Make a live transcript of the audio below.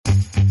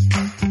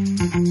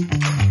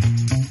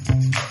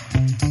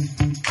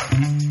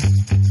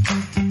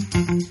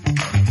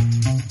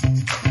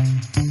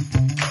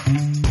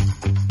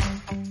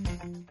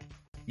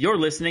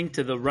listening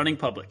to The Running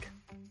Public.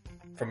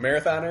 From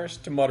marathoners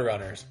to mud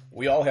runners,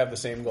 we all have the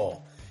same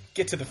goal.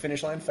 Get to the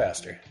finish line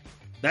faster.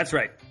 That's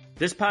right.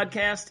 This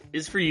podcast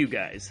is for you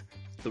guys,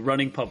 The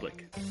Running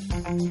Public.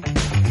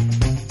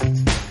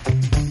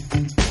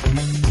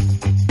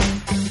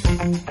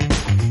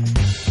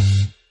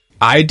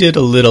 I did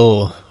a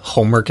little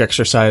homework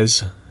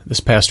exercise this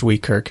past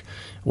week, Kirk,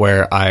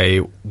 where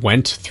I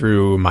went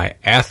through my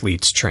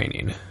athletes'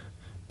 training,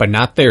 but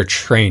not their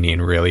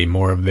training, really,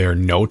 more of their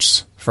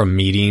notes from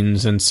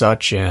meetings and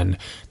such, and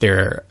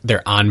their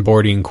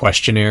onboarding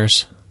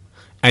questionnaires.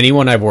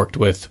 Anyone I've worked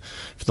with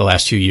for the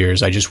last few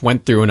years, I just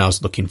went through and I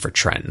was looking for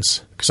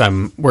trends, because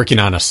I'm working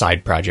on a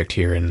side project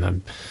here, and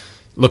I'm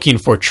looking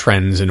for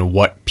trends in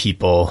what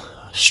people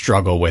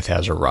struggle with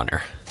as a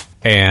runner.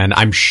 And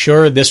I'm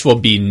sure this will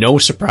be no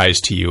surprise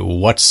to you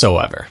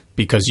whatsoever,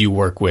 because you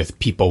work with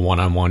people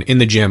one-on-one in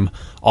the gym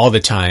all the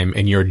time,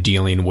 and you're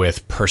dealing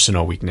with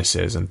personal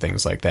weaknesses and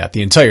things like that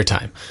the entire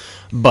time.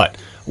 But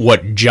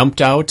what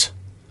jumped out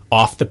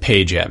off the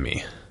page at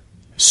me,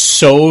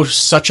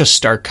 such a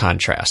stark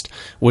contrast,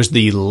 was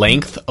the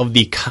length of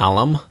the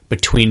column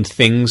between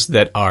things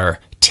that are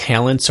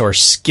talents or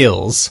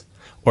skills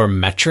or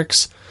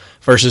metrics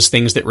versus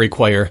things that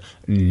require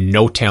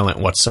no talent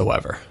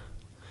whatsoever.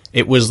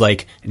 It was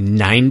like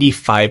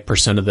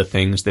 95% of the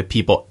things that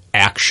people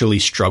actually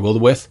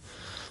struggled with.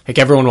 Like,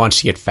 everyone wants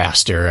to get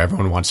faster,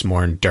 everyone wants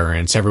more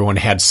endurance, everyone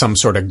had some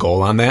sort of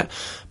goal on that,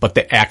 but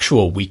the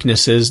actual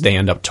weaknesses they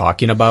end up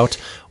talking about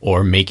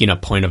or making a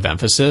point of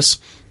emphasis,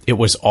 it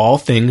was all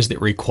things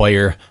that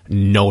require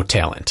no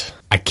talent.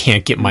 I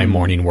can't get my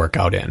morning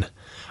workout in.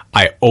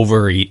 I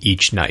overeat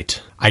each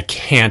night. I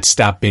can't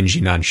stop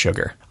binging on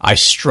sugar. I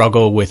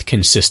struggle with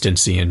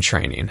consistency in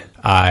training.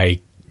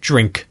 I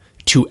drink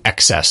to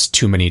excess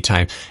too many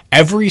times.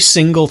 Every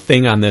single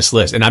thing on this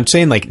list, and I'm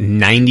saying like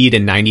 90 to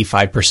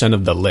 95%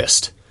 of the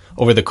list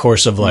over the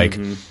course of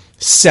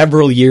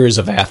several years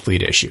of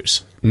athlete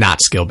issues,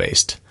 not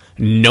skill-based.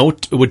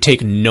 It would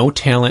take no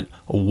talent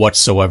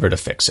whatsoever to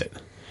fix it.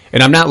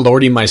 And I'm not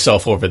lording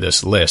myself over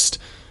this list.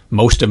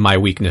 Most of my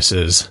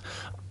weaknesses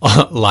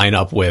line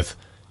up with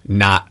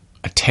not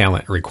a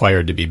talent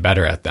required to be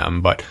better at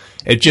them, but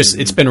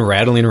it's been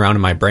rattling around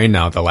in my brain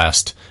now the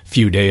last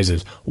few days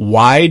is,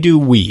 why do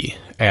we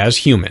as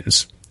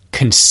humans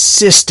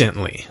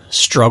consistently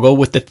struggle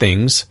with the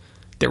things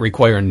that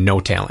require no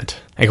talent?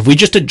 Like, if we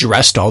just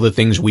addressed all the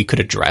things we could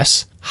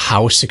address,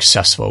 how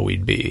successful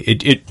we'd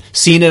be.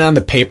 Seeing it on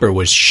the paper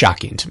was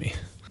shocking to me.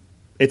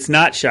 It's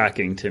not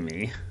shocking to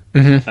me,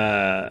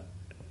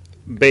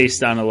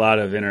 based on a lot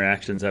of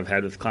interactions I've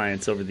had with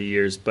clients over the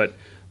years, but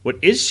what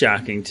is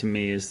shocking to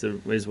me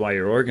is why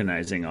you're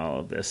organizing all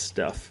of this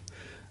stuff,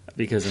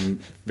 because I'm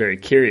very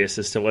curious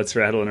as to what's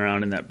rattling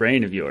around in that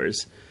brain of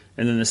yours.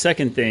 And then the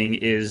second thing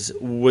is,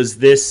 were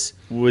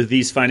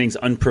these findings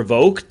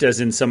unprovoked, as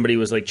in somebody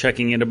was like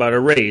checking in about a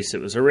race,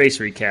 it was a race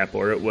recap,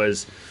 or it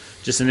was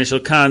just initial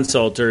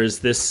consult, or was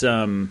this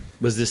some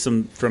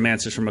from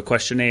answers from a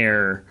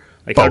questionnaire?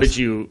 Like, where did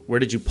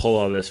you pull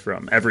all this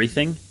from?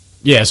 Everything?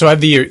 Yeah, so I have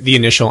the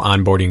initial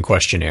onboarding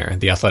questionnaire,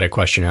 the athletic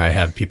questionnaire I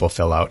have people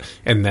fill out,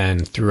 and then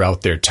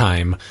throughout their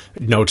time,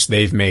 notes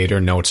they've made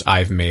or notes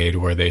I've made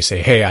where they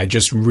say, hey, I'm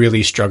just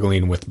really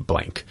struggling with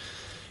blank.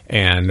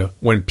 And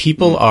when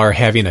people are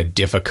having a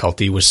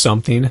difficulty with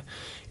something,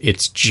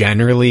 it's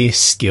generally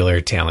skill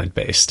or talent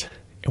based.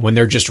 And when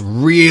they're just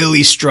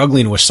really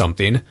struggling with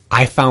something,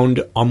 I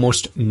found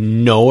almost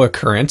no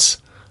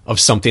occurrence of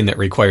something that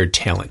required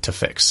talent to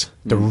fix.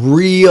 The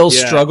real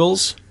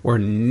struggles were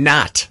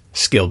not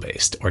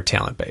skill-based or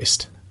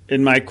talent-based.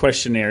 In my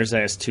questionnaires,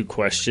 I ask 2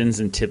 questions,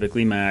 and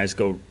typically I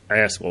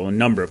ask a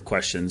number of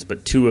questions,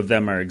 but 2 of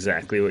them are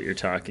exactly what you're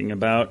talking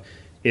about.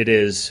 It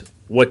is,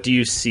 what do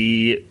you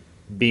see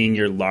being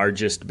your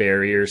largest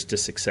barriers to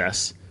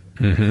success?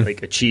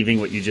 Like achieving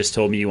what you just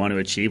told me you want to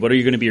achieve. What are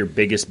going to be your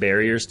biggest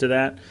barriers to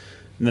that?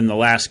 And then the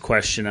last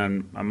question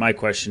on my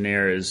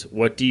questionnaire is,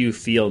 what do you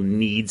feel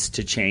needs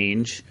to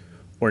change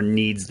or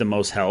needs the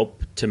most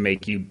help to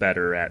make you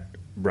better at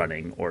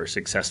running or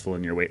successful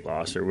in your weight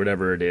loss or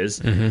whatever it is?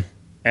 And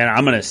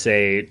I'm going to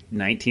say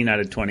 19 out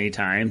of 20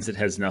 times it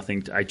has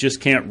nothing I just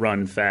can't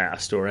run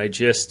fast, or I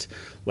just,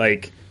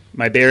 like,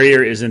 my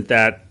barrier isn't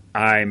that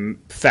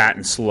I'm fat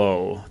and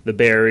slow. The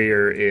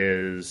barrier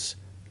is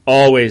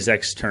always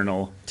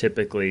external,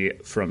 typically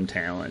from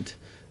talent.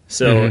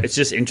 So it's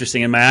just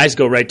interesting. And my eyes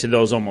go right to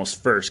those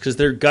almost first, because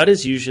their gut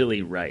is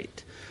usually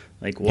right.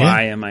 Like,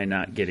 why am I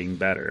not getting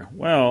better?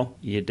 Well,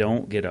 you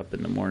don't get up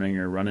in the morning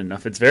or run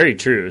enough. It's very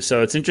true.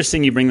 So it's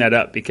interesting you bring that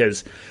up,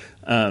 because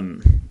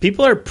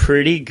people are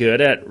pretty good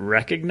at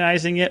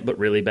recognizing it, but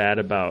really bad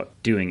about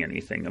doing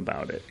anything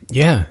about it.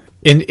 Yeah.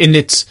 And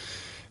it's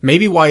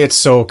maybe why it's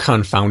so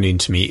confounding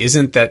to me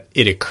isn't that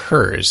it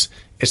occurs.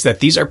 It's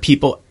that these are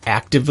people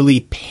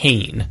actively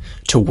paying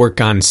to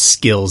work on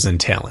skills and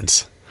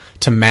talents,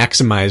 to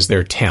maximize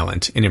their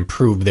talent and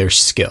improve their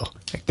skill.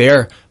 Like,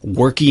 they're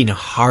working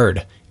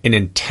hard and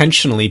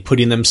intentionally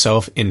putting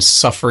themselves in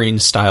suffering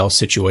style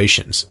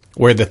situations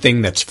where the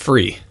thing that's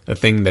free, the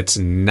thing that's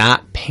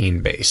not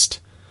pain-based,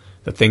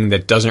 the thing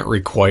that doesn't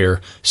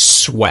require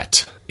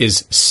sweat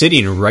is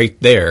sitting right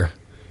there,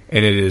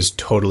 and it is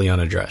totally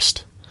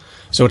unaddressed.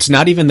 So it's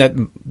not even that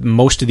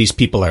most of these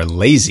people are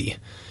lazy.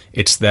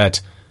 It's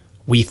that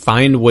we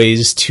find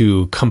ways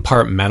to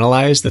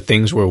compartmentalize the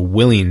things we're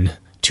willing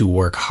to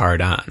work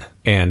hard on.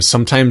 And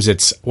sometimes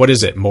it's, more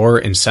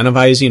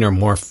incentivizing or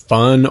more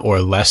fun or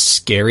less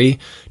scary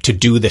to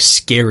do the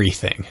scary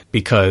thing,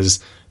 because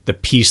the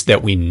piece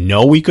that we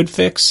know we could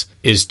fix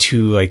is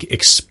too like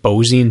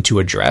exposing to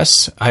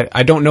address.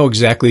 I don't know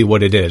exactly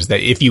what it is,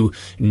 that if you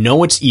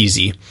know it's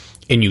easy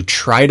and you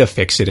try to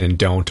fix it and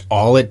don't,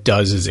 all it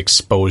does is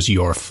expose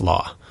your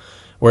flaw.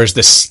 Whereas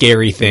the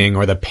scary thing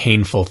or the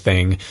painful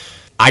thing,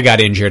 I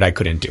got injured, I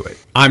couldn't do it.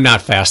 I'm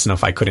not fast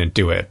enough, I couldn't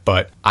do it.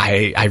 But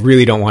I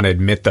really don't want to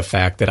admit the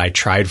fact that I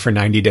tried for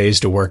 90 days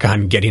to work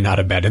on getting out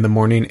of bed in the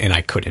morning and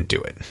I couldn't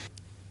do it.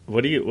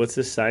 What's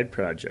this side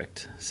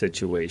project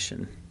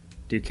situation?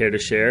 Do you care to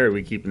share, or are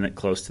we keeping it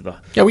close to the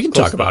Yeah, we can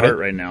talk about it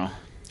right now?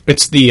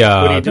 It's the what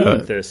are you doing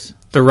with this?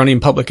 The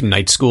running public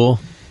night school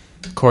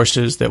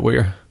courses that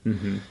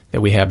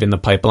we have in the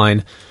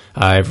pipeline.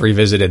 I've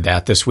revisited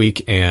that this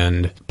week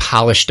and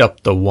polished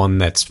up the one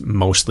that's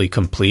mostly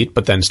complete,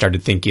 but then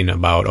started thinking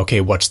about, okay,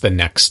 what's the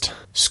next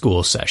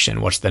school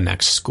session? What's the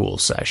next school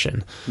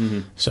session?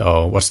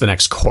 So what's the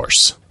next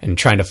course? And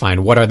trying to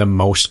find what are the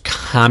most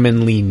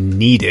commonly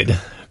needed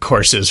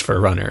courses for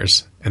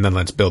runners, and then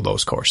let's build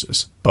those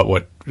courses. But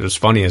what was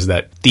funny is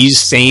that these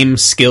same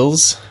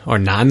skills or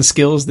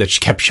non-skills that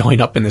kept showing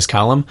up in this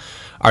column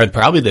are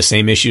probably the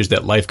same issues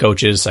that life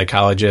coaches,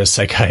 psychologists,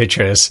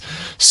 psychiatrists,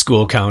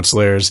 school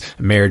counselors,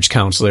 marriage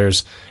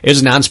counselors.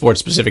 It's non-sport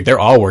specific. They're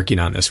all working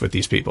on this with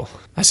these people.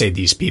 I say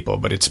these people,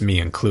 but it's me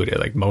included.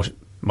 Like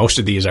most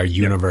of these are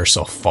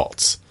universal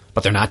faults,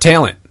 but they're not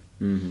talent.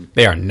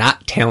 They are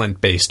not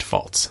talent-based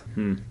faults.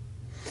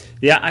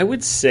 Yeah, I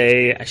would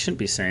say, I shouldn't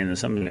be saying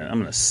this. I'm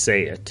gonna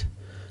say it.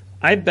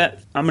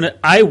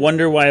 I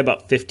wonder why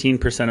about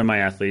 15% of my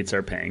athletes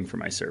are paying for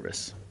my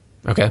service.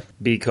 Okay.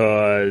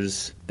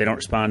 Because they don't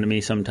respond to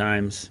me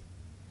sometimes.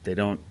 They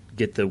don't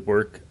get the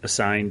work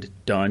assigned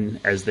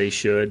done as they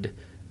should.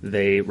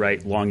 They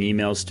write long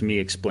emails to me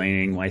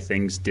explaining why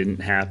things didn't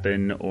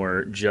happen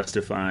or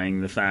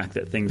justifying the fact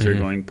that things are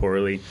going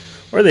poorly.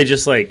 Or they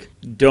just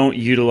don't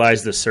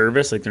utilize the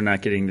service, like they're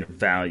not getting the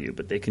value.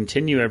 But they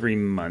continue every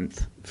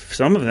month,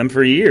 some of them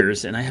for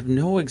years, and I have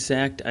no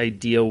exact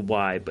idea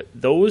why. But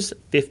those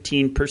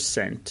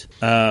 15%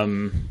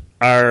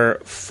 are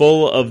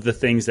full of the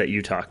things that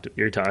you're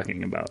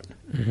talking about.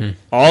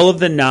 All of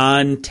the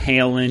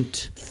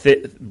non-talent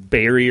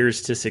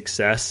barriers to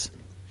success,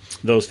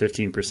 those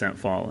 15%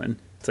 fall in.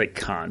 It's like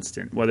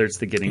constant, whether it's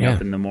the getting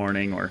up in the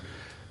morning, or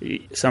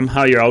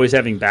somehow you're always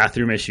having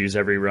bathroom issues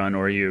every run,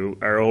 or you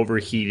are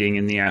overheating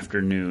in the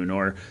afternoon,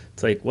 or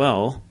it's like,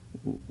 well,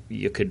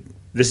 you could,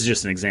 this is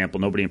just an example,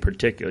 nobody in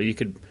particular, you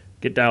could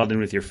get dialed in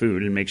with your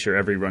food and make sure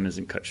every run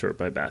isn't cut short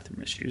by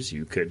bathroom issues.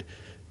 You could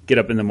get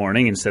up in the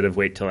morning instead of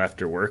wait till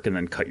after work and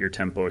then cut your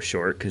tempo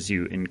short because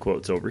you, in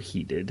quotes,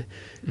 overheated.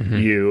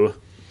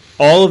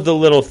 All of the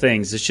little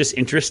things. It's just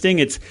interesting.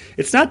 It's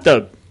not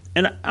the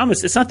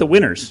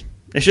winners.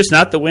 It's just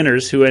not the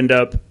winners who end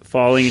up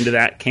falling into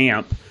that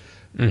camp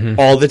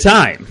all the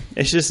time.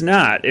 It's just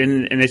not.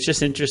 And it's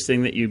just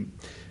interesting that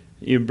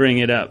you bring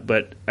it up.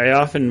 But I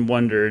often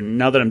wonder,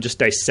 now that I'm just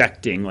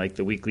dissecting like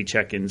the weekly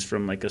check-ins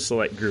from like a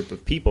select group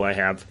of people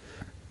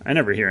I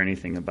never hear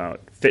anything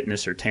about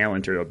fitness or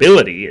talent or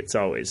ability. It's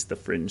always the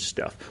fringe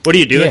stuff. What do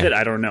you do with it?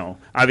 I don't know.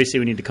 Obviously,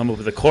 we need to come up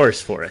with a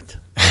course for it.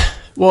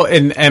 Well,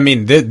 and I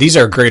mean, these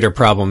are greater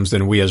problems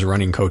than we as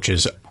running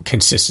coaches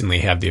consistently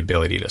have the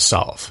ability to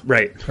solve.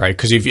 Right.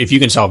 Because if you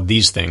can solve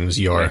these things,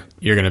 you're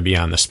going to be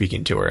on the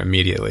speaking tour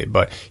immediately.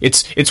 But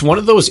it's one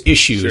of those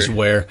issues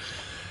where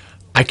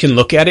I can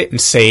look at it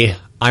and say,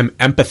 I'm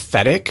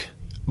empathetic,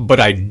 but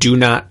I do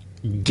not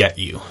get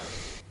you.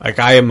 Like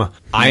I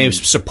am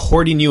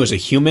supporting you as a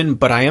human,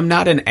 but I am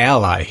not an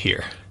ally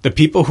here. The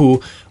people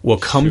who will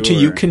come to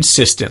you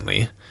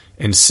consistently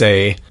and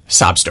say,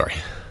 sob story,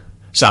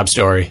 sob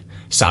story,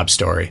 sob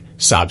story,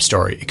 sob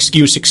story,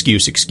 excuse.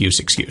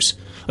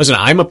 Listen,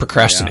 I'm a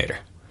procrastinator.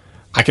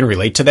 I can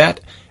relate to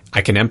that.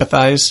 I can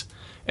empathize,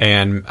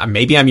 and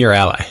maybe I'm your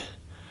ally.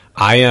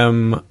 I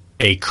am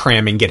a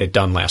cram and get it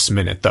done last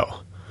minute,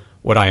 though.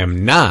 What I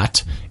am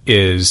not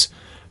is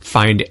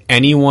find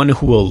anyone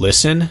who will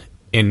listen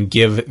and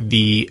give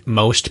the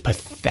most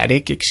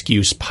pathetic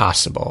excuse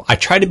possible. I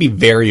try to be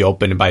very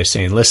open by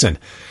saying, listen,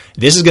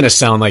 this is going to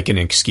sound like an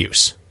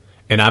excuse,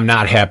 and I'm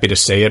not happy to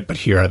say it, but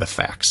here are the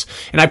facts.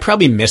 And I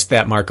probably missed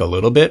that mark a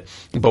little bit,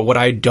 but what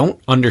I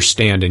don't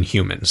understand in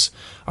humans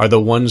are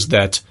the ones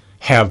that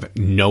have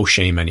no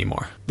shame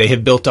anymore. They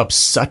have built up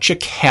such a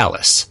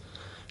callous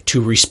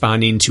to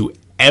responding to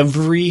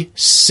every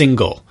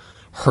single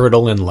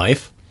hurdle in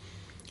life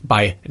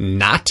by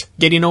not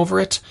getting over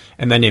it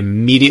and then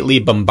immediately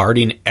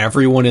bombarding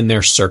everyone in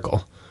their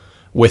circle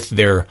with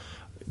their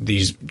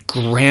these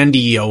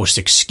grandiose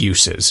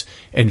excuses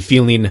and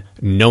feeling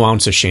no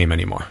ounce of shame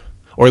anymore,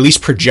 or at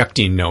least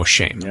projecting no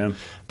shame. Yeah.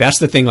 That's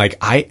the thing. Like,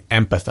 I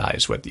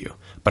empathize with you,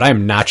 but I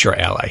am not your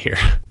ally here.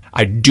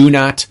 I do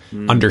not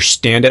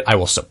understand it. I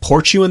will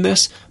support you in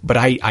this, but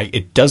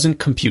it doesn't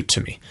compute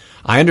to me.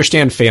 I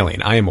understand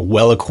failing. I am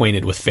well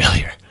acquainted with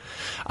failure.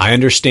 I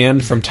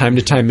understand from time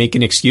to time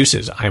making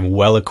excuses. I'm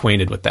well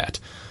acquainted with that.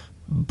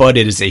 But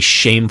it is a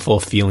shameful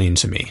feeling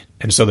to me.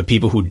 And so the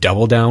people who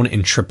double down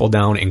and triple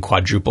down and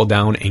quadruple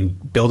down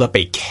and build up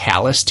a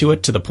callus to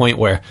it to the point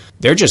where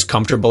they're just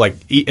comfortable, like,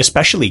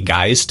 especially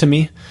guys to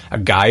me, a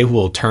guy who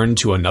will turn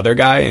to another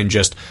guy and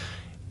just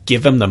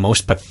give him the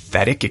most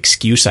pathetic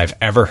excuse I've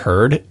ever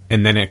heard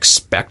and then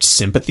expect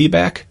sympathy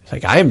back.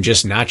 Like, I am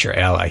just not your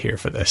ally here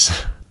for this.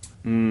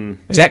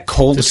 Is that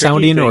cold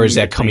sounding, or is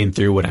that coming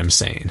through what I'm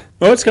saying?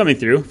 Oh, it's coming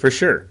through for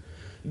sure.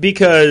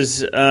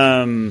 Because,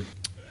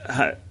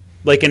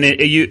 like,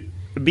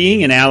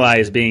 being an ally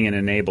is being an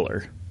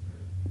enabler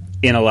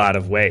in a lot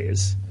of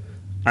ways.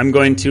 I'm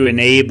going to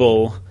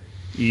enable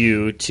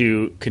you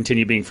to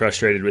continue being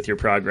frustrated with your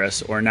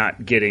progress or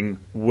not getting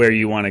where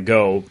you want to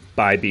go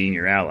by being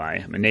your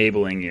ally. I'm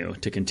enabling you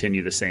to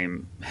continue the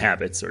same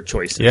habits or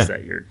choices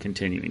that you're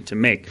continuing to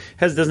make.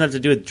 It doesn't have to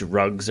do with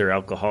drugs or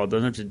alcohol. It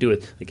doesn't have to do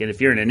with, like,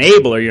 if you're an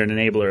enabler, you're an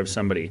enabler of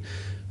somebody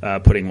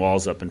putting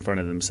walls up in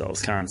front of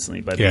themselves constantly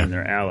by being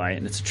their ally.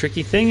 And it's a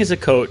tricky thing as a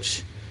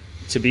coach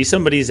to be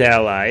somebody's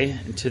ally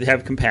and to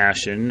have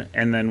compassion,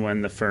 and then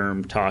when the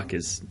firm talk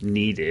is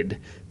needed,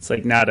 it's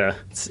like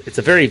it's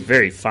a very,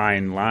 very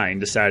fine line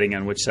deciding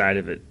on which side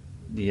of it,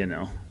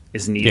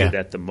 is needed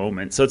at the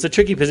moment. So it's a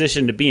tricky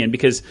position to be in,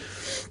 because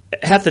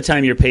half the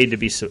time you're paid to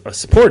be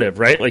supportive,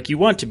 right? Like, you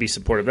want to be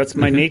supportive. That's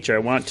my nature. I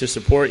want to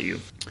support you.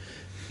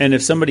 And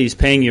if somebody's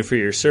paying you for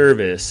your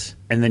service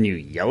and then you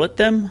yell at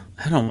them,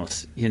 I'd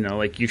almost,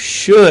 like, you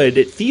should.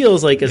 It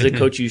feels like as a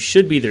coach, you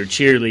should be their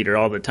cheerleader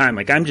all the time.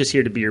 Like, I'm just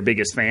here to be your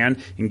biggest fan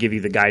and give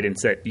you the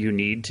guidance that you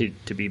need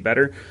to be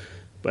better.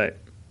 But,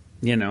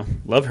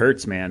 love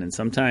hurts, man. And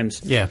sometimes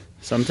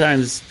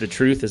the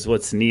truth is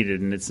what's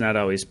needed, and it's not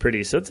always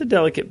pretty. So it's a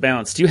delicate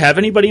balance. Do you have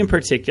anybody in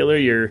particular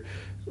you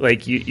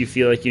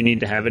feel like you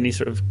need to have any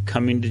sort of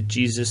coming to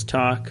Jesus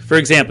talk? For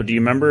example, do you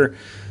remember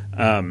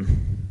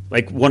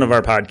like one of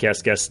our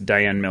podcast guests,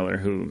 Diane Miller,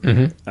 who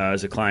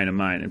is a client of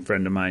mine and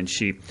friend of mine,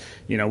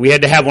 we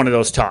had to have one of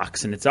those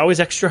talks, and it's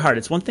always extra hard.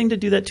 It's one thing to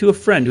do that to a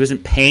friend who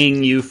isn't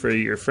paying you for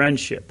your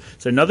friendship.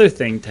 It's another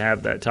thing to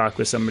have that talk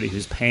with somebody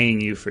who's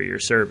paying you for your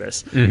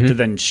service, to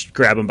then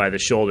grab them by the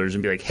shoulders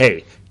and be like,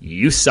 hey,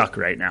 you suck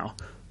right now.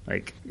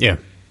 Like,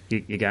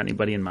 you got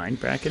anybody in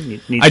mind,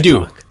 Bracken? I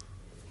do. Talk.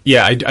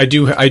 Yeah, I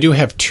do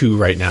have two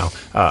right now.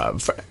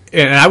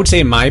 And I would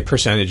say my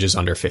percentage is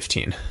under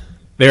 15.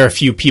 There are a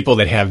few people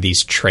that have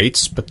these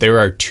traits, but there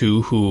are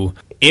two who,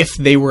 if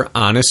they were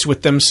honest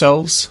with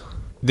themselves,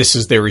 this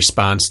is their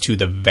response to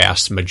the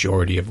vast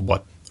majority of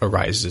what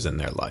arises in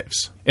their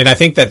lives. And I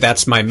think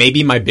that's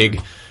maybe my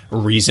big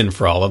reason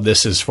for all of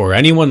this is for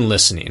anyone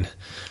listening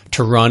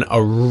to run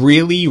a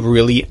really,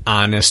 really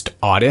honest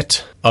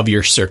audit of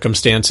your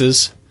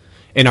circumstances.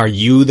 And are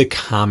you the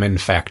common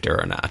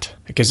factor or not?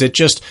 Because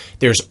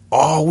there's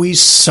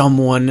always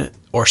someone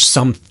or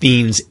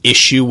something's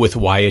issue with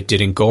why it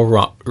didn't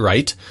go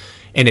right.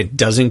 And it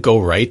doesn't go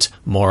right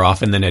more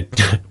often than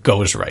it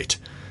goes right.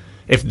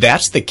 If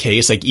that's the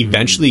case, like,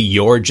 eventually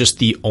you're just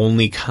the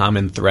only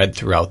common thread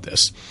throughout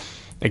this.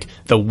 Like,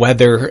 the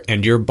weather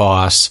and your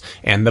boss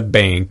and the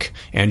bank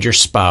and your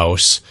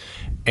spouse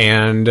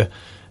and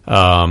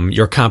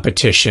your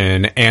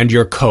competition and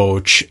your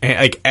coach,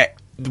 and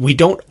we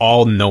don't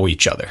all know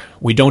each other.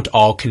 We don't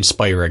all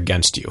conspire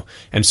against you.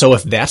 And so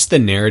if that's the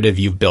narrative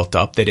you've built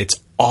up, that it's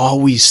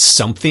always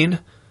something,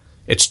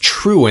 it's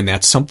true, and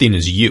that something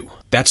is you.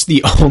 That's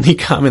the only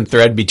common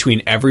thread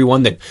between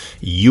everyone, that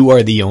you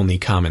are the only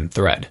common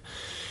thread.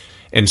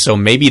 And so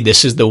maybe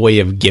this is the way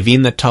of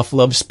giving the tough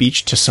love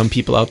speech to some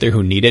people out there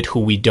who need it,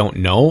 who we don't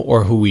know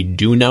or who we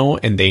do know,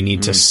 and they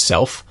need to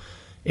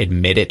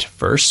self-admit it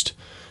first.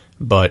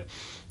 But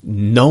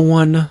no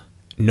one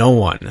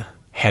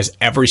has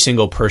every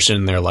single person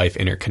in their life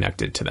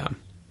interconnected to them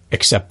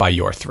except by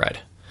your thread.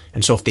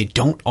 And so if they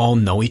don't all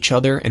know each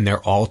other and they're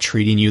all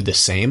treating you the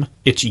same,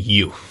 it's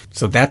you.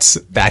 So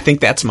I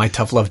think that's my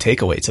tough love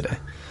takeaway today.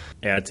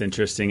 Yeah, it's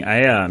interesting.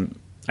 I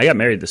got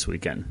married this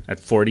weekend at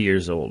 40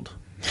 years old.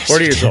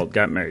 40 years old,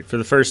 got married for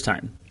the first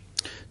time.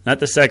 Not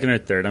the second or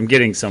third. I'm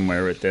getting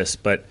somewhere with this,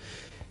 but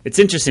it's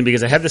interesting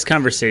because I had this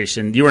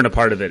conversation. You weren't a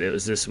part of it. It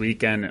was this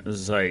weekend. It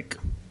was like,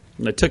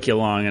 it took you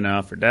long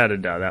enough, or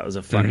da-da-da. That was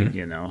a funny,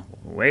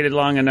 waited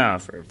long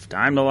enough, or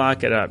time to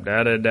lock it up,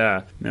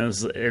 da-da-da.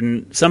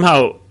 And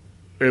somehow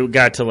it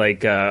got to why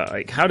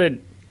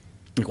did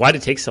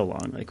it take so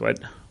long? Like, why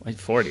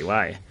 40?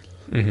 Why?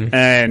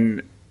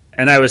 And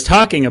I was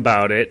talking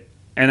about it,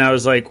 and I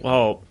was like,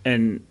 well,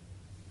 and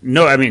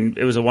no, I mean,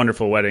 it was a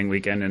wonderful wedding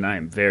weekend, and I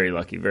am very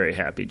lucky, very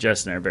happy.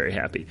 Jess and I are very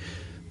happy.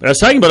 But I was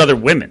talking about other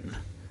women,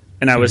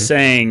 and I was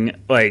saying,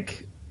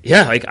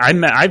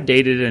 I've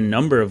dated a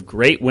number of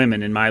great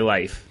women in my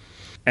life,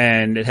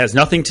 And it has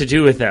nothing to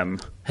do with them.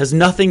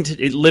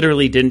 It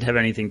literally didn't have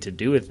anything to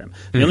do with them.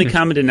 The only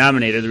common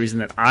denominator, the reason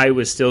that I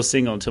was still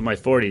single until my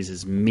 40s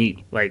is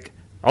me. Like,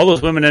 all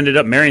those women ended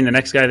up marrying the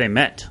next guy they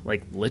met.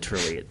 Like,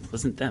 literally, it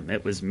wasn't them.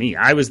 It was me.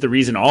 I was the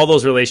reason all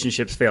those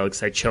relationships failed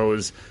because I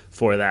chose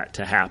for that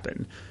to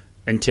happen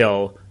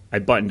until I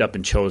buttoned up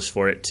and chose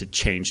for it to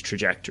change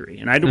trajectory.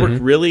 And I had to work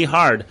really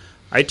hard.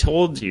 I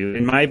told you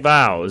in my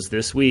vows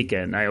this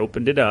weekend, I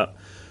opened it up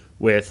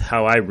with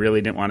how I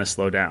really didn't want to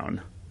slow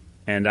down.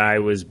 And I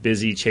was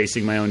busy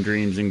chasing my own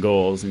dreams and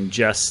goals, and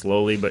Jess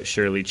slowly but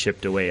surely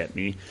chipped away at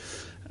me.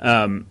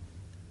 And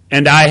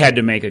I had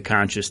to make a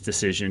conscious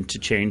decision to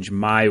change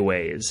my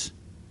ways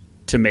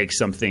to make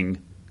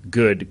something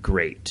good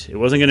great. It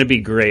wasn't going to be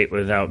great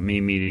without me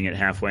meeting it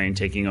halfway and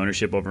taking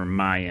ownership over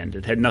my end.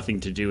 It had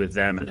nothing to do with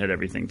them. It had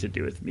everything to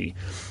do with me.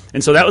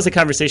 And so that was a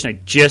conversation I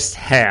just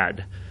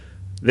had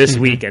this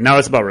weekend. Now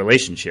it's about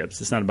relationships.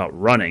 It's not about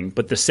running,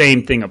 but the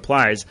same thing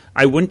applies.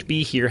 I wouldn't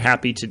be here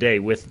happy today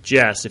with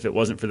Jess if it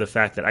wasn't for the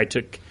fact that I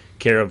took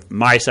care of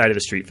my side of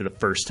the street for the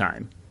first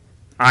time.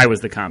 I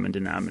was the common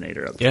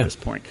denominator up to this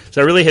point.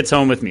 So it really hits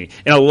home with me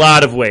in a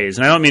lot of ways.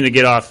 And I don't mean to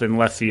get off in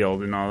left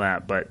field and all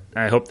that, but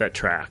I hope that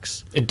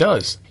tracks. It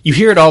does. You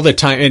hear it all the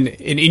time,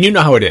 and you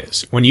know how it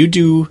is. When you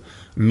do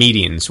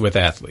meetings with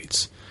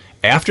athletes,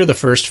 after the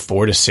first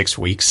 4 to 6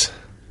 weeks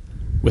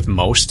with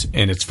most,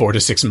 and it's 4 to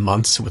 6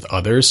 months with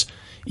others,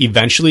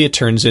 eventually it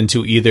turns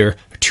into either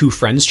two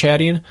friends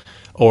chatting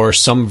or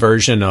some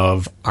version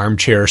of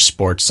armchair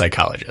sports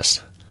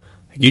psychologist.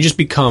 You just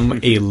become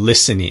a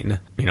listening,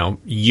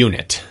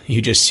 unit. You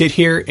just sit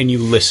here and you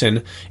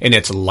listen, and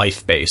it's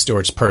life-based or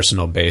it's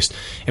personal-based.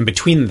 And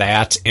between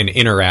that and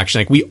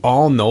interaction, like, we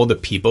all know the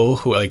people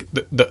who, like,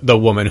 the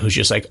woman who's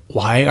just like,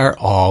 why are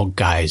all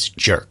guys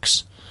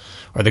jerks?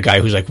 Or the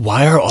guy who's like,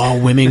 why are all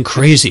women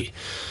crazy?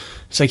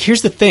 It's like,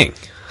 here's the thing.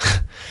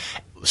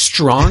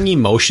 Strong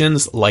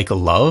emotions like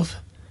love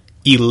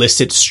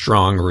elicit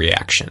strong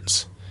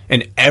reactions.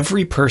 And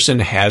every person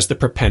has the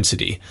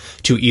propensity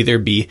to either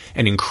be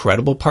an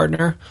incredible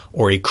partner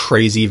or a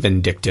crazy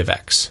vindictive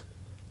ex.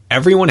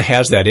 Everyone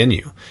has that in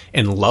you,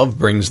 and love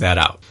brings that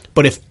out.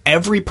 But if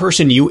every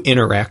person you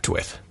interact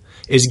with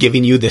is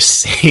giving you the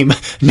same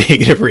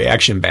negative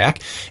reaction back,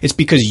 it's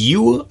because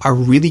you are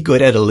really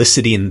good at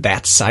eliciting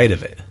that side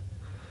of it.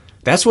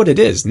 That's what it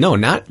is. No,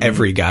 not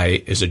every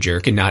guy is a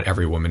jerk and not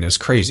every woman is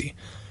crazy.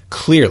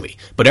 Clearly.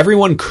 But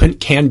everyone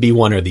can be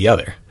one or the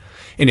other.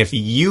 And if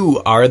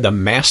you are the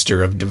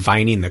master of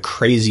divining the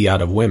crazy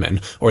out of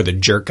women or the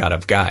jerk out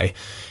of guy,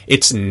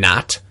 it's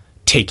not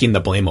taking the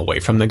blame away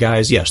from the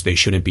guys. Yes, they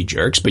shouldn't be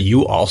jerks, but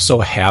you also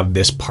have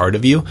this part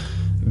of you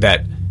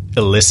that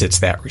elicits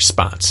that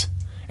response.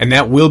 And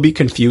that will be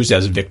confused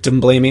as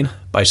victim blaming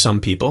by some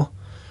people.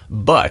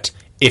 But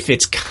if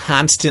it's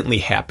constantly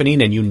happening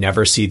and you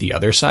never see the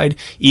other side,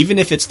 even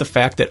if it's the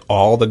fact that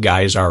all the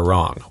guys are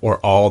wrong or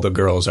all the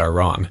girls are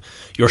wrong,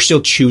 you're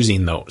still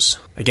choosing those.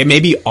 Like, it may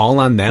be all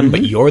on them,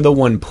 but you're the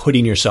one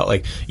putting yourself,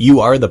 like, you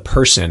are the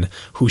person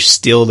who's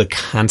still the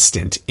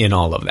constant in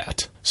all of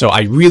that. So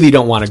I really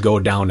don't want to go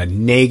down a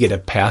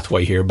negative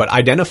pathway here, but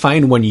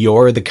identifying when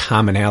you're the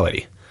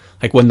commonality,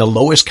 like when the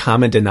lowest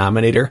common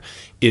denominator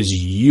is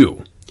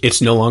you, it's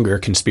no longer a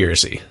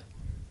conspiracy.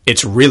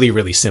 It's really,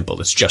 really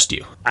simple. It's just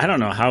you. I don't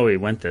know how we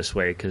went this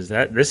way because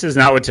this is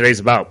not what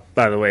today's about.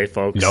 By the way,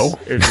 folks. No,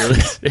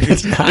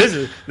 it's not.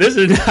 This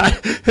is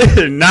not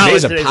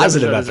today's what a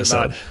positive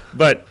episode.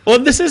 But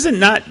this isn't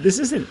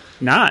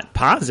not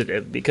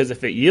positive because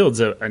if it yields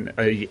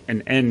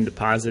an end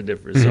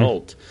positive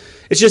result,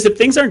 it's just if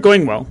things aren't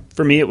going well.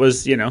 For me, it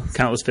was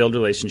countless failed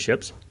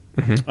relationships.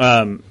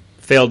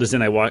 Failed as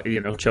in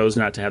I chose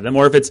not to have them,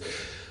 or if it's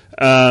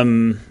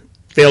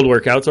failed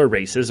workouts or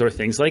races or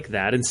things like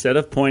that, instead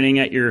of pointing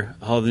at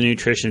the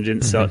nutrition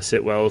didn't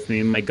sit well with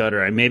me in my gut,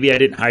 or maybe I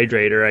didn't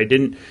hydrate, or I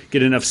didn't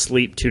get enough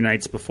sleep 2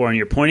 nights before, and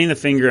you're pointing the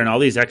finger and all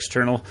these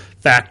external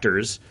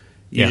factors,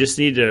 you just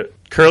need to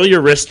curl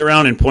your wrist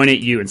around and point at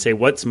you and say,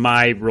 what's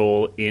my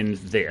role in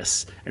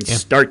this? And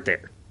start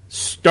there.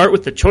 Start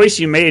with the choice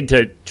you made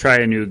to try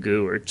a new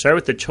goo, or start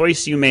with the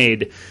choice you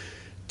made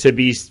to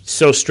be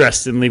so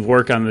stressed and leave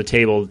work on the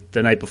table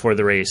the night before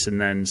the race, and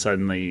then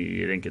suddenly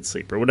you didn't get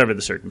sleep, or whatever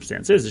the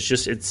circumstance is. It's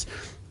just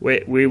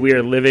we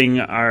are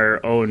living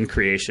our own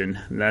creation.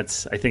 And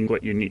that's, I think,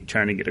 what you're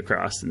trying to get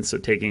across. And so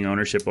taking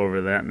ownership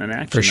over that and then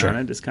action on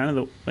it is kind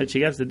of what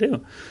you have to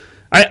do.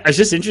 I was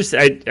just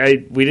interested.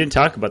 We didn't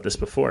talk about this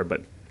before,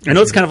 but I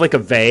know it's kind of like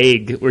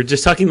we're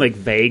just talking like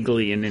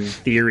vaguely and in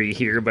theory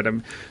here, but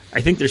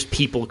I think there's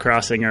people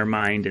crossing our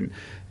mind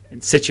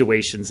and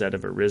situations that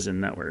have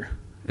arisen that we're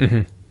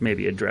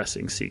maybe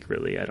addressing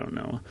secretly. I don't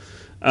know.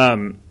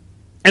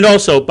 And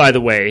also, by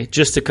the way,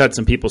 just to cut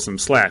some people some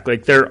slack,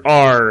 like there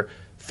are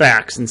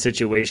facts and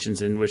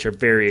situations in which are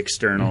very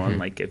external. And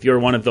like if you're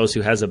one of those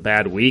who has a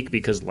bad week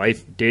because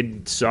life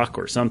did suck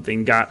or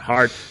something got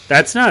hard,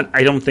 that's not,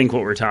 I don't think,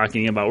 what we're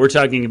talking about. We're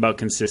talking about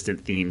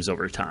consistent themes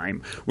over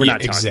time. We're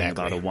not talking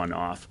about a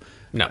one-off.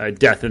 No. a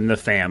death in the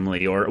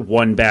family or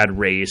one bad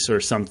race or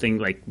something.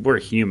 Like, we're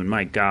human.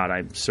 My God,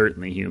 I'm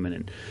certainly human,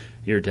 and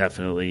you're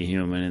definitely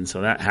human, and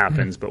so that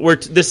happens. But we're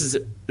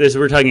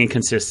talking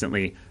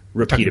consistently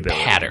repeatability,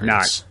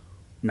 patterns,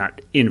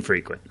 not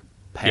infrequent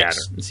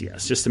patterns.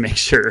 Yes, just to make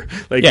sure.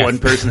 Like, one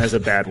person has a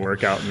bad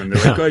workout, and then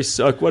they're like, "I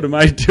suck. What am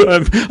I doing?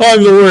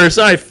 I'm the worst.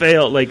 I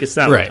failed." Like, it's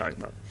not what I'm talking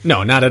about.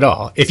 No, not at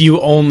all. If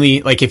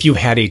you've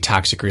had a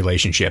toxic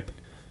relationship,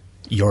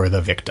 you're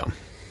the victim.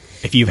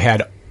 If you've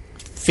had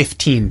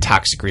 15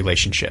 toxic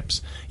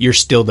relationships, you're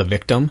still the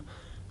victim,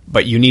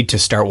 but you need to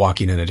start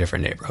walking in a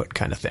different neighborhood,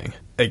 kind of thing.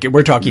 Like,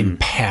 we're talking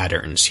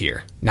patterns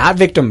here, not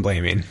victim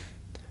blaming.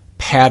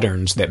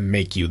 Patterns that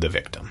make you the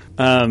victim.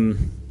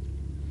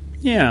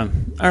 Yeah.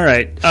 All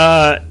right.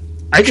 I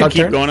could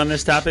keep going on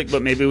this topic,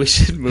 but maybe we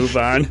should move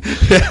on.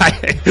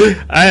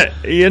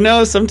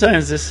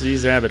 Sometimes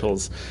these rabbit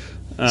holes.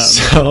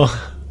 So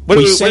where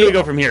do we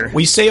go from here?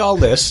 We say all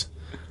this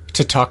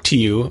to talk to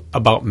you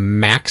about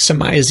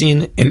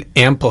maximizing and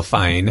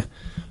amplifying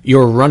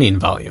your running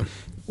volume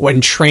when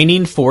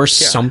training for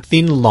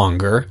something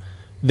longer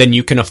than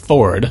you can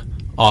afford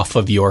off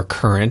of your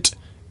current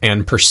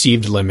and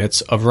perceived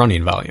limits of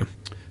running volume.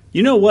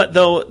 You know what,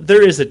 though?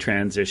 There is a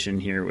transition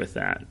here with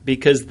that,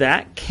 because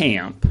that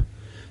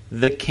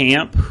the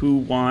camp who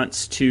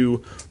wants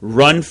to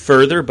run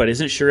further but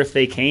isn't sure if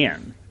they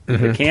can,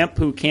 the camp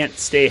who can't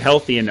stay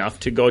healthy enough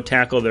to go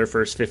tackle their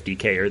first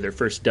 50K or their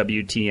first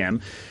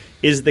WTM,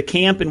 is the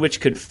camp in which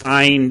could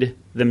find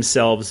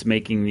themselves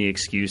making the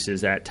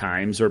excuses at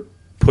times or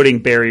putting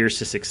barriers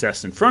to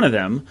success in front of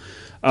them.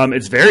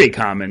 It's very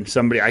common.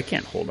 I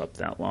can't hold up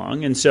that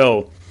long. And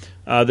so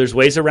there's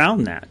ways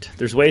around that.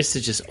 There's ways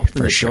to just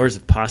open the doors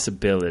of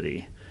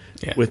possibility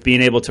with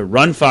being able to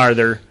run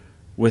farther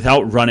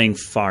without running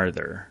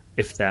farther,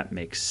 if that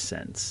makes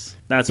sense.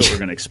 That's what we're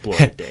going to explore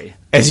today.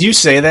 As you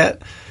say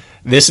that,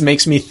 this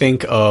makes me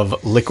think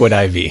of Liquid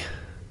IV,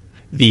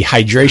 the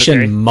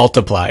hydration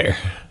multiplier.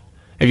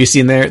 Have you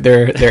seen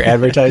their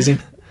advertising?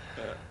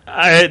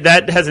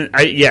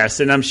 Yes,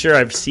 and I'm sure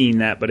I've seen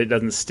that, but it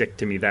doesn't stick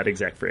to me, that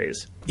exact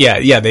phrase.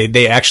 Yeah,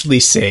 they actually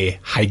say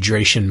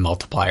hydration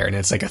multiplier, and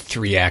it's like a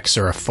 3x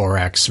or a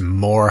 4x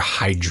more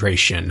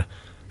hydration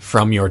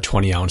from your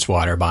 20-ounce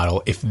water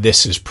bottle if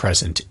this is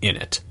present in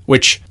it,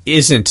 which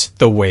isn't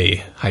the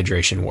way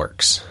hydration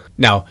works.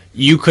 Now,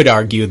 you could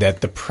argue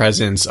that the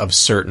presence of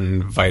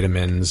certain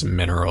vitamins,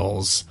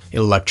 minerals,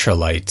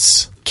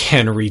 electrolytes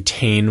can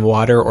retain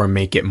water or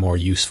make it more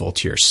useful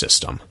to your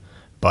system.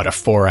 But a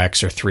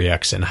 4x or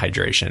 3x in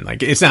hydration,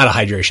 like, it's not a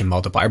hydration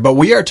multiplier. But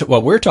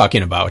what we're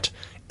talking about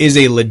is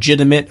a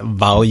legitimate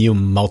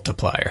volume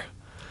multiplier.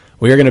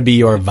 We are going to be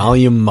your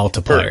volume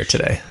multiplier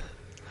today.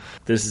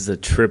 This is a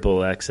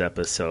triple X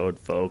episode,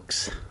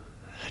 folks.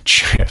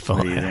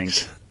 Triple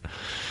X.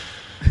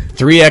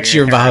 3x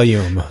your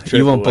volume.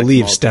 You won't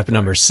believe step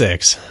number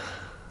 6.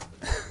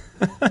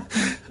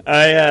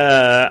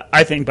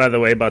 I think, by the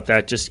way, about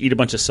that, just eat a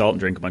bunch of salt and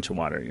drink a bunch of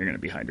water. You're going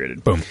to be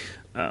hydrated. Boom.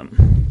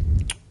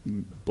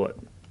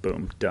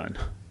 Boom, done.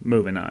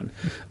 Moving on.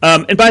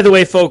 And by the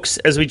way, folks,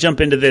 as we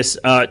jump into this,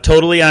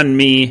 totally on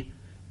me,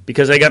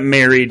 because I got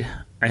married.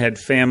 I had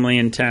family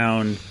in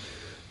town.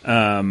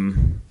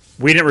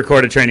 We didn't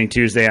record a Training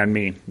Tuesday on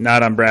me,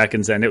 not on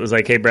Bracken's end. It was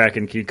like, hey,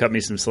 Bracken, can you cut me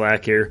some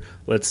slack here?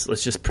 Let's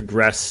just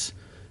progress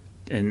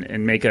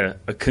and make a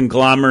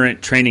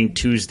conglomerate Training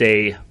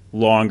Tuesday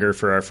longer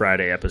for our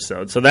Friday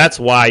episode. So that's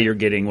why you're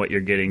getting what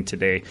you're getting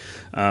today,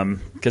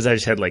 because I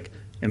just had like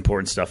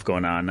important stuff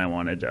going on, and I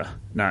wanted to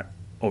not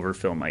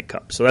overfill my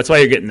cup. So that's why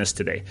you're getting this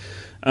today.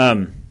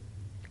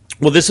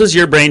 Well, this was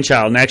your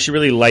brainchild, and I actually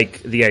really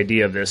like the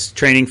idea of this,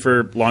 training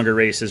for longer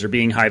races or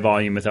being high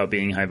volume without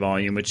being high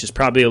volume, which is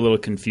probably a little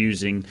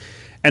confusing.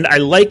 And I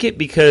like it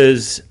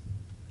because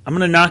I'm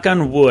going to knock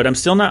on wood. I'm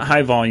still not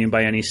high volume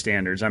by any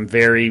standards. I'm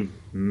very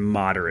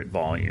moderate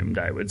volumed,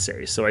 I would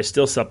say. So I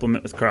still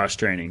supplement with cross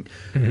training.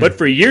 Mm-hmm. But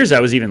for years,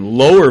 I was even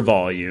lower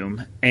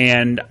volume,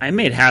 and I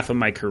made half of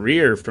my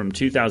career from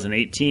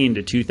 2018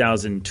 to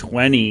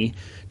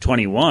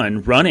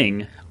 2021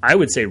 running, I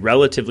would say,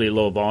 relatively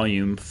low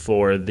volume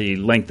for the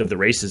length of the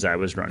races I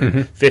was running,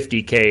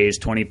 50Ks,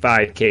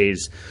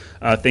 25Ks,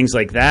 things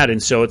like that.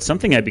 And so it's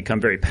something I've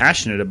become very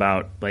passionate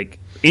about. Like,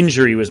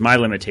 injury was my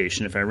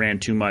limitation. If I ran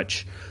too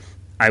much,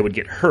 I would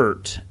get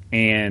hurt,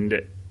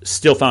 and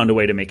still found a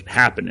way to make it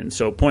happen. And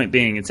so, point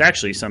being, it's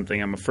actually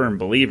something I'm a firm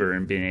believer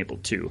in, being able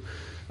to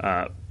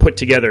put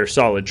together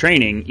solid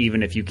training,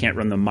 even if you can't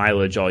run the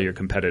mileage all your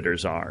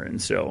competitors are.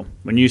 And so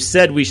when you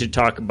said we should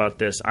talk about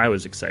this, I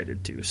was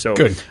excited too. So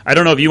good. I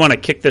don't know if you want to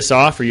kick this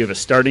off or you have a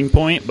starting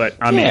point, but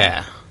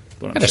I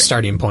got a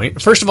starting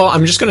point. First of all,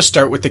 I'm just going to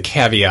start with the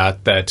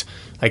caveat that,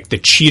 like, the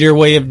cheater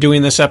way of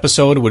doing this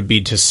episode would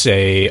be to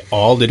say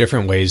all the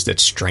different ways that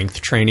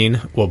strength training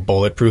will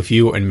bulletproof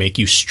you and make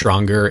you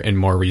stronger and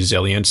more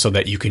resilient so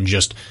that you can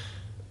just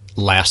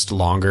last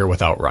longer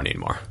without running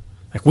more.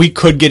 Like, we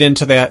could get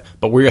into that,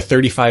 but we're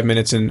 35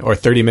 minutes in or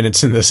 30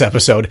 minutes in this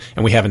episode,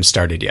 and we haven't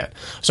started yet.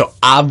 So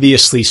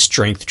obviously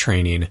strength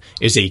training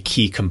is a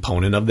key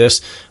component of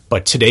this,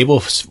 but today we'll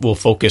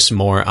focus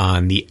more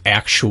on the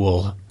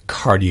actual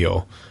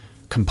cardio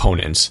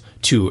components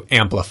to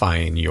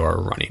amplifying your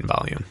running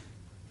volume.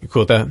 You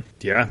cool with that?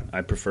 Yeah,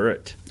 I prefer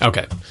it.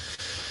 Okay.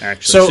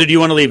 Actually. So do you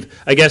want to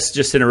leave, I guess,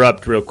 just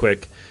interrupt real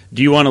quick.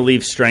 Do you want to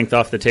leave strength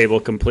off the table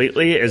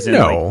completely? As in,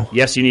 no.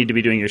 Yes, you need to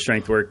be doing your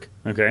strength work.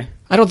 Okay.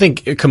 I don't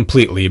think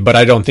completely, but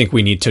I don't think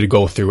we need to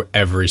go through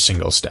every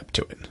single step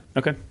to it.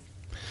 Okay.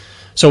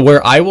 So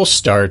where I will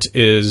start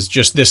is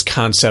just this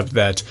concept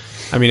that,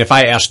 I mean, if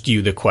I asked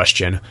you the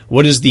question,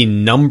 what is the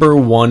number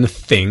one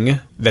thing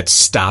that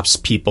stops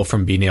people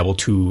from being able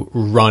to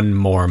run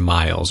more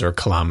miles or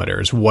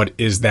kilometers? What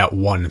is that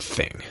one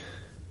thing?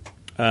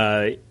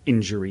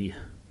 Injury.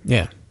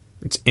 Yeah.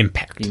 It's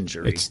impact.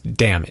 Injury. It's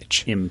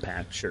damage.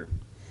 Impact, sure.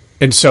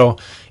 And so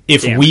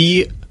if damage.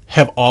 we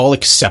have all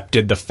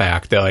accepted the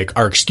fact that, like,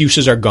 our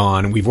excuses are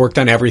gone, we've worked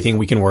on everything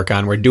we can work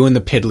on, we're doing the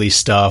piddly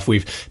stuff,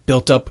 we've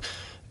built up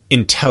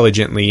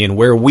intelligently, and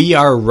where we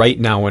are right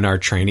now in our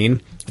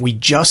training, we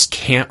just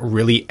can't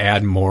really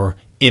add more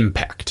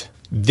impact.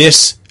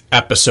 This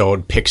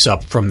episode picks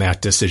up from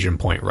that decision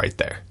point right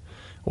there,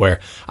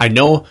 where I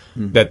know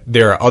that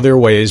there are other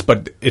ways,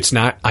 but it's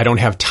not, I don't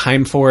have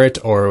time for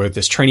it, or with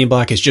this training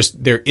block, it's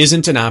just there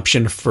isn't an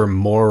option for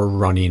more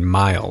running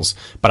miles,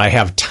 but I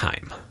have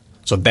time.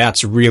 So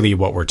that's really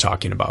what we're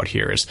talking about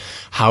here, is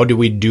how do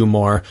we do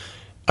more,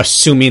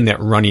 assuming that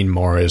running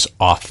more is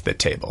off the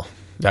table.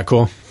 Is that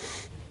cool?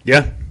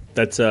 Yeah,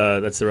 that's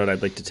the route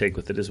I'd like to take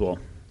with it as well.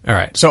 All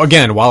right. So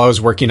again, while I was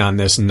working on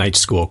this night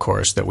school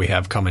course that we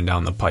have coming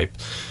down the pipe,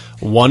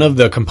 one of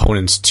the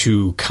components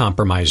to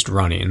compromised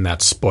running,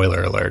 that's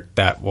spoiler alert,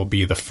 that will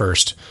be the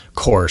first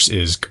course,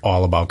 is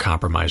all about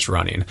compromised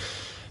running.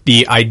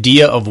 The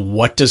idea of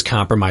what does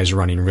compromised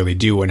running really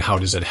do and how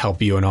does it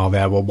help you and all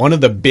that. Well, one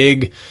of the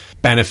big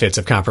benefits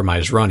of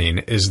compromised running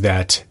is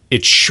that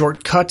it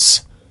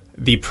shortcuts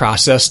the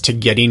process to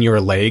getting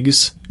your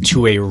legs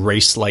to a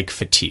race-like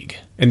fatigue.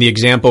 And the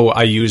example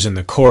I use in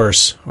the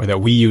course, or that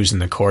we use in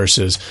the course,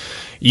 is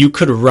you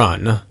could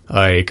run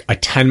like a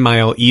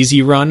 10-mile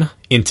easy run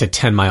into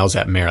 10 miles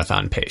at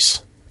marathon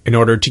pace in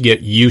order to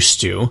get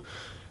used to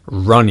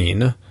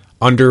running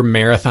under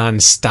marathon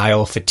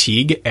style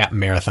fatigue at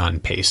marathon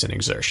pace and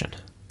exertion.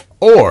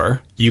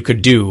 Or you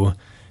could do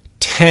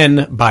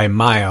 10 by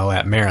mile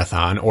at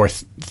marathon, or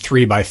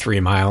 3 by 3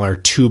 mile, or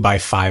 2 by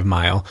 5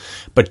 mile,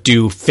 but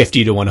do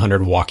 50 to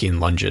 100 walking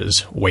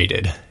lunges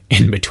weighted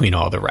in between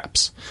all the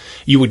reps.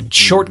 You would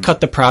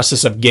shortcut the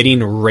process of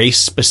getting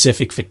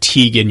race-specific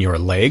fatigue in your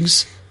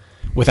legs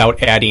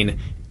without adding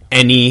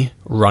any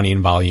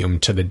running volume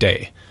to the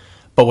day.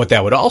 But what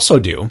that would also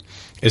do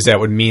is that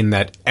would mean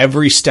that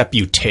every step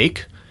you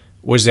take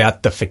was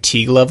at the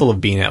fatigue level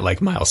of being at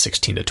like mile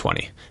 16 to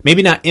 20.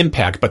 Maybe not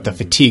impact, but the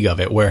fatigue of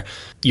it, where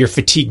your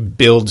fatigue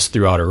builds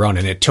throughout a run.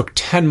 And it took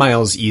 10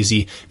 miles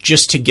easy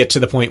just to get to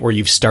the point where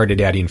you've started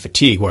adding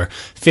fatigue, where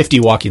 50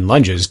 walking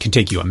lunges can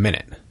take you a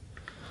minute.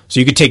 So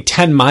you could take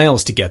 10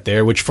 miles to get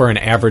there, which for an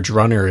average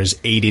runner is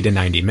 80 to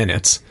 90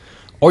 minutes.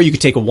 Or you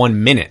could take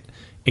 1 minute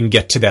and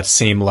get to that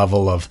same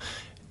level of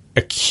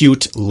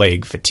acute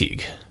leg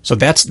fatigue. So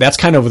that's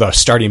kind of the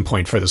starting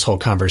point for this whole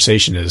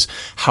conversation, is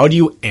how do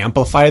you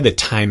amplify the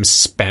time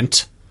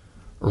spent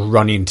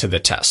running to the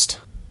test?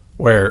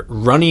 Where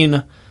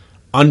running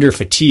under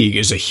fatigue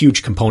is a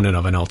huge component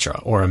of an ultra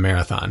or a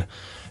marathon.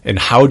 And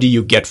how do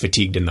you get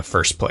fatigued in the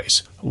first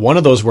place? One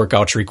of those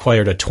workouts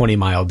required a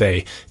 20-mile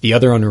day. The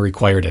other one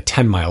required a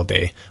 10-mile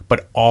day.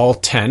 But all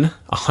 10,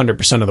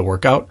 100% of the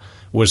workout,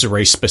 was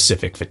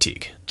race-specific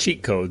fatigue.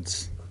 Cheat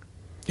codes.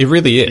 It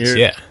really is,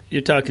 yeah.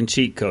 You're talking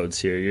cheat codes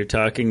here. You're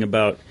talking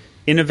about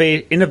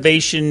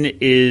innovation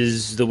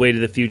is the way to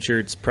the future.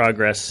 It's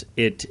progress.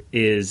 It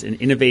is an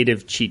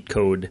innovative cheat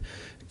code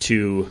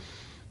to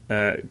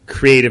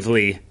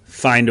creatively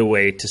find a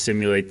way to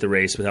simulate the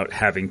race without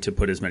having to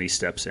put as many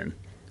steps in.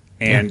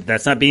 And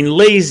that's not being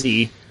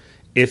lazy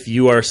if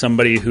you are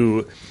somebody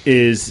who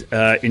is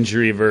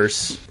injury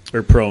averse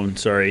or prone,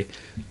 sorry.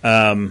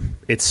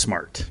 It's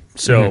smart.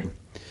 So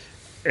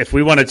if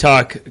we want to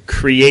talk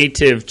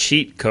creative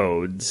cheat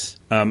codes,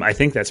 I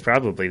think that's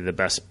probably the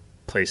best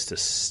place to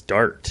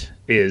start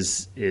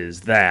is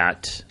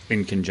that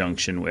in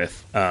conjunction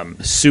with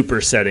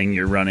supersetting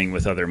your running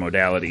with other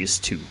modalities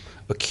to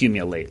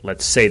accumulate.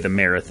 Let's say the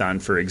marathon,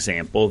 for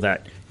example,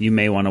 that you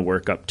may want to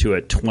work up to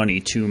a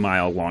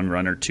 22-mile long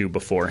run or two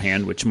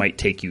beforehand, which might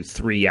take you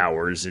 3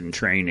 hours in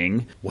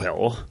training.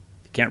 Well,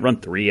 you can't run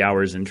 3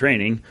 hours in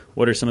training.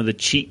 What are some of the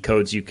cheat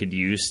codes you could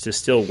use to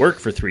still work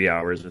for 3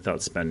 hours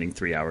without spending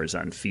 3 hours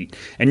on feet?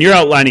 And you're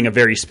outlining a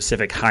very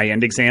specific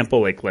high-end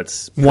example, like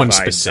let's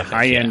provide the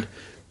high-end,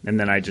 and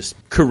then I'm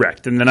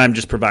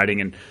just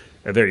providing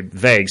a very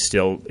vague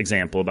still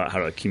example about how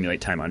to accumulate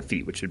time on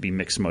feet, which would be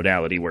mixed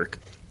modality work,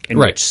 in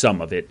which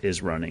some of it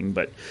is running.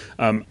 But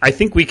I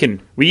think we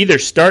either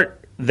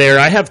start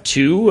I have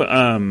two.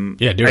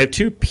 Yeah, do I it. have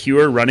two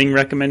pure running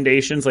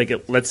recommendations. Like,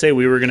 let's say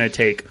we were going to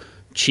take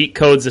cheat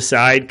codes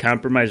aside,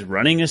 compromise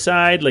running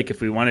aside. Like,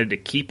 if we wanted to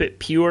keep it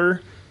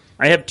pure,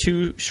 I have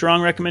two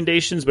strong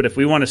recommendations. But if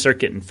we want to start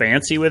getting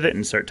fancy with it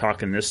and start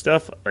talking this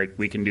stuff, like,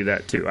 we can do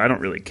that too. I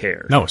don't really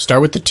care. No,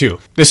 start with the two.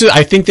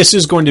 I think this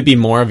is going to be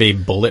more of a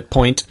bullet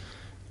point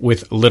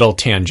with little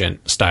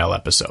tangent style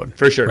episode.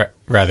 For sure.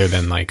 Rather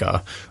than like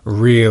a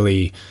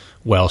really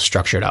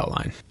well-structured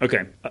outline.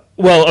 Okay.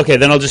 Okay,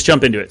 then I'll just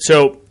jump into it.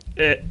 So,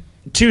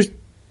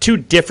 two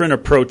different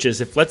approaches.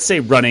 If, let's say,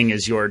 running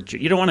is you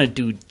don't want to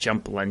do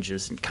jump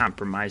lunges and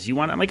compromise. I'm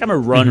a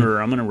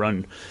runner. I'm going to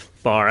run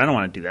far. I don't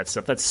want to do that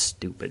stuff. That's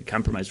stupid.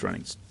 Compromise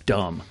running's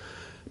dumb.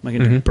 I'm not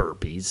going to do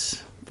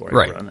burpees before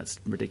I run. That's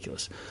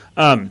ridiculous.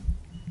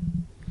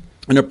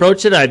 An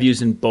approach that I've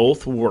used in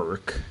both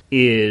work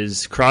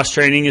is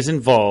cross-training is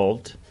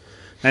involved.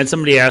 I had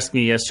somebody ask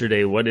me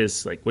yesterday, what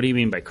do you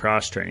mean by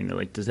cross-training? They're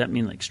like, does that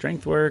mean like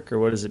strength work, or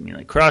what does it mean?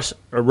 Like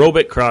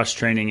aerobic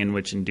cross-training in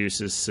which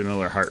induces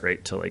similar heart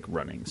rate to like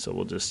running. So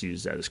we'll just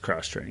use that as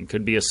cross-training.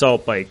 Could be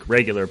assault bike,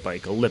 regular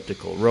bike,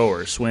 elliptical,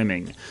 rower,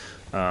 swimming.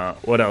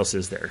 What else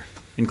is there?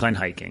 Incline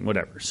hiking,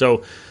 whatever.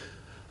 So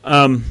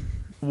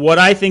what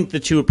I think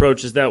the two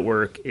approaches that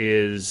work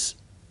is,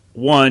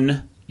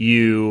 one,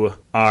 you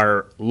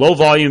are low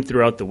volume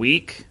throughout the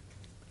week,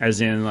 as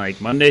in like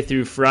Monday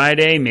through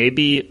Friday.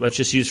 Maybe, let's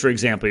just use, for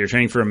example, you're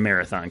training for a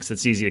marathon because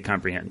it's easy to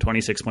comprehend,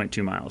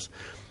 26.2 miles.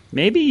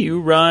 Maybe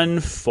you run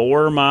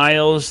 4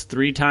 miles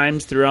 3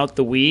 times throughout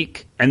the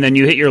week, and then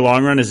you hit your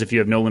long run as if you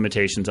have no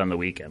limitations on the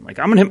weekend. Like,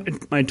 I'm going to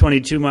hit my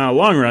 22-mile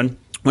long run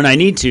when I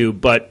need to,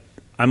 but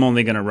I'm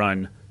only going to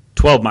run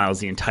 12 miles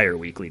the entire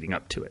week leading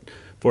up to it,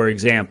 for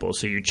example.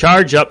 So you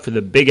charge up for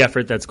the big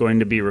effort that's going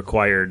to be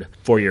required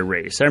for your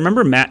race. I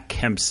remember Matt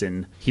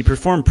Kempson. He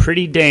performed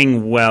pretty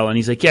dang well, and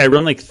he's like, I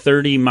run like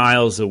 30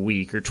 miles a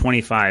week or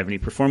 25, and he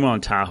performed well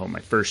in Tahoe my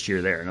first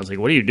year there. And I was like,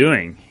 what are you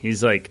doing?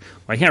 He's like,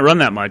 I can't run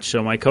that much,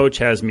 so my coach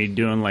has me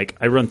doing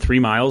I run 3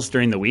 miles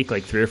during the week,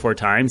 like 3 or 4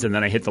 times, and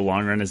then I hit the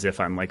long run as if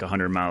I'm like a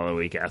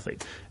 100-mile-a-week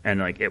athlete, and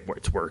like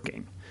it's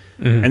working.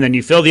 Mm-hmm. And then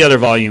you fill the other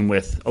volume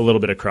with a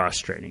little bit of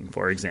cross-training.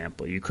 For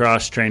example, you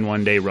cross-train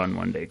one day, run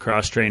one day,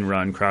 cross-train,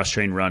 run,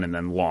 and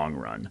then long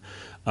run.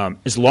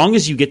 As long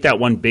as you get that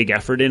one big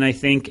effort in, I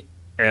think,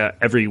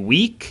 every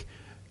week,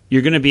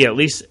 you're going to be at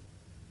least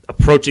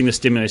approaching the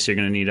stimulus you're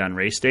going to need on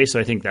race day. So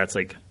I think that's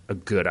like a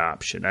good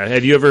option.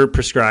 Have you ever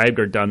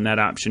prescribed or done that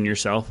option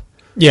yourself?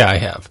 Yeah, I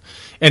have.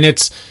 And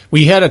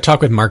we had a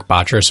talk with Mark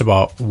Botras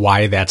about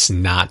why that's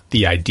not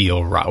the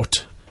ideal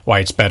route. Why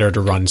it's better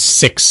to run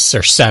 6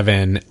 or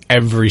 7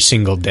 every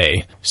single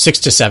day, 6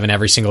 to 7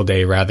 every single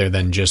day, rather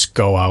than just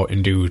go out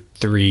and do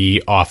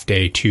 3 off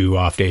day, 2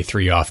 off day,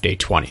 3 off day,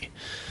 20.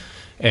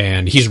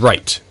 And he's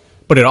right.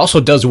 But it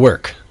also does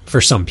work for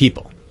some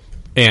people.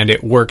 And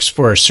it works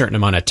for a certain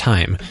amount of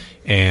time.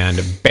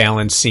 And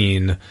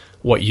balancing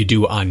what you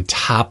do on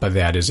top of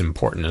that is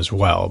important as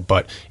well.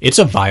 But it's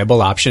a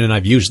viable option, and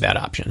I've used that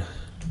option.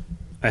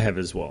 I have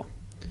as well.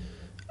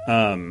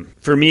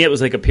 For me, it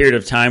was like a period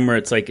of time where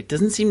it's like, it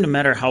doesn't seem to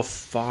matter how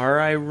far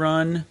I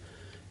run.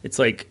 It's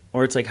like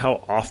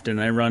how often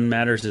I run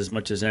matters as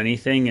much as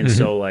anything. And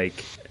so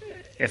like,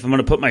 if I'm going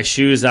to put my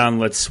shoes on,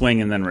 let's swing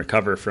and then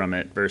recover from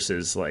it,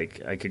 versus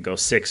like I could go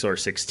 6 or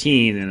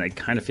 16 and I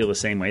kind of feel the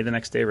same way the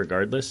next day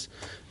regardless.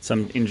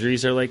 Some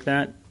injuries are like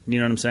that. You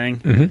know what I'm saying?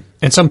 Mm-hmm.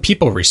 And some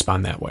people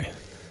respond that way.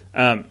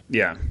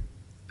 Yeah.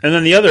 And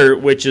then the other,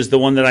 which is the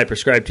one that I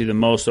prescribed to the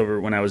most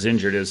over when I was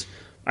injured, is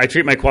I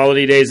treat my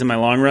quality days and my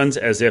long runs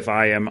as if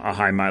I am a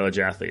high mileage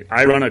athlete.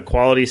 I run a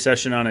quality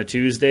session on a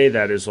Tuesday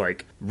that is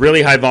like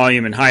really high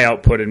volume and high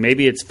output, and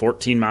maybe it's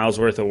 14 miles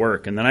worth of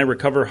work. And then I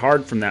recover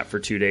hard from that for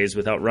 2 days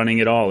without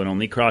running at all and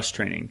only cross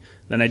training.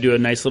 Then I do a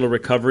nice little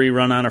recovery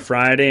run on a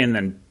Friday, and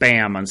then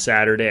bam, on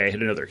Saturday I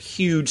hit another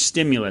huge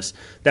stimulus.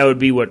 That would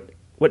be what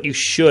you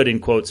should, in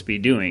quotes, be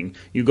doing.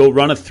 You go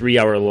run a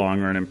 3-hour long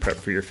run and prep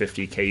for your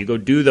 50K. You go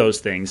do those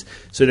things.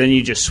 So then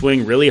you just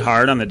swing really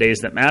hard on the days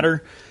that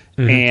matter.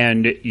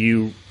 And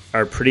you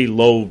are pretty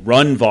low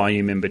run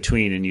volume in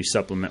between, and you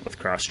supplement with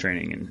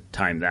cross-training and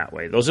time that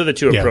way. Those are the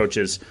two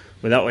approaches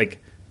without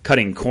like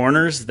cutting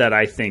corners that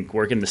I think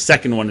work. And the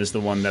second one is the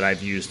one that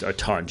I've used a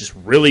ton. Just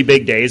really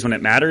big days when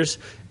it matters,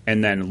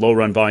 and then low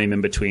run volume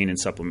in between and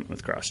supplement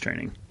with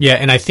cross-training. Yeah,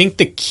 and I think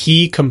the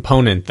key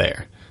component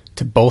there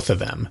to both of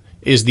them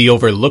is the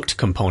overlooked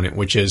component,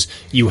 which is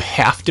you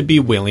have to be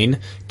willing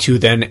to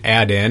then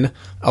add in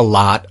a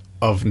lot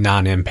of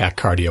non-impact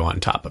cardio on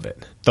top of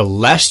it. The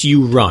less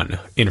you run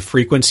in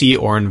frequency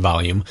or in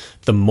volume,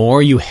 the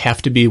more you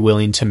have to be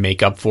willing to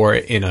make up for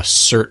it in a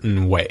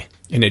certain way.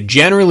 And it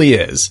generally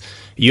is,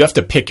 you have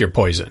to pick your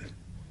poison.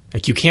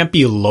 Like, you can't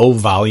be low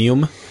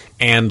volume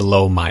and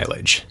low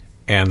mileage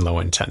and low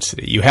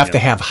intensity. You have to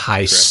have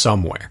high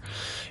somewhere.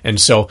 And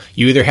so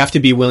you either have to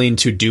be willing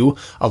to do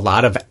a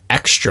lot of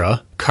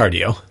extra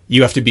cardio,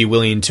 you have to be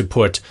willing to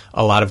put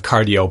a lot of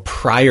cardio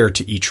prior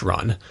to each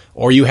run,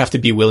 or you have to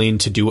be willing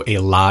to do a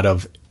lot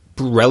of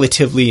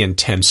relatively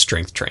intense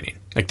strength training.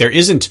 Like, there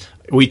isn't,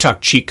 we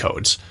talk cheat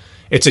codes,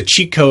 it's a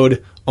cheat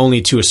code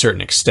only to a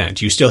certain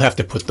extent. You still have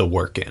to put the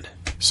work in.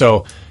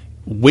 So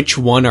which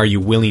one are you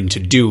willing to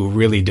do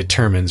really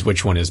determines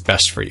which one is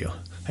best for you.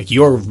 Like,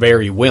 you're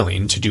very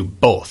willing to do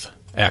both,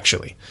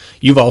 actually.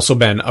 You've also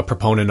been a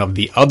proponent of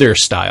the other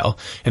style,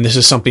 and this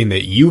is something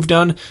that you've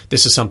done.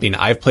 This is something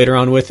I've played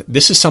around with.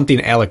 This is something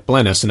Alec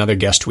Blennis, another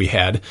guest we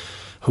had,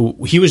 who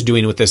he was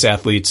doing with this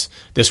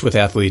with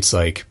athletes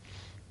like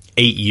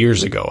 8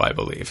 years ago, I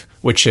believe,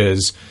 which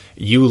is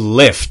you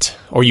lift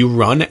or you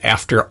run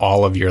after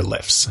all of your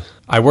lifts.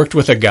 I worked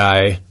with a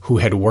guy who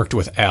had worked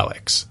with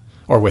Alec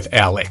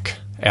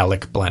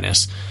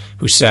Blennis,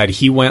 who said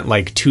he went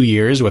like 2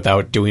 years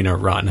without doing a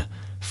run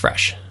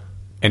fresh.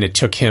 And it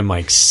took him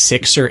like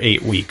 6 or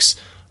 8 weeks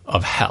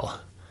of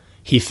hell.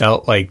 He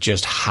felt like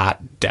just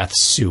hot death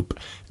soup.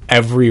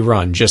 Every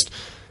run, just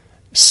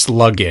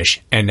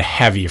sluggish and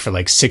heavy for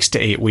like 6 to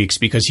 8 weeks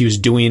because he was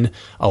doing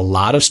a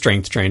lot of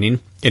strength training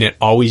and it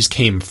always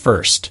came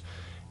first.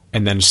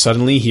 And then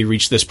suddenly he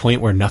reached this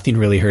point where nothing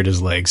really hurt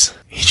his legs.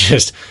 He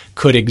just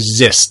could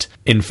exist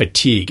in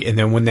fatigue. And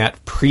then when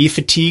that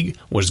pre-fatigue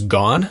was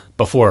gone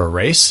before a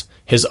race,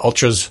 his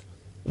ultras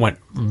went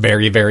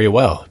very, very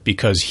well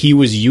because he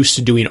was used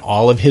to doing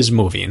all of his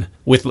moving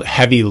with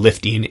heavy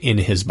lifting in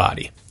his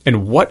body.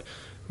 And what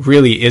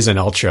really is an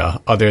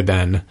ultra other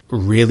than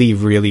really,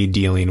 really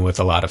dealing with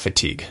a lot of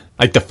fatigue?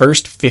 Like the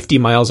first 50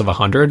 miles of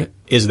 100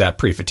 is that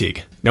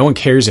pre-fatigue. No one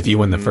cares if you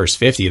win the first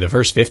 50. The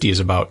first 50 is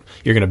about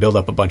you're going to build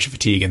up a bunch of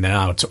fatigue, and then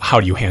now it's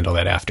how do you handle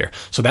that after?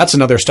 So that's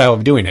another style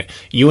of doing it.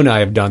 You and I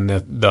have done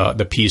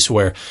the piece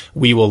where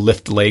we will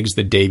lift legs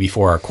the day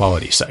before our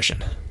quality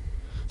session.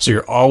 So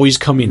you're always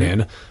coming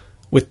in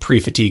with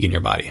pre-fatigue in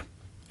your body.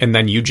 And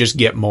then you just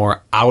get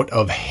more out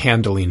of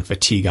handling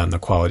fatigue on the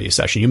quality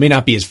session. You may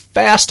not be as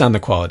fast on the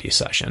quality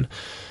session,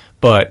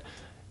 but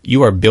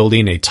you are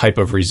building a type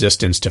of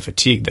resistance to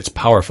fatigue that's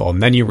powerful.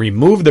 And then you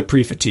remove the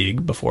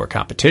pre-fatigue before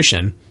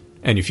competition,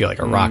 and you feel like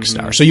a rock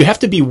star. So you have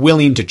to be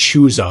willing to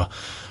choose a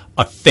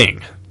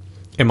thing.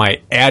 Am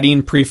I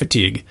adding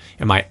pre-fatigue?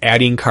 Am I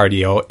adding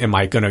cardio? Am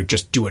I going to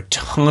just do a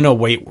ton of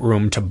weight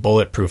room to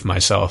bulletproof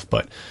myself?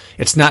 But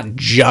it's not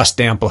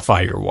just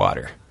amplify your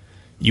water.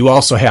 You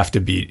also have to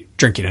be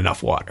drinking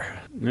enough water.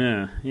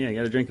 Yeah, you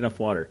got to drink enough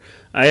water.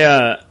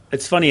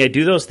 It's funny, I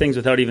do those things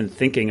without even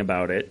thinking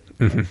about it.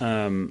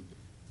 Mm-hmm.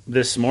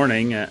 This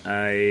morning,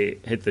 I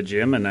hit the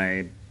gym and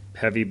I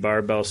heavy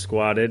barbell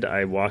squatted.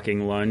 I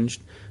walking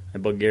lunged. I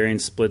Bulgarian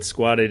split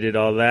squatted, did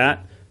all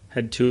that.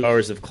 Had 2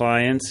 hours of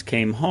clients,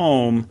 came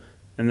home,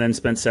 and then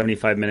spent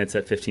 75 minutes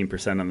at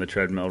 15% on the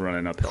treadmill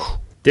running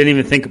uphill. Didn't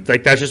even think,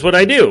 like, that's just what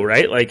I do,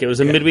 right? Like, it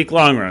was a midweek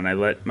long run. I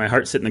let my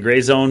heart sit in the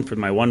gray zone for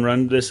my one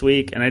run this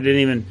week, and I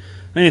didn't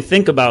even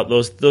think about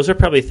those. Those are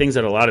probably things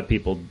that a lot of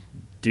people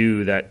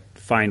do that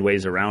find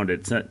ways around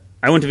it. It's not,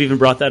 I wouldn't have even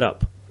brought that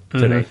up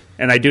today,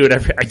 and I do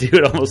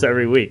it almost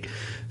every week.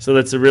 So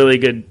that's a really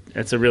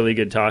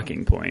good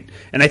talking point.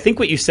 And I think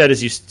what you said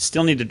is you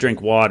still need to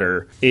drink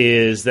water.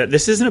 Is that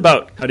this isn't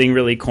about cutting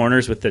really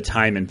corners with the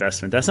time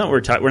investment? That's not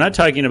what we're not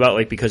talking about,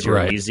 like, because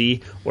you're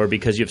lazy or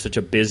because you have such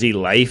a busy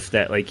life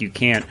that like you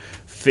can't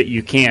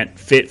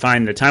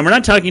find the time. We're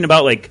not talking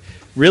about like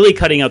really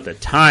cutting out the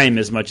time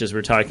as much as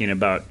we're talking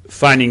about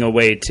finding a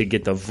way to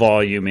get the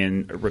volume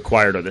in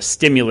required or the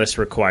stimulus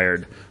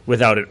required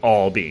without it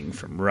all being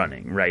from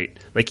running, right?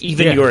 Like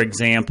even your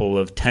example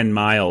of 10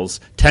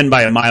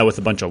 by a mile with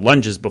a bunch of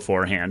lunges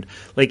beforehand,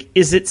 like,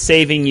 is it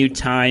saving you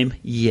time?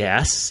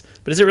 Yes.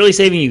 But is it really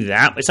saving you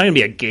that? It's not going to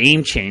be a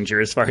game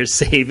changer as far as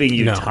saving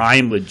you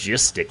time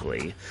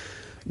logistically.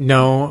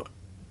 No.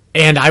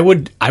 And I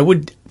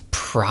would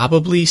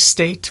probably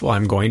state, well,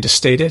 I'm going to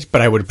state it,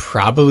 but I would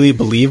probably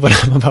believe what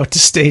I'm about to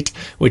state,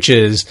 which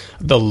is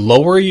the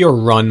lower your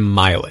run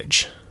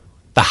mileage,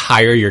 the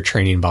higher your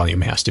training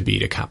volume has to be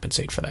to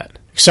compensate for that.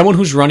 Someone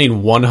who's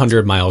running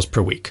 100 miles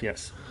per week.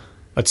 Yes.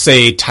 Let's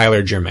say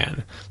Tyler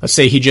German. Let's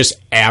say he just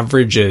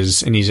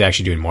averages, and he's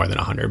actually doing more than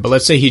 100, but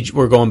let's say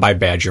we're going by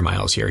Badger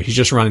miles here. He's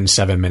just running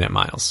 7-minute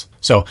miles.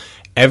 So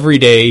every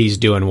day he's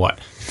doing what?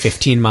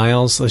 15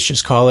 miles, let's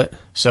just call it.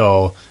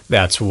 So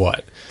that's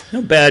what?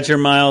 No Badger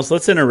miles.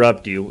 Let's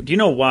interrupt you. Do you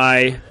know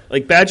why?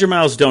 Like, Badger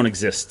miles don't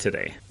exist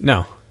today.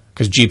 No,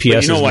 because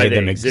GPS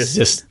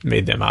has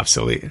made them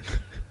obsolete.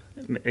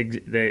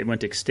 They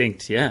went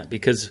extinct,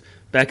 because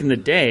back in the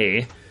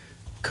day,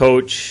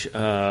 Coach,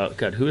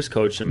 who was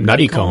Coach?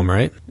 Nuttycombe,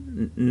 right?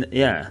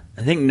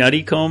 I think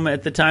Nuttycombe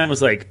at the time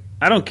was like,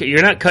 I don't care.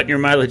 You're not cutting your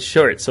mileage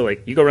short. So,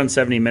 like, you go run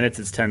 70 minutes,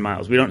 it's 10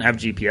 miles. We don't have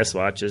GPS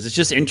watches. It's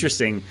just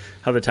interesting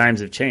how the times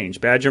have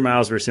changed. Badger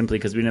miles were simply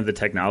because we didn't have the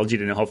technology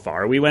to know how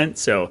far we went.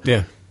 So,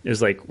 it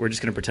was like, we're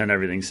just going to pretend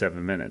everything's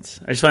 7 minutes.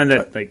 I just find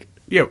that, like,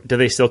 do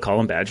they still call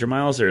them Badger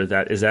miles, or is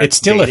that it's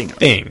still a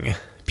thing.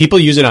 People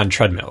use it on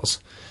treadmills.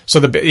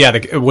 So,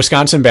 the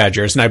Wisconsin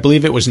Badgers, and I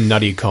believe it was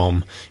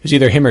Nuttycombe. It was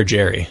either him or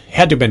Jerry. It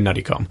had to have been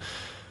Nuttycombe,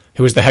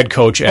 who was the head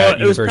coach at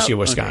University of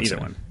Wisconsin.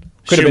 Either one.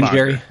 Could have been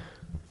Jerry.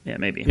 Yeah,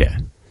 maybe. Yeah.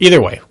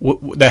 Either way,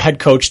 the head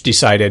coach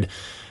decided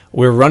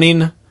we're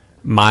running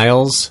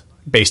miles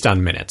based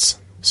on minutes.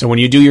 So when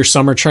you do your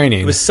summer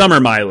training, It was summer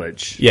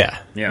mileage. yeah,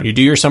 Yeah. you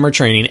do your summer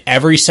training,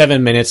 every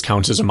 7 minutes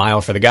counts as a mile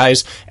for the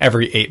guys,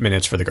 every 8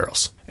 minutes for the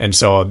girls. And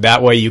so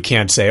that way you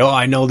can't say, oh,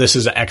 I know this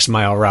is an X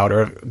mile route,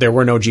 or there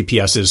were no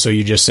GPSs. So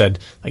you just said,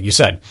 like you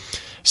said,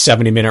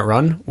 70-minute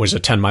run was a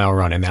 10-mile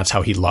run, and that's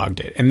how he logged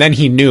it. And then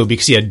he knew,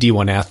 because he had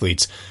D1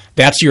 athletes,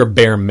 that's your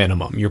bare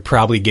minimum. You're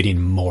probably getting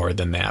more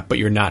than that, but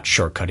you're not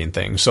shortcutting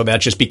things. So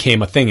that just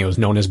became a thing. It was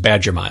known as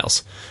Badger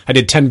Miles. I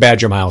did 10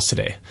 Badger Miles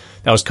today.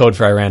 That was code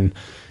for I ran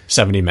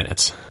 70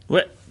 minutes.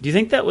 What do you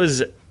think that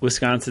was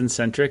Wisconsin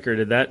centric, or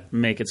did that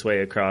make its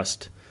way across?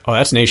 Oh,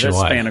 that's That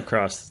nationwide. span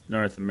across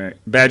North America.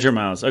 Badger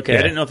Miles. Okay, Yeah.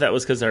 I didn't know if that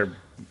was because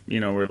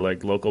we're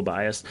like local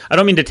biased. I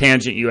don't mean to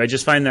tangent you. I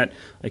just find that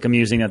like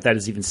amusing that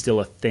is even still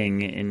a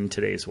thing in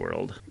today's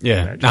world.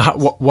 Yeah. Badger Now,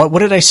 Miles. what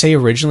did I say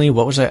originally?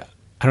 What was I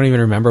don't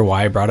even remember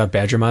why I brought up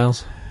Badger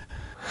Miles.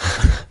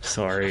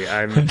 Sorry,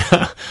 I'm.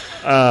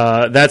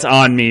 That's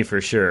on me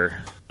for sure.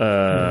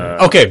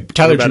 Okay,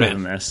 Tyler We're better Jeanette.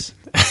 than this.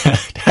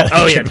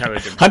 Oh yeah, Tyler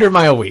Jeanette.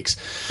 100-mile weeks.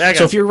 Back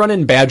So up. if you're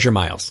running Badger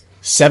Miles,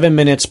 7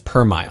 minutes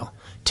per mile.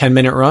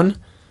 10-minute run,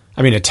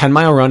 a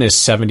 10-mile run is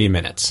 70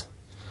 minutes.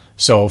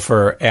 So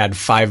add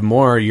 5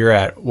 more, you're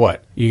at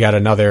what? You got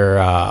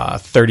another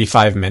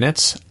 35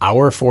 minutes,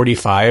 hour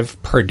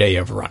 45 per day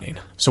of running.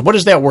 So what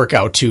does that work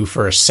out to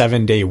for a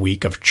 7-day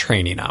week of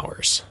training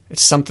hours?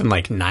 It's something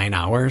like 9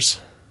 hours.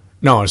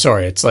 No,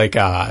 sorry, it's like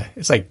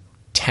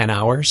 10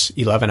 hours,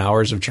 11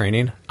 hours of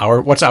training.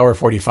 What's hour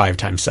 45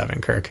 times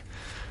 7, Kirk?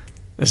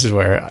 This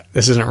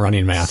isn't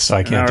running math, so I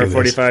An can't hour do this.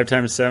 45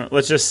 times 7.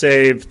 Let's just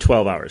say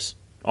 12 hours.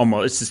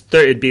 Almost. It's just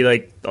it'd be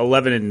like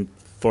 11 and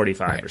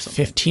 45 Right, or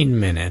something. 15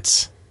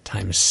 minutes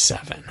times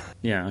 7.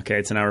 Yeah. Okay.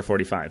 It's an hour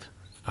 45.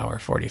 Hour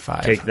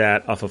 45. Take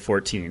that off of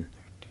 14.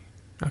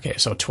 Okay,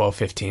 so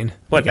 12:15.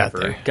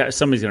 Whatever.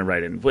 Somebody's gonna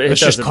write in. Let's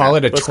just call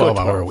it a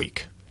 12-hour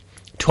week.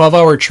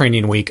 12-hour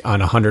training week on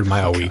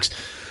 100-mile weeks.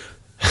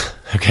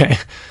 Okay.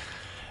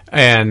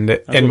 And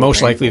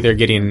most likely they're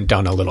getting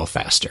done a little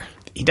faster.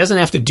 He doesn't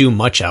have to do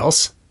much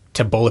else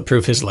to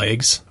bulletproof his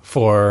legs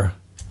for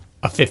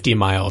a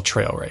 50-mile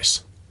trail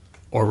race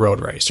or road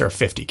race or a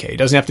 50K. He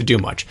doesn't have to do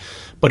much.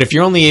 But if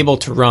you're only able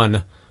to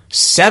run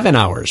 7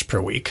 hours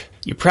per week,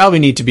 you probably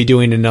need to be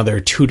doing another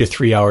 2 to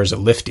 3 hours of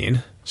lifting.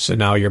 So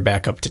now you're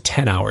back up to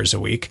 10 hours a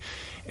week.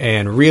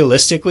 And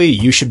realistically,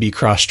 you should be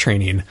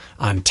cross-training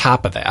on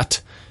top of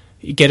that.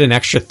 You get an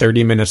extra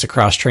 30 minutes of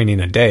cross-training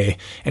a day,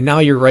 and now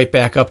you're right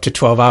back up to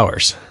 12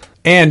 hours.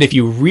 And if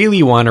you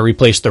really want to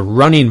replace the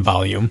running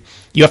volume,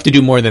 you have to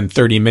do more than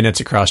 30 minutes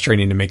of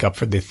cross-training to make up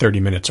for the 30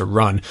 minutes of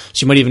run.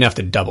 So you might even have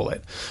to double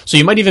it. So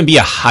you might even be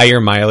a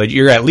higher mileage.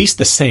 You're at least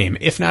the same,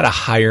 if not a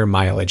higher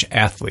mileage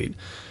athlete,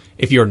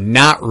 if you're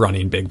not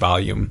running big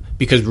volume,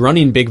 because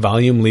running big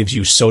volume leaves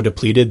you so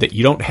depleted that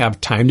you don't have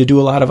time to do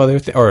a lot of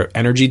or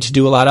energy to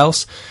do a lot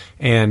else,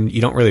 and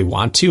you don't really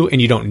want to,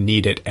 and you don't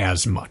need it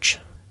as much.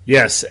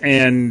 Yes,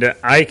 and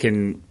I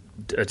can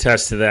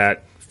attest to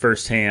that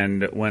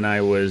firsthand. When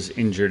I was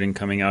injured and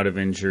coming out of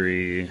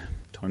injury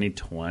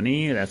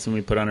 2020, that's when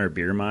we put on our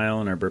beer mile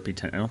and our burpee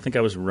 10. I don't think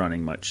I was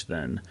running much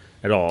then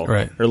at all,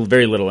 Right. or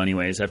very little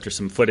anyways, after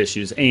some foot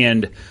issues.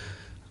 And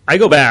I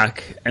go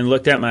back and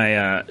looked at my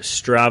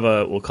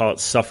Strava, we'll call it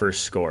suffer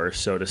score,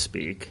 so to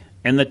speak,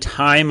 and the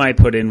time I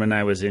put in when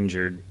I was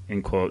injured,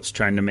 in quotes,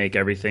 trying to make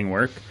everything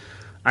work,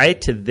 I,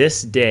 to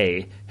this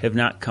day, have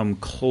not come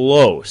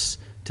close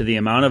to the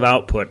amount of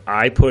output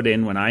I put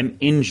in when I'm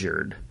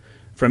injured,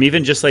 from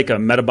even just like a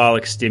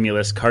metabolic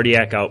stimulus,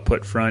 cardiac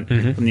output front,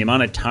 from the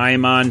amount of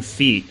time on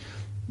feet.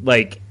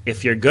 Like,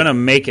 if you're going to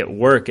make it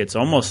work, it's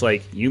almost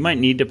like you might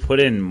need to put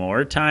in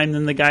more time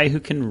than the guy who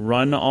can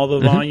run all the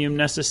volume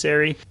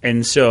necessary.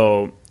 And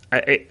so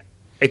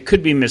it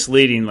could be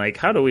misleading, like,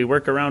 how do we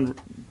work around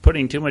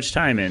putting too much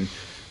time in?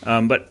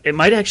 But it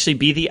might actually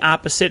be the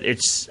opposite.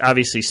 It's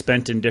obviously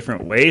spent in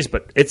different ways,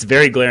 but it's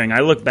very glaring. I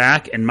look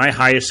back, and my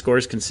highest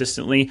scores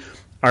consistently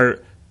are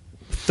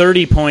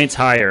 30 points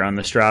higher on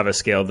the Strava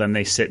scale than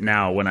they sit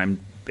now when I'm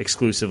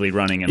exclusively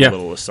running and a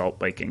little assault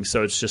biking.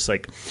 So it's just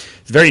like,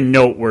 it's very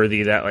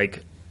noteworthy that,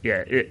 like,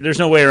 there's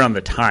no way around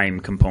the time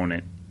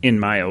component in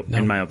my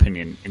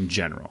opinion in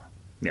general.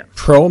 Yeah.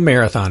 Pro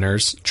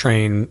marathoners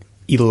train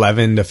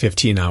 11 to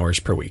 15 hours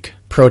per week.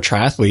 Pro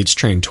triathletes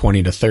train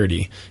 20 to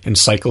 30, and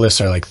cyclists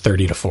are like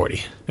 30 to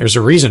 40. There's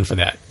a reason for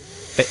that.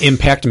 The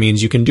impact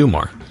means you can do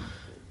more,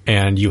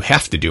 and you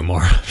have to do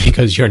more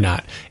because you're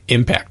not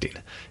impacting.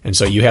 And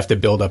so you have to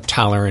build up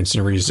tolerance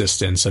and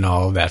resistance and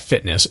all of that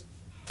fitness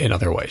in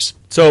other ways.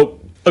 So,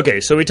 okay,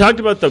 so we talked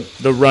about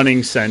the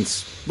running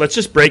sense. Let's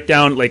just break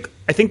down, like,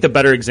 I think the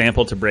better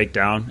example to break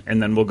down,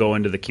 and then we'll go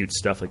into the cute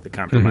stuff like the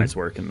compromise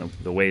work and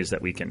the ways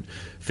that we can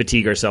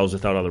fatigue ourselves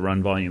without all the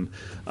run volume.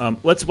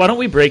 Why don't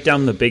we break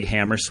down the big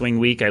hammer swing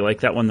week? I like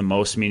that one the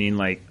most, meaning,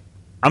 like,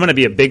 I'm going to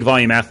be a big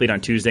volume athlete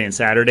on Tuesday and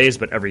Saturdays,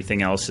 but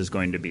everything else is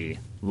going to be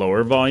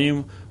lower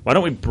volume. Why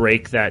don't we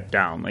break that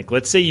down? Like,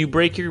 let's say you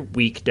break your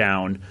week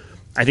down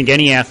I think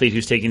any athlete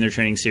who's taking their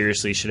training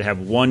seriously should have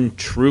one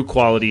true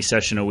quality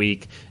session a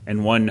week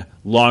and one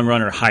long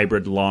run or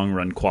hybrid long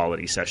run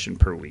quality session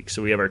per week.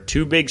 So we have our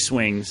two big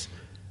swings,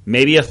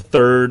 maybe a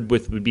third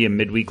would be a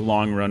midweek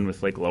long run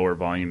with like lower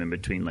volume in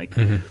between. Like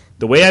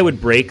the way I would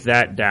break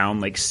that down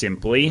like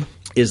simply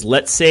is,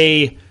 let's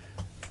say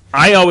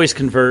I always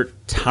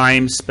convert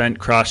time spent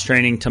cross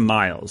training to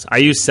miles. I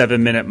use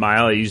 7-minute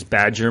mile. I use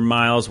Badger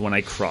miles when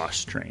I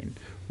cross train,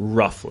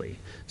 roughly.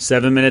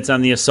 7 minutes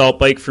on the assault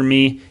bike for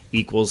me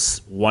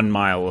equals 1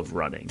 mile of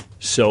running.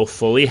 So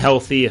fully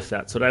healthy, if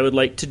that's what I would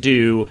like to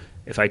do,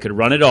 if I could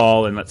run it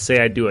all, and let's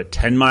say I do a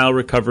 10-mile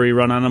recovery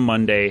run on a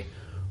Monday,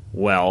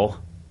 well,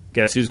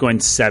 guess who's going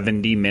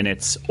 70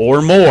 minutes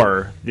or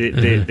more?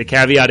 The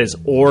caveat is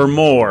or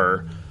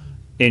more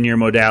in your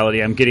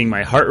modality. I'm getting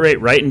my heart rate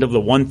right into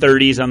the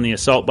 130s on the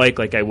assault bike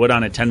like I would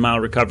on a 10-mile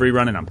recovery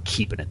run, and I'm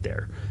keeping it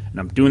there. And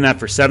I'm doing that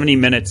for 70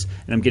 minutes,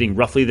 and I'm getting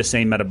roughly the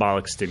same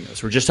metabolic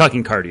stimulus. We're just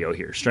talking cardio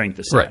here, strength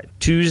aside. Right.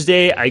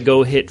 Tuesday, I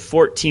go hit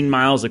 14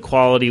 miles of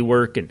quality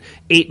work, and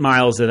 8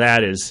 miles of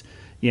that is,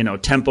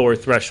 tempo or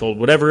threshold,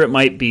 whatever it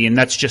might be, and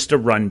that's just a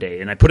run day.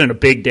 And I put in a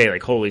big day,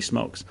 like, holy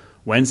smokes.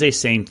 Wednesday,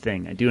 same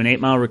thing. I do an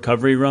 8-mile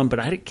recovery run, but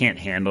I can't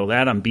handle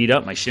that. I'm beat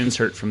up. My shins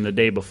hurt from the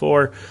day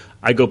before.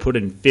 I go put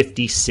in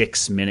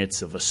 56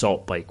 minutes of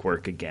assault bike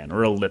work again,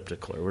 or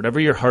elliptical, or whatever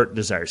your heart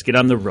desires. Get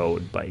on the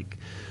road bike.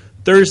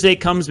 Thursday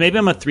comes, maybe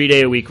I'm a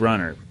 3-day-a-week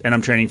runner, and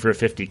I'm training for a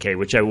 50K,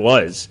 which I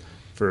was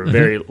for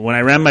when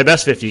I ran my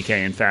best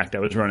 50K, in fact, I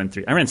was running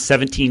 3. I ran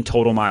 17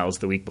 total miles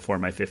the week before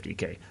my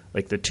 50K,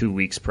 like the 2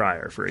 weeks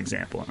prior, for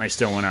example, and I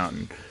still went out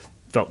and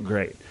felt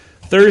great.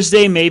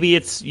 Thursday, maybe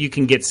you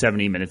can get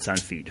 70 minutes on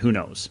feet. Who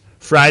knows?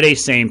 Friday,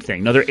 same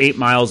thing. Another 8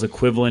 miles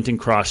equivalent in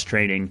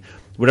cross-training.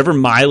 Whatever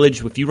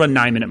mileage, if you run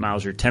 9-minute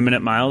miles or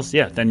 10-minute miles,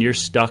 then you're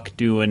stuck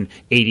doing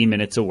 80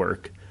 minutes of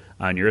work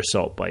on your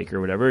assault bike or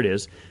whatever it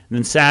is. And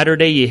then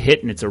Saturday you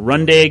hit, and it's a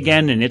run day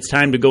again, and it's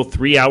time to go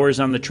 3 hours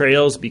on the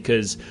trails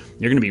because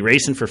you're going to be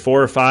racing for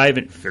 4 or 5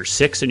 and for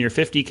 6 in your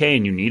 50K,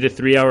 and you need a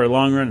 3-hour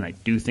long run, and I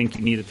do think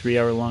you need a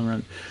 3-hour long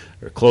run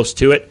or close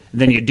to it. And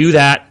then you do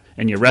that,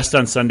 and you rest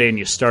on Sunday, and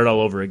you start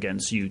all over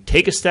again. So you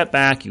take a step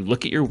back, you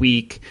look at your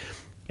week,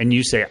 and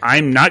you say,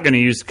 I'm not going to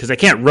use, because I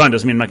can't run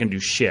doesn't mean I'm not going to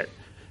do shit.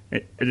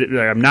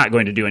 I'm not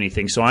going to do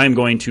anything, so I'm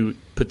going to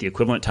put the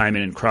equivalent time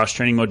in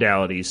cross-training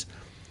modalities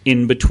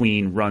in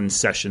between run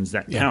sessions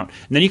that count.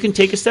 And then you can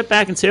take a step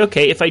back and say,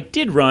 okay, if I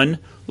did run,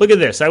 look at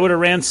this. I would have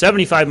ran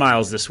 75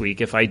 miles this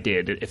week if I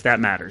did, if that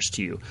matters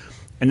to you.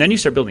 And then you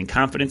start building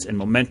confidence and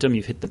momentum.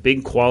 You've hit the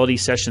big quality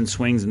session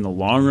swings and the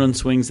long run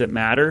swings that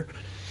matter.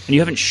 And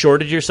you haven't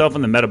shorted yourself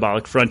on the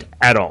metabolic front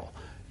at all.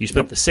 You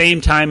spent the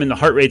same time in the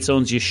heart rate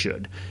zones you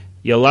should.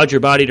 You allowed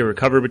your body to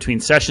recover between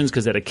sessions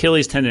because that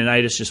Achilles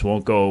tendonitis just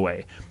won't go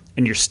away.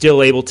 And you're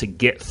still able to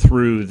get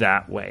through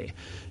that way.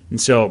 And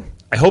so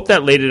I hope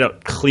that laid it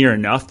out clear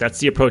enough. That's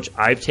the approach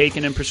I've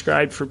taken and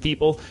prescribed for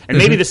people. And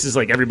maybe this is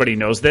like everybody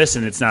knows this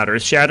and it's not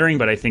earth-shattering,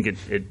 but I think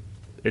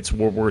it's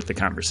worth the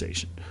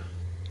conversation.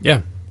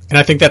 Yeah, and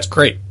I think that's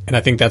great. And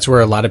I think that's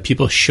where a lot of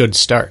people should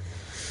start.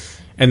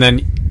 And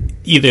then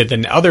either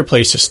the other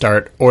place to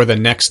start or the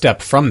next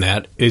step from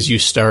that is you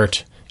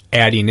start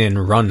adding in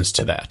runs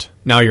to that.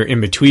 Now your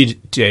in-between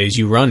days,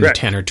 you run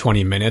 10 or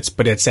 20 minutes,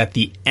 but it's at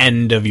the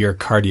end of your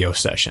cardio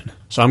session.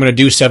 So I'm going to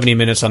do 70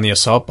 minutes on the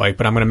assault bike,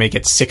 but I'm going to make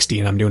it 60,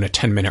 and I'm doing a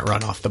 10-minute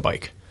run off the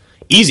bike.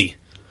 Easy,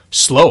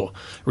 slow,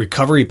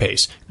 recovery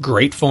pace,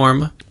 great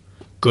form,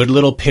 good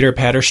little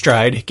pitter-patter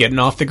stride, getting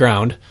off the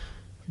ground,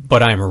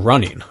 but I'm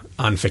running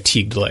on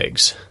fatigued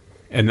legs.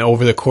 And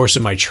over the course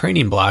of my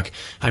training block,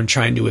 I'm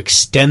trying to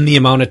extend the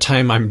amount of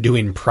time I'm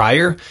doing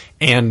prior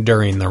and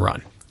during the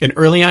run. And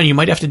early on, you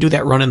might have to do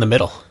that run in the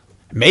middle.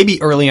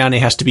 Maybe early on,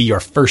 it has to be your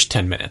first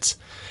 10 minutes.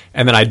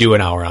 And then I do an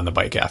hour on the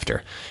bike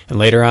after. And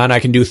later on, I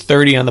can do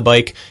 30 on the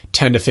bike,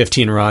 10 to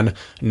 15 run,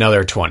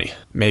 another 20,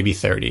 maybe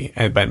 30.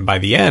 But by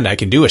the end, I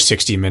can do a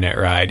 60-minute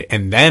ride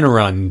and then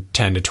run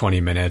 10 to 20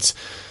 minutes.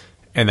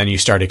 And then you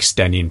start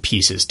extending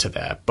pieces to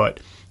that. But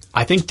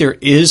I think there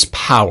is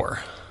power.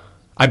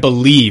 I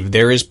believe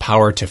there is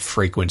power to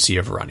frequency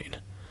of running.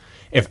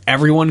 If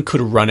everyone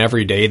could run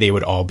every day, they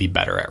would all be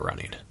better at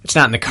running. It's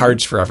not in the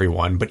cards for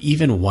everyone, but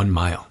even 1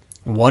 mile.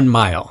 1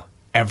 mile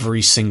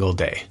every single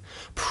day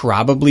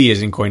probably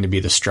isn't going to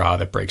be the straw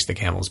that breaks the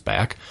camel's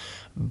back,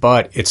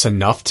 but it's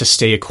enough to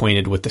stay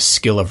acquainted with the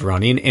skill of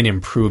running and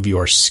improve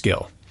your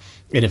skill.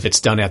 And if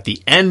it's done at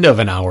the end of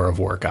an hour of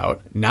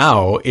workout,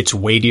 now it's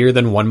weightier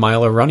than 1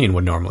 mile of running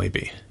would normally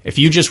be. If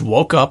you just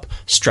woke up,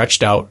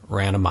 stretched out,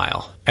 ran a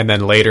mile, and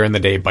then later in the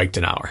day biked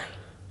an hour,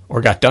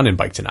 or got done and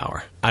biked an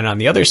hour. And on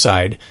the other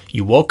side,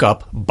 you woke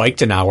up,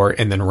 biked an hour,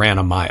 and then ran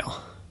a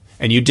mile.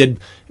 And you did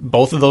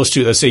both of those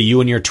two, let's say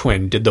you and your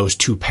twin did those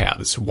two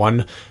paths.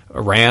 One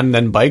ran,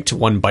 then biked,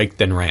 one biked,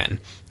 then ran.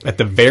 At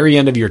the very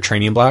end of your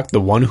training block, the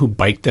one who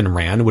biked and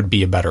ran would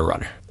be a better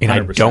runner.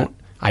 And 100%.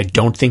 I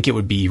don't think it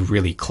would be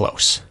really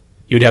close.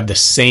 You'd have the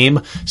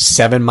same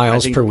 7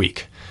 miles per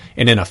week.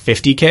 And in a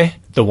 50K,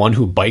 the one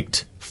who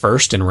biked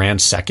first and ran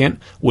second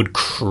would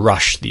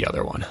crush the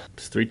other one.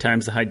 It's 3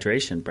 times the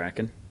hydration,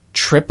 Bracken.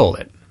 triple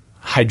it.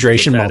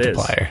 Hydration What that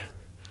multiplier.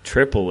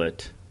 Triple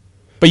it.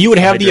 But you would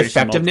have the Hydration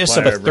effectiveness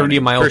of a multiplier 30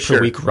 running, mile for per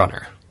sure. week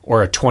runner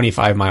or a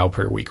 25 mile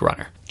per week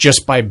runner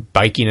just by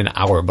biking an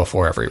hour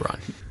before every run.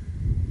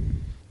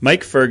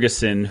 Mike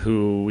Ferguson,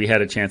 who we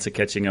had a chance of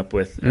catching up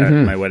with at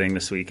my wedding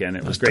this weekend.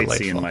 It was great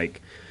delightful. seeing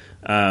Mike.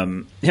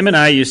 Him and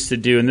I used to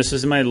do, and this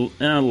was my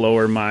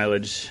lower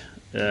mileage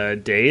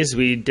days,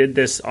 we did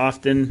this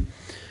often.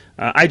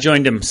 I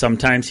joined him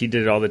sometimes. He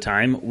did it all the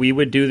time. We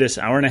would do this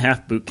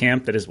hour-and-a-half boot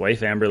camp that his wife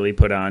Amberly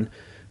put on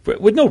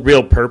with no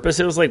real purpose.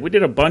 It was like we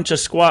did a bunch of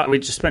squat. We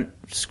just spent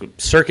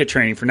circuit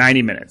training for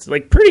 90 minutes.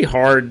 Like pretty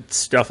hard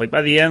stuff. Like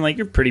by the end, like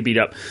you're pretty beat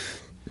up.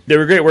 They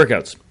were great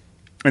workouts.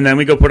 And then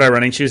we go put our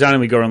running shoes on and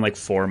we go run like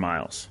 4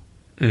 miles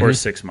or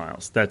 6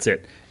 miles. That's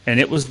it. And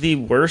it was the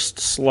worst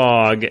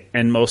slog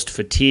and most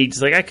fatigued.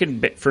 It's like I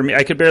could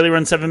barely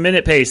run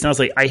 7-minute pace. And I was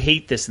like, I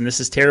hate this and this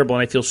is terrible.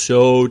 And I feel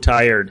so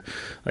tired.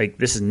 Like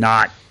this is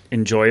not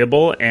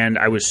enjoyable. And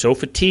I was so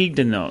fatigued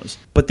in those.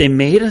 But they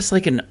made us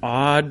like an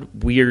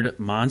odd, weird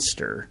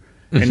monster.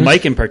 And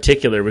Mike in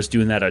particular was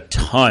doing that a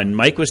ton.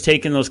 Mike was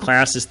taking those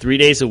classes 3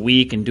 days a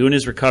week and doing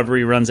his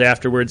recovery runs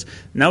afterwards.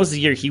 And that was the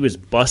year he was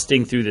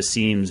busting through the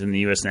seams in the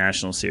U.S.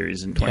 National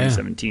Series in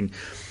 2017.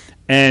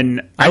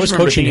 And I was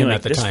remember coaching thinking, him like,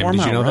 at the this time. 4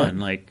 Did you mile know run,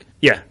 that? like,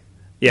 yeah,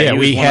 Yeah, he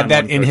we was had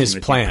that one-on-one in his coaching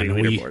with plan. you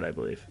We- pre-leaderboard, I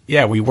believe.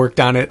 Yeah, we worked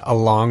on it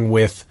along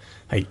with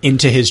like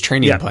into his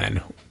training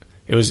plan.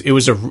 It was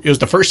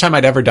the first time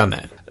I'd ever done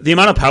that. The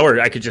amount of power,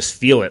 I could just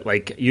feel it.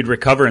 Like you'd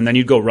recover and then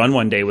you'd go run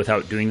one day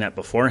without doing that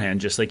beforehand,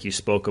 just like you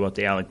spoke about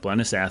the Alec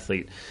Blennis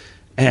athlete.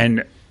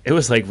 And it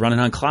was like running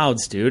on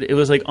clouds, dude. It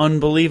was like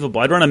unbelievable.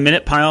 I'd run a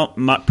minute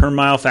per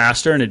mile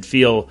faster and it'd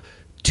feel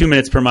 2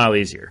 minutes per mile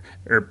easier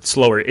or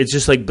slower. It's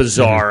just like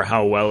bizarre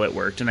how well it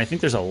worked. And I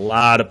think there's a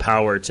lot of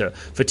power to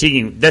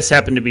fatiguing. This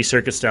happened to be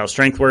circuit style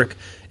strength work.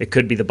 It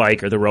could be the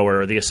bike or the rower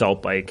or the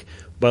assault bike.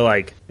 But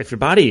like if your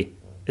body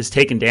is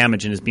taking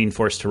damage and is being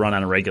forced to run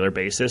on a regular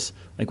basis,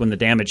 like when the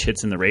damage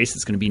hits in the race,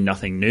 it's going to be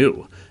nothing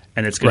new.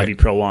 And it's going to be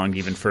prolonged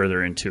even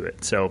further into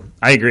it. So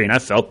I agree. And I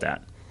felt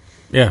that.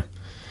 Yeah.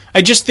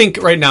 I just think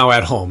right now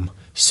at home,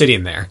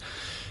 sitting there,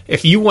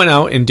 if you went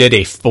out and did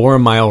a 4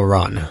 mile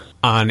run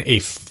on a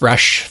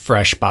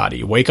fresh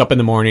body, wake up in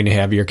the morning,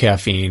 have your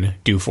caffeine,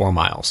 do 4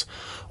 miles.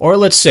 Or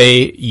let's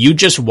say you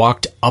just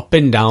walked up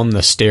and down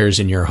the stairs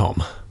in your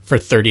home for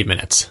 30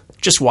 minutes.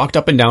 Just walked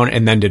up and down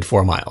and then did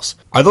 4 miles.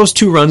 Are those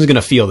 2 runs going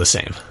to feel the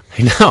same?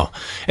 I know.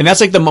 And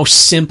that's like the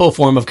most simple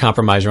form of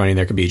compromise running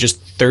there could be.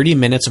 Just 30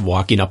 minutes of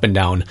walking up and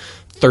down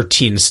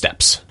 13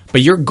 steps.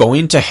 But you're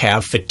going to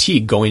have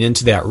fatigue going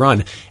into that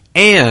run.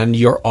 And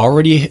you're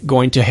already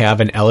going to have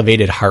an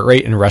elevated heart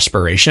rate and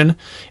respiration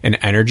and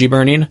energy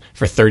burning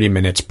for 30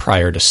 minutes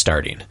prior to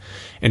starting.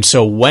 And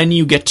so when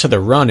you get to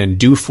the run and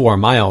do 4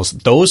 miles,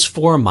 those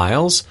 4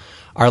 miles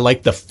are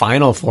like the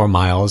final 4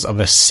 miles of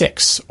a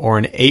 6 or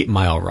an 8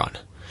 mile run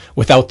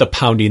without the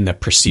pounding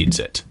that precedes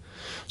it.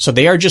 So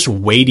they are just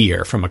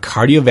weightier from a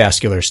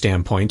cardiovascular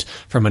standpoint,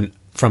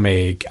 from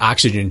a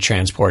oxygen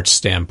transport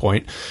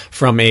standpoint,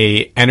 from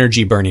a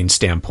energy burning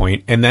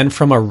standpoint, and then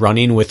from a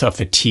running with a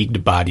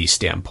fatigued body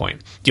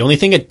standpoint. The only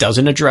thing it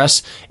doesn't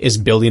address is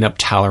building up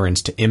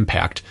tolerance to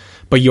impact.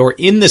 But you're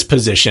in this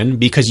position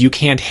because you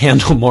can't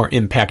handle more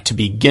impact to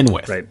begin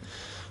with. Right.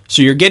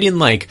 So you're getting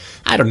like,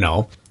 I don't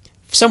know,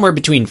 somewhere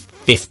between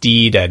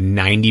 50 to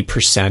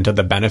 90% of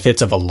the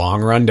benefits of a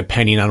long run,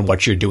 depending on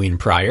what you're doing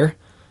prior,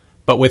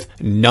 but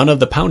with none of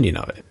the pounding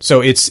of it.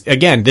 So it's,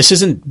 again, this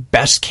isn't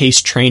best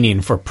case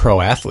training for pro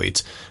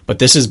athletes, but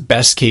this is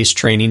best case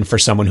training for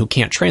someone who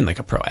can't train like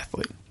a pro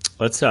athlete.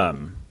 Let's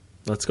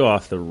go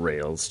off the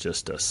rails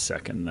just a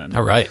second then.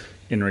 All right.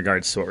 In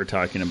regards to what we're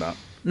talking about.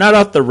 Not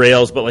off the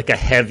rails, but like a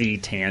heavy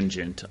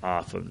tangent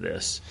off of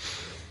this.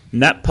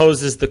 And that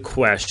poses the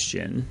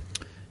question,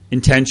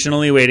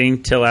 intentionally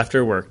waiting till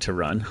after work to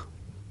run.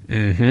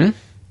 Mm-hmm.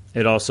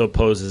 It also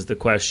poses the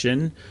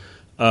question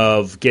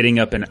of getting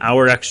up an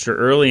hour extra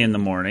early in the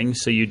morning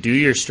so you do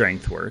your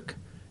strength work.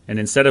 And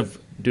instead of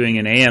doing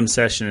an AM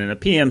session and a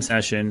PM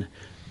session,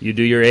 you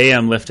do your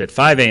AM lift at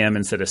 5 a.m.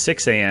 instead of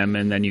 6 a.m.,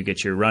 and then you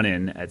get your run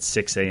in at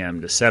 6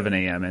 a.m. to 7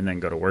 a.m. and then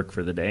go to work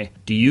for the day.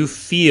 Do you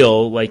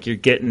feel like you're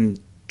getting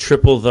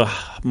triple the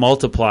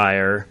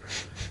multiplier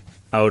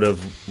out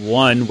of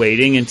one,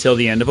 waiting until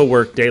the end of a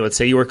work day? Let's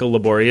say you work a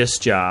laborious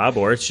job,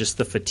 or it's just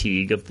the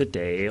fatigue of the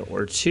day,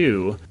 or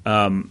two,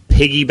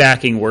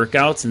 piggybacking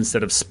workouts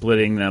instead of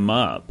splitting them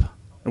up.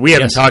 We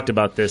haven't talked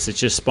about this. It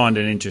just spawned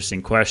an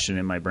interesting question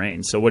in my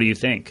brain. So what do you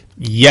think?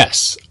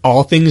 Yes.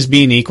 All things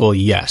being equal,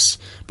 yes.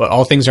 But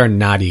all things are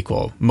not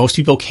equal. Most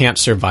people can't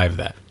survive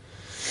that.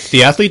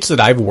 The athletes that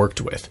I've worked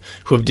with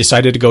who have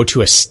decided to go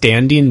to a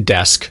standing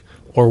desk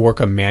or work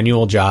a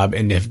manual job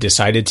and have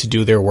decided to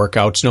do their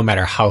workouts no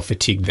matter how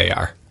fatigued they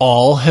are,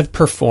 all have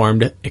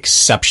performed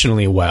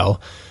exceptionally well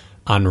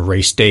on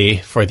race day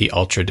for the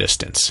ultra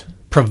distance,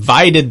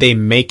 provided they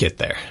make it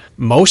there.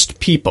 Most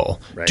people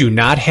do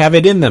not have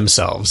it in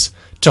themselves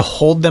to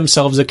hold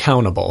themselves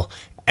accountable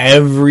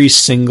every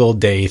single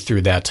day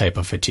through that type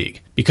of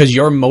fatigue, because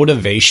your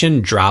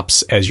motivation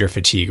drops as your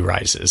fatigue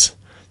rises.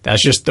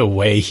 That's just the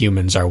way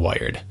humans are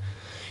wired.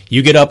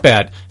 You get up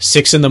at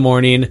 6 in the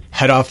morning,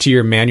 head off to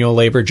your manual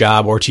labor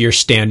job or to your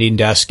standing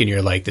desk, and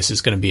you're like, this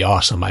is going to be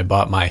awesome. I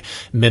bought my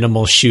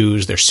minimal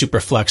shoes. They're super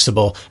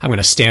flexible. I'm going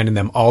to stand in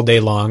them all day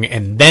long,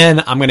 and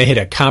then I'm going to hit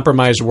a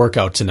compromised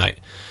workout tonight.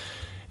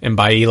 And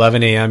by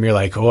 11 a.m., you're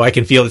like, oh, I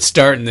can feel it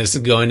starting. This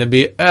is going to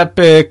be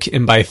epic.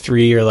 And by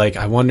 3, you're like,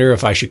 I wonder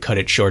if I should cut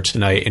it short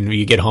tonight. And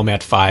you get home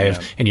at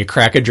 5, and you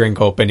crack a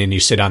drink open, and you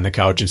sit on the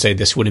couch and say,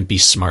 this wouldn't be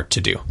smart to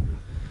do.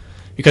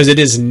 Because it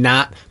is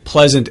not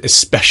pleasant,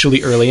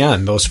 especially early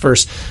on. Those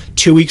first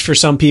 2 weeks for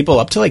some people,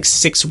 up to like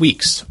 6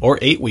 weeks or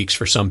 8 weeks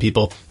for some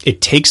people,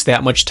 it takes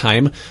that much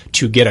time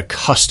to get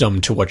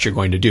accustomed to what you're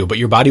going to do. But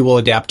your body will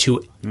adapt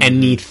to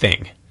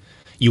anything.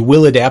 You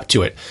will adapt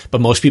to it, but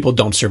most people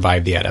don't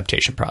survive the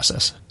adaptation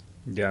process.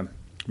 Yeah.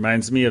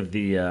 Reminds me of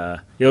the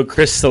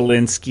Chris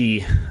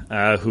Zielinski,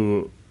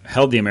 who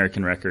held the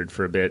American record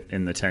for a bit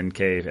in the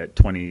 10K at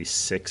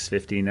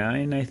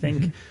 26:59, I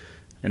think,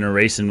 in a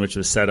race in which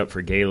was set up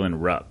for Galen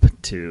Rupp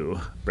to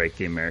break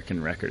the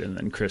American record, and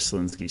then Chris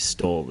Zielinski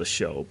stole the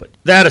show. But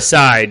that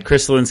aside,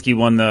 Chris Zielinski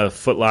won the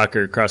Foot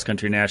Locker Cross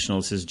Country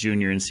Nationals his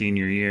junior and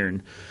senior year,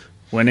 and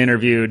when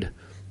interviewed,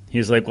 he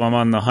was like, well, I'm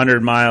on the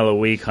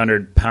 100-mile-a-week,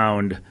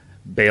 100-pound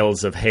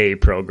bales of hay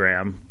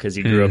program because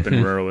he grew up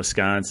in rural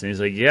Wisconsin. He's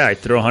like, yeah, I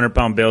throw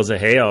 100-pound bales of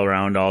hay all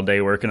around all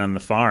day working on the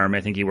farm. I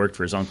think he worked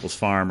for his uncle's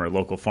farm or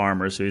local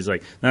farmer. So he's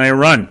like, then I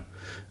run.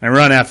 I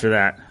run after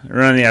that. I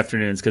run in the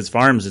afternoons because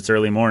farms, it's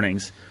early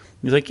mornings.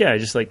 He's like, yeah,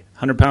 just like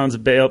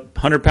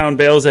 100-pound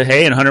bales of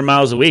hay and 100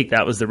 miles a week.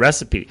 That was the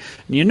recipe.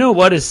 And you know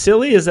what? As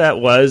silly as that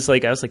was,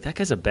 like I was like, that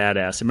guy's a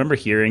badass. I remember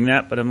hearing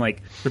that, but I'm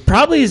like, there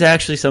probably is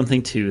actually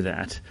something to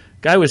that.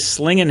 Guy was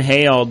slinging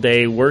hay all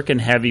day, working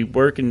heavy,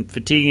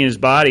 fatiguing his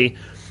body,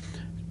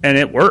 and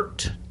it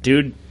worked.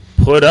 Dude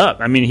put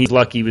up. I mean, he's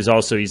lucky. He's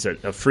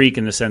a freak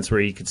in the sense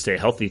where he could stay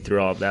healthy through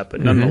all of that.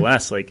 But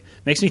nonetheless, like,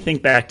 makes me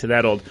think back to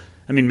that old.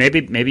 I mean,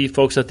 maybe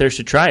folks out there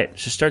should try it.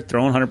 Just start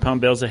throwing 100-pound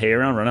bales of hay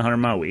around, run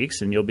 100-mile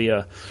weeks, and you'll be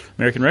a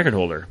American record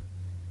holder.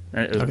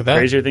 Look at that.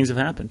 Crazier things have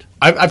happened.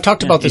 I've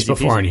talked about this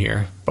before in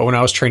here, but when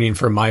I was training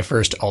for my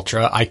first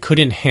ultra, I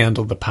couldn't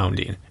handle the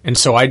pounding, and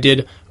so I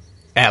did.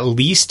 At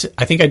least,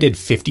 I think I did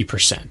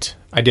 50%.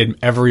 I did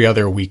every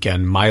other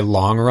weekend. My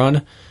long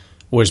run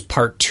was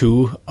part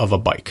 2 of a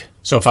bike.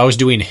 So if I was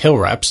doing hill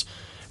reps,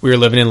 we were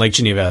living in Lake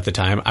Geneva at the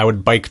time, I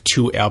would bike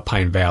to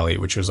Alpine Valley,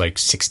 which was like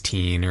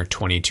 16 or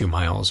 22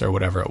 miles or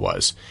whatever it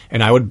was.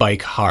 And I would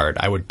bike hard.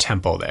 I would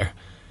tempo there.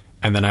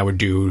 And then I would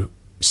do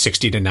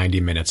 60 to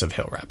 90 minutes of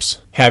hill reps.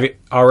 Have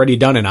already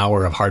done an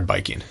hour of hard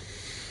biking.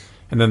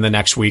 And then the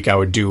next week I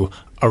would do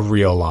a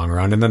real long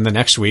run. And then the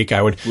next week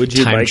I would you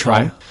time bike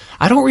try. home?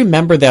 I don't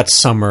remember that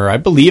summer. I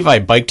believe I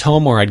biked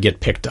home or I'd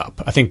get picked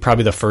up. I think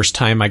probably the first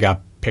time I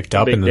got picked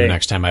up and then the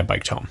next time I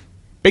biked home.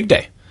 Big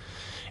day.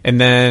 And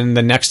then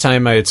the next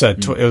time it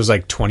was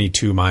like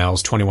 22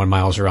 miles, 21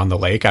 miles around the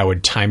lake. I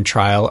would time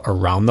trial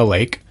around the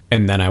lake.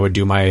 And then I would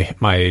do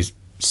my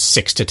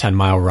 6 to 10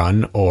 mile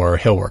run or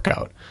hill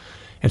workout.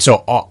 And so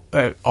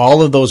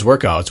all of those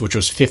workouts, which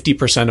was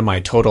 50% of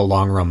my total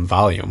long run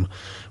volume,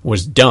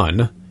 was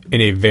done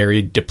in a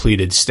very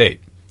depleted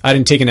state. I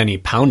didn't take in any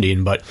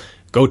pounding, but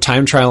go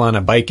time trial on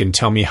a bike and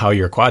tell me how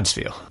your quads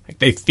feel. Like,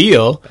 they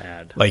feel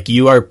bad. Like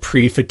you are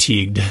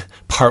pre-fatigued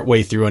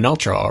partway through an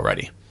ultra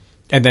already.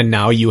 And then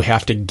now you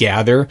have to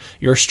gather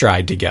your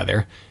stride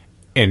together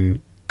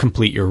and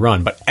complete your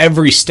run. But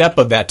every step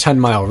of that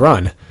 10-mile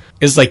run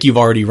is like you've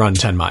already run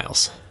 10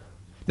 miles.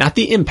 Not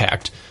the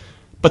impact,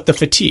 but the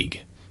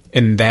fatigue.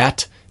 And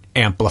that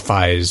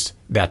amplifies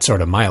that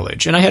sort of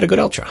mileage. And I had a good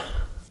ultra.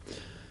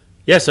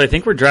 Yeah, so I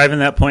think we're driving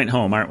that point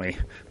home, aren't we?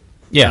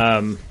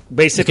 Yeah.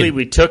 Basically,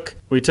 we took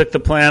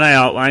the plan I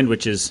outlined,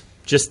 which is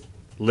just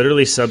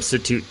literally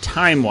substitute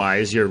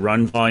time-wise your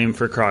run volume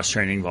for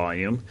cross-training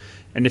volume.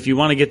 And if you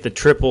want to get the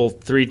triple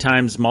 3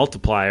 times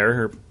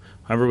multiplier, or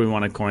however we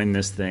want to coin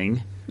this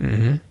thing,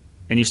 and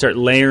you start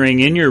layering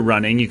in your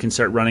running, you can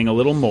start running a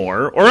little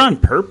more, or on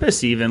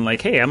purpose even,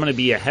 like, hey, I'm going to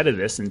be ahead of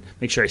this and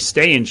make sure I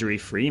stay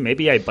injury-free.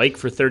 Maybe I bike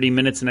for 30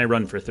 minutes and I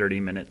run for 30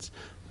 minutes.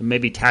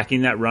 Maybe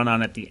tacking that run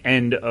on at the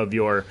end of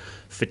your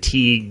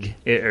fatigue,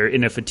 or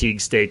in a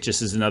fatigue state,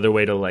 just is another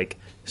way to, like,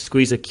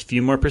 squeeze a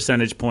few more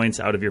percentage points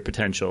out of your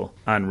potential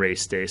on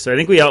race day. So I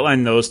think we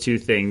outlined those 2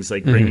 things,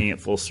 like bringing it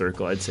full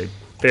circle, I'd say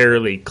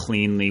fairly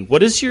cleanly.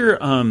 What is your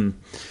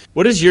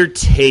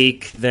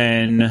take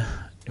then,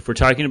 if we're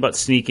talking about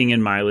sneaking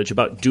in mileage,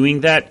 about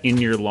doing that in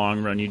your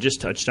long run? You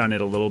just touched on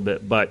it a little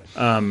bit, but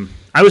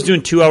I was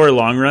doing 2-hour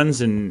long runs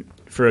and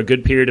for a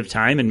good period of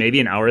time, and maybe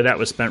an hour of that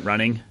was spent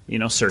running,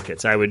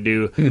 circuits. I would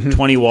do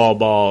 20 wall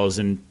balls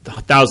and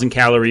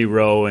 1,000-calorie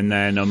row, and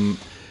then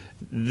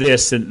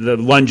this and the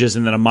lunges,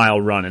 and then a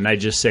mile run. And I'd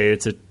just say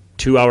it's a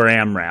 2-hour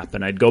AMRAP,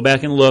 and I'd go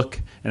back and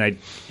look, and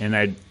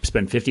I'd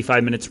spend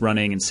 55 minutes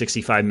running and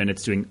 65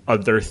 minutes doing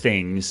other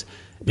things.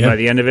 Yep. By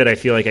the end of it, I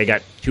feel like I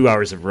got 2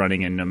 hours of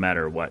running in no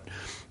matter what.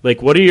 Like,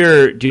 do you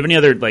have any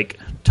other, like,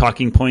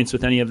 talking points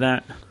with any of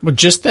that? Well,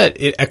 just that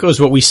it echoes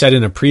what we said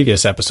in a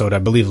previous episode, I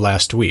believe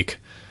last week,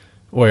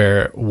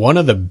 where one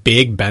of the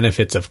big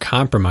benefits of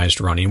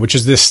compromised running, which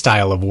is this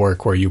style of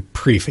work where you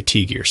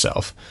pre-fatigue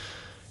yourself,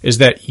 is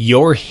that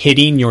you're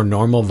hitting your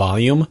normal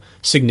volume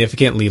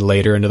significantly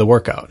later into the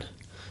workout.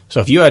 So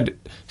if you had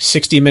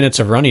 60 minutes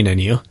of running in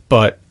you,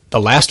 but the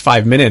last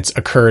 5 minutes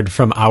occurred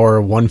from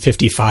hour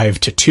 1:55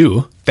 to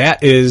 2,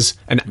 that is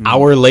an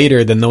hour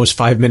later than those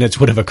 5 minutes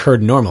would have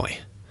occurred normally.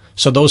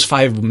 So those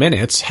 5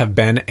 minutes have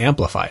been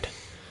amplified.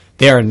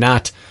 They are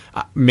not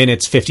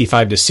minutes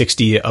 55 to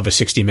 60 of a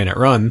 60-minute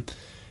run.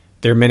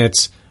 They're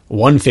minutes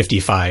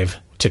 1:55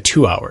 to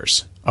 2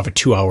 hours of a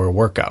 2-hour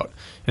workout.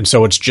 And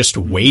so it's just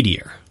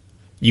weightier.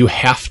 You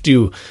have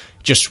to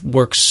just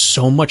work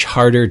so much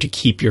harder to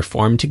keep your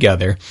form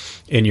together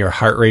and your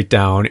heart rate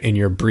down and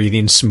your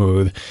breathing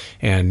smooth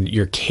and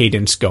your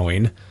cadence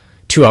going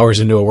 2 hours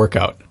into a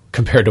workout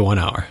compared to 1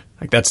 hour.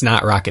 Like, that's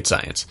not rocket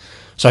science.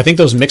 So I think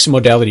those mixed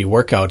modality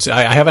workouts,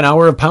 I have an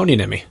hour of pounding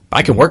in me.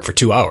 I can work for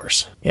 2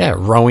 hours. Yeah,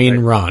 rowing,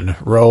 run,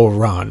 row,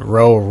 run,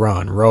 row,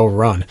 run, row,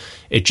 run.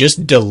 It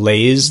just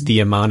delays the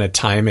amount of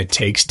time it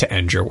takes to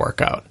end your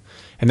workout.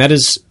 And that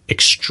is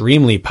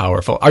extremely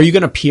powerful. Are you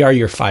going to PR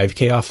your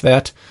 5K off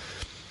that?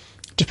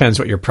 Depends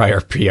what your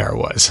prior PR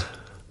was.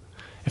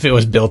 If it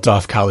was built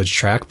off college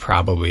track,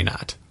 probably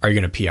not. Are you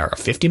going to PR a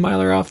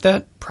 50-miler off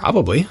that?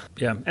 Probably.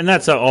 Yeah, and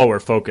that's all we're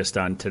focused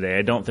on today.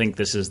 I don't think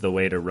this is the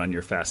way to run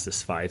your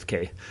fastest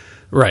 5K.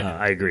 Right.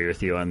 I agree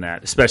with you on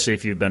that, especially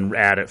if you've been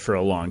at it for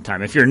a long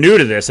time. If you're new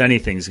to this,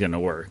 anything's going to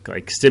work.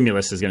 Like,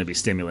 stimulus is going to be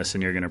stimulus,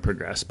 and you're going to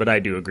progress. But I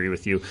do agree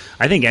with you.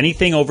 I think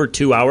anything over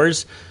 2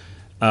 hours,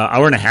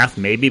 hour and a half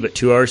maybe, but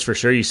 2 hours for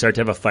sure, you start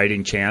to have a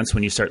fighting chance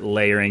when you start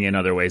layering in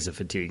other ways of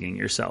fatiguing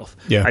yourself.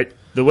 Yeah.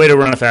 The way to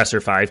run a faster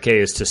 5K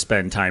is to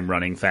spend time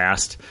running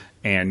fast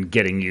and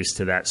getting used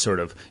to that sort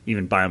of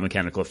even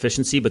biomechanical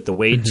efficiency. But the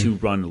way to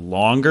run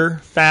longer,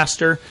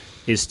 faster,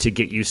 is to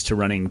get used to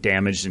running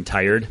damaged and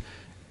tired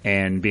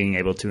and being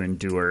able to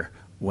endure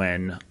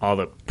when all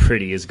the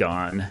pretty is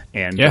gone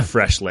and the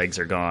fresh legs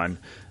are gone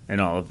and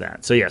all of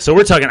that. So, so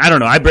we're talking, I don't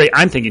know,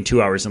 I'm thinking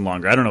 2 hours and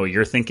longer. I don't know what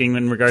you're thinking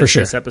in regards to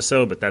this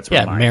episode, but that's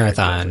what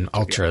marathon,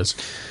 ultras.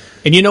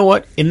 And you know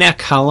what? In that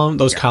column,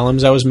 those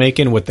columns I was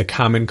making with the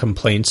common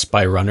complaints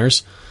by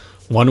runners,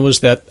 one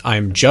was that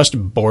I'm just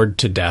bored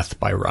to death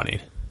by running.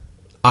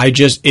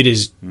 It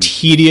is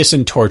tedious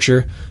and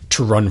torture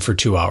to run for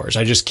 2 hours.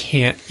 I just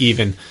can't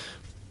even,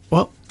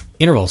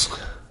 intervals.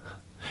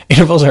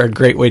 Intervals are a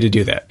great way to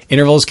do that.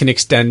 Intervals can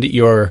extend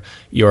your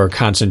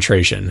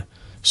concentration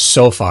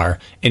so far,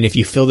 and if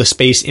you fill the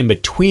space in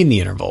between the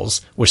intervals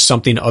with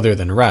something other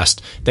than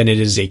rest, then it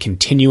is a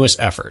continuous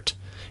effort.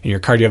 And your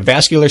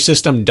cardiovascular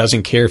system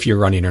doesn't care if you're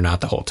running or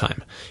not the whole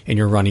time, and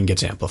your running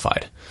gets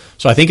amplified.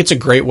 So I think it's a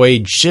great way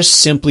just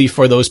simply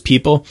for those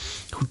people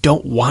who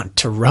don't want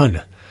to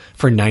run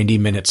for 90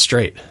 minutes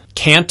straight.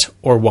 Can't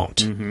or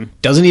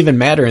won't. Doesn't even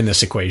matter in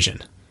this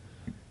equation.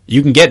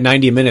 You can get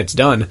 90 minutes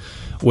done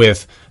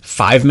with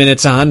 5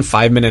 minutes on,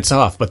 5 minutes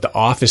off, but the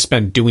off is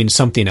spent doing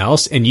something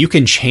else, and you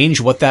can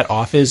change what that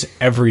off is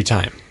every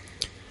time.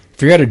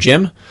 If you're at a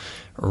gym,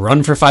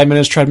 run for 5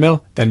 minutes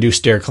treadmill, then do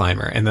stair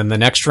climber. And then the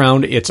next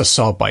round, it's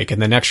assault bike.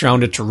 And the next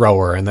round, it's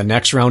rower. And the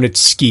next round,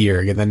 it's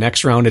skier. And the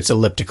next round, it's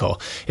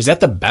elliptical. Is that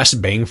the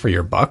best bang for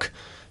your buck?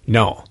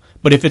 No.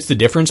 But if it's the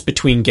difference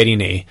between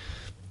getting a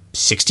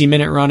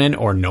 60-minute run in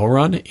or no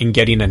run and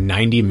getting a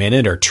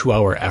 90-minute or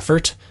 2-hour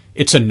effort,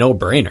 it's a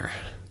no-brainer.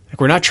 Like,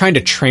 we're not trying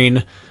to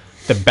train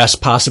the best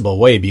possible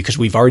way because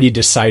we've already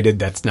decided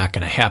that's not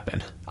going to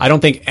happen. I don't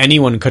think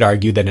anyone could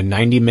argue that a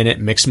 90-minute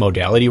mixed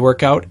modality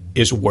workout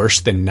is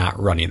worse than not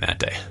running that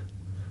day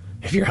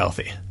if you're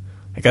healthy.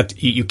 Like,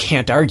 that, you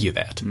can't argue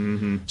that.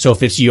 So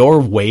if it's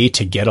your way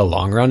to get a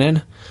long run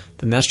in,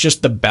 then that's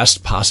just the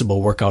best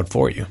possible workout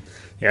for you.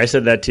 Yeah, I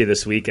said that to you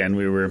this weekend.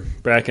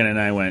 Bracken and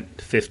I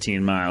went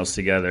 15 miles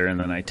together, and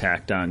then I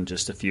tacked on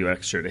just a few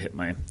extra to hit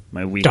my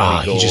weekly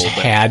goal. You just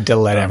had to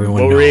let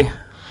everyone know.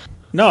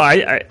 No,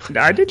 I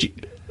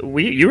did.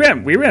 We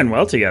ran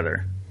well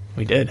together.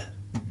 We did.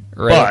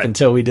 Up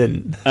until we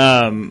didn't.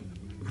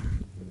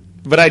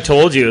 But I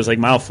told you it was like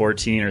mile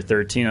 14 or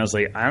 13. I was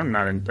like,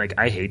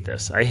 I hate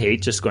this. I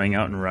hate just going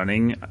out and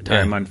running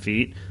time on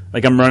feet.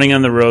 Like, I'm running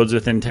on the roads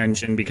with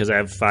intention because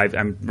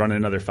I'm running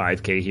another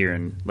 5K here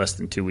in less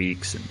than 2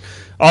 weeks. And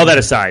all that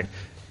aside,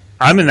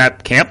 I'm in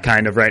that camp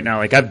kind of right now.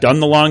 Like, I've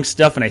done the long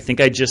stuff, and I think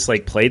I just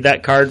like played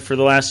that card for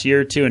the last year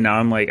or two. And now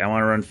I'm like, I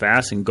want to run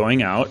fast, and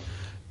going out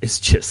is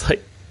just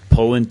like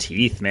pulling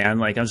teeth, man.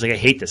 Like, I was like, I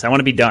hate this. I want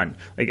to be done.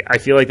 Like, I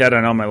feel like that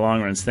on all my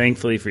long runs,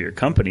 thankfully for your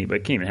company, but it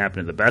can't even happen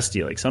to the best of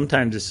you. Like,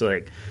 sometimes it's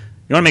like,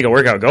 you want to make a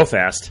workout go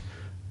fast?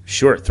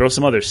 Sure, throw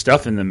some other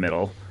stuff in the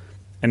middle.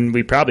 And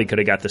we probably could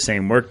have got the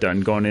same work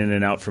done going in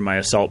and out from my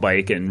assault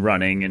bike and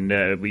running,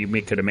 and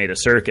we could have made a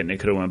circuit, and it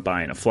could have went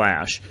by in a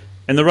flash.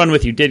 And the run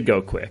with you did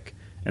go quick.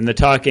 And the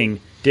talking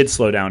did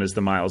slow down as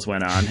the miles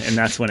went on, and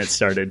that's when it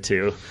started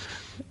to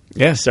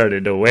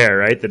wear,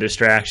 right? The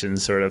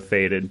distractions sort of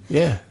faded.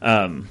 Yeah.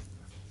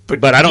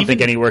 But I don't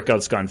think any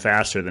workout's gone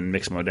faster than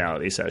mixed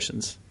modality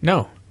sessions.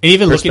 No. And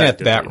even looking at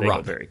that they run,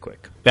 go very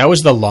quick. That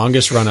was the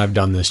longest run I've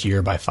done this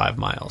year by 5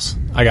 miles.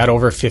 I got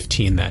over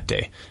 15 that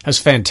day. That was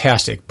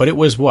fantastic. But it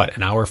was what,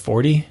 an hour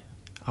 40?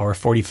 Hour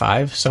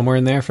 45? Somewhere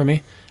in there for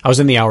me? I was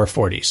in the hour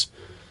 40s.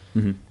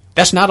 Mm-hmm.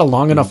 That's not a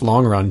long enough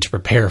long run to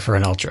prepare for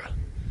an ultra.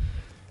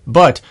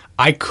 But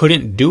I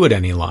couldn't do it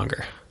any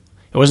longer.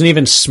 It wasn't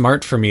even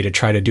smart for me to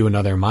try to do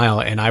another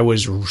mile, and I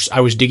was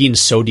digging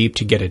so deep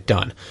to get it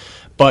done.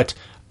 But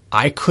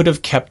I could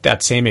have kept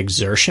that same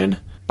exertion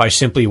by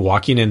simply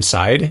walking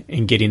inside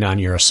and getting on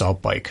your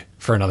assault bike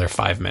for another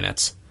 5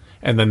 minutes,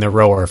 and then the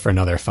rower for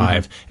another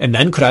 5. Mm-hmm. And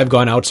then could I have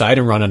gone outside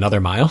and run another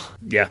mile?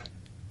 Yeah.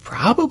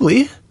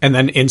 Probably. And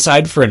then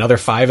inside for another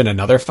 5 and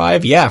another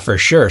 5? Yeah, for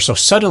sure. So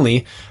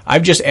suddenly,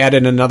 I've just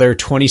added another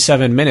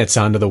 27 minutes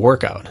onto the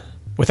workout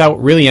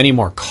without really any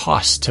more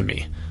cost to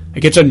me.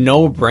 Like, it's a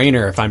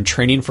no-brainer if I'm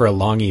training for a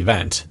long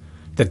event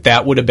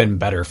that would have been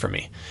better for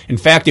me. In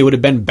fact, it would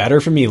have been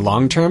better for me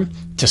long-term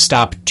to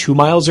stop 2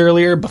 miles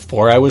earlier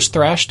before I was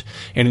thrashed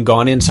and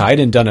gone inside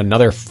and done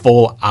another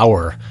full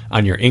hour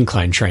on your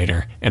incline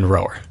trainer and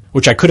rower,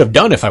 which I could have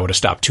done if I would have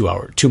stopped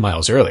 2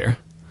 miles earlier.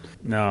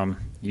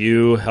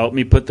 You helped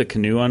me put the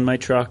canoe on my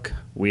truck.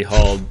 We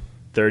hauled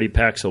 30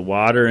 packs of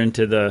water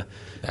into the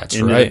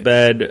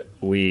bed.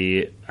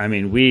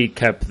 We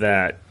kept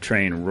that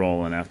train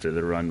rolling after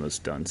the run was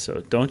done.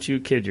 So don't you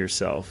kid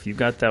yourself. You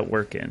got that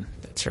work in.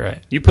 That's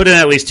right. You put in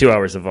at least 2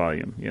 hours of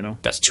volume, you know?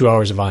 That's 2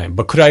 hours of volume.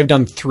 But could I have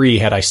done 3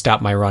 had I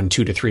stopped my run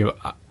 2 to 3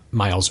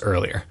 miles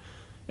earlier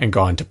and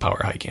gone to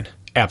power hiking?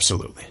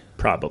 Absolutely.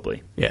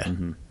 Probably. Yeah.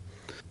 Mm-hmm.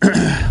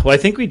 Well, I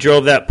think we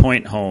drove that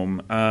point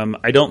home.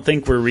 I don't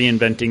think we're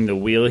reinventing the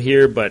wheel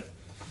here, but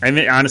I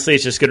mean, honestly,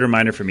 it's just a good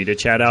reminder for me to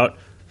chat out.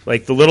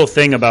 Like the little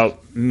thing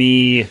about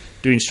me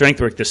doing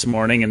strength work this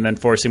morning and then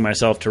forcing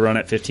myself to run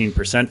at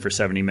 15% for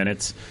 70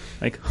 minutes.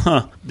 Like,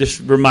 just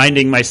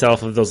reminding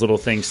myself of those little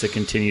things to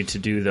continue to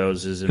do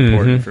those is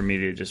important for me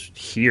to just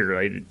hear.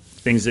 Right?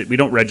 Things that we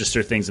don't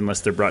register things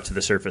unless they're brought to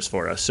the surface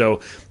for us.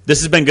 So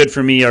this has been good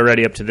for me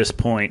already up to this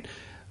point.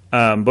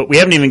 But we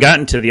haven't even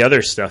gotten to the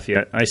other stuff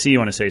yet. I see you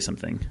want to say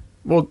something.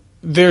 Well,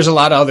 there's a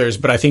lot of others,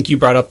 but I think you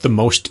brought up the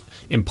most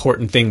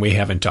important thing we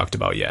haven't talked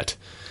about yet.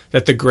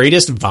 That the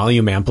greatest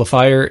volume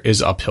amplifier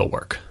is uphill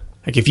work.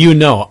 Like if you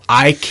know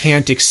I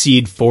can't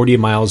exceed 40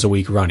 miles a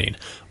week running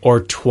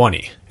or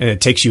 20 and it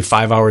takes you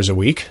 5 hours a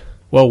week.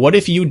 Well, what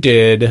if you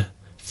did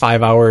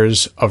 5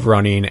 hours of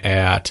running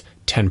at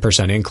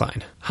 10%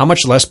 incline? How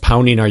much less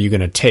pounding are you going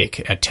to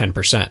take at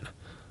 10%?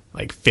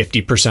 Like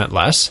 50%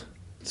 less?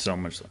 So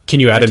much less. Can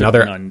you add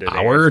another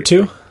hour or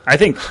two? I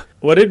think,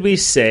 what did we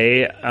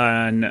say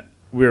on...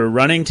 We were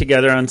running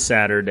together on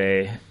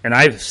Saturday, and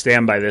I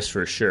stand by this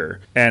for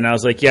sure. And I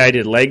was like, yeah, I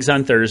did legs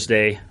on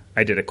Thursday,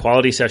 I did a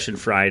quality session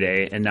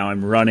Friday, and now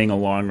I'm running a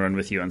long run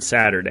with you on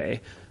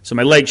Saturday. So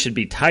my legs should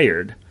be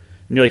tired.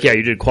 And you're like, yeah,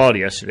 you did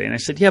quality yesterday. And I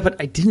said, yeah,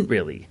 but I didn't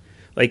really.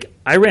 Like,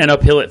 I ran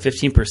uphill at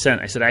 15%.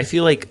 I said, I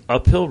feel like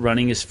uphill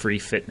running is free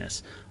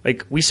fitness.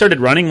 Like, we started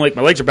running, like,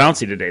 my legs are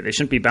bouncy today. They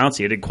shouldn't be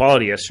bouncy. I did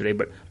quality yesterday,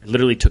 but I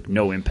literally took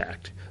no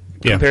impact.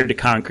 Compared to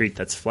concrete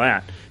that's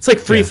flat. It's like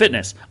free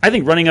fitness. I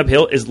think running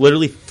uphill is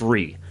literally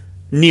free.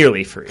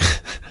 Nearly free.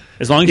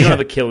 As long as you don't have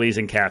Achilles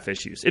and calf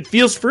issues. It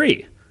feels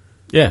free.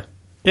 Yeah.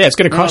 Yeah, it's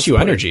going to cost you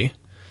energy.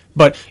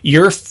 But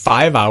your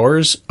 5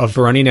 hours of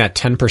running at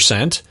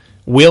 10%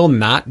 will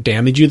not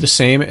damage you the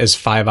same as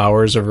 5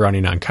 hours of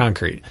running on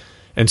concrete.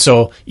 And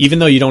so even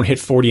though you don't hit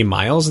 40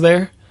 miles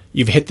there,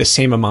 you've hit the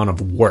same amount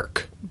of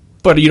work.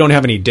 But you don't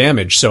have any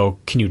damage, so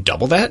can you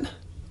double that?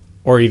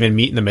 Or even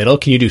meet in the middle?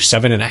 Can you do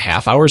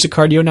 7.5 hours of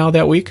cardio now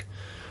that week?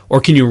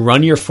 Or can you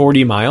run your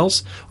 40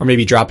 miles or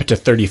maybe drop it to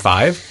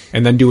 35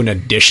 and then do an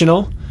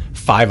additional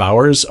 5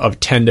 hours of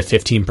 10 to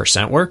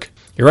 15% work?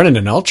 You're running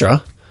an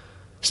ultra.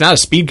 It's not a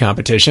speed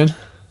competition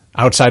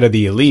outside of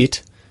the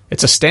elite.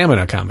 It's a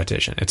stamina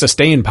competition. It's a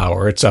staying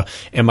power. It's a,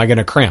 am I going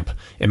to cramp?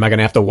 Am I going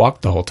to have to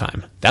walk the whole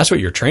time? That's what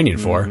you're training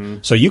for.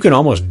 So you can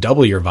almost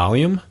double your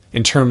volume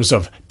in terms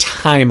of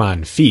time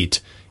on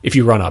feet if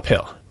you run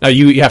uphill. Now,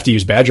 you have to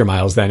use Badger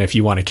miles then if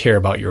you want to care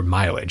about your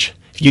mileage.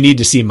 If you need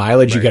to see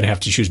mileage, you're going to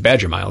have to choose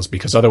Badger miles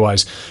because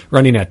otherwise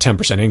running at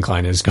 10%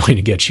 incline is going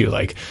to get you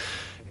like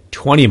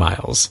 20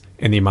 miles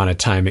in the amount of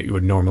time it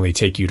would normally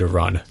take you to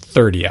run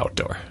 30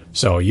 outdoor.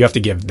 So you have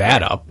to give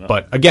that up.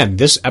 But again,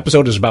 this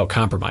episode is about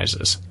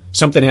compromises.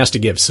 Something has to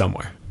give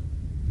somewhere.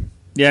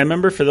 Yeah, I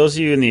remember for those of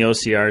you in the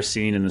OCR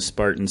scene and the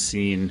Spartan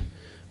scene,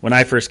 when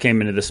I first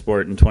came into the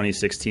sport in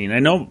 2016,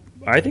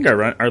 I think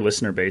our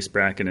listener base,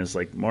 Bracken, is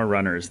like more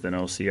runners than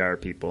OCR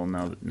people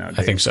nowadays.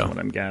 I think so. From what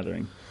I'm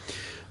gathering.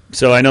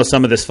 So I know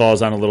some of this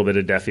falls on a little bit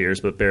of deaf ears,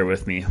 but bear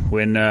with me.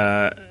 When in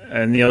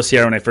the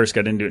OCR, when I first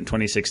got into it in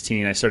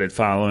 2016, I started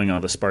following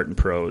all the Spartan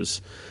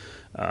pros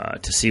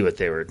to see what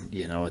they were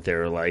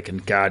like.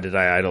 And God, did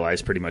I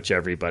idolize pretty much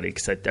everybody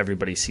because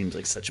everybody seems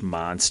like such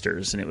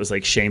monsters. And it was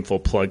like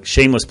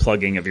shameless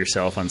plugging of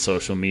yourself on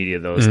social media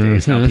those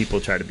days. Now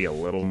people try to be a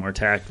little more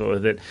tactful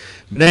with it.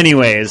 But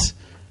anyways,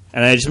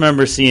 And I just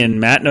remember seeing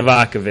Matt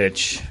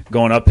Novakovic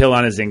going uphill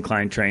on his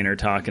incline trainer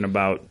talking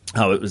about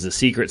how it was the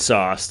secret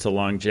sauce to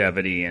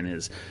longevity and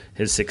his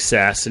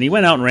success. And he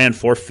went out and ran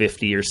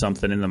 450 or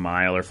something in the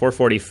mile, or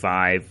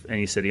 445, and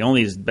he said he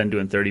only has been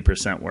doing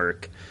 30%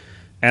 work.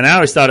 And I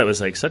always thought it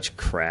was like such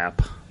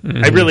crap.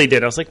 I really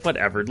did. I was like,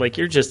 whatever. Like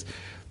you're just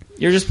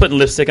putting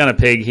lipstick on a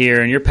pig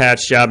here, and you're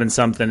patch jobbing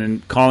something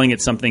and calling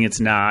it something it's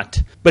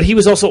not. But he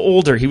was also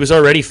older. He was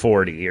already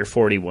 40 or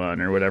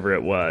 41 or whatever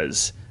it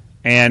was,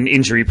 and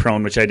injury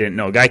prone, which I didn't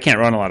know. Guy can't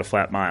run a lot of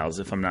flat miles,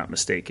 if I'm not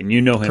mistaken. You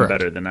know him Correct.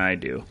 better than I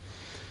do.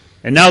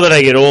 And now that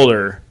I get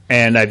older,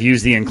 and I've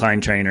used the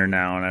incline trainer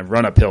now, and I've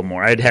run uphill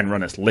more. I hadn't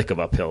run a lick of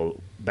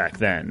uphill back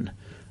then.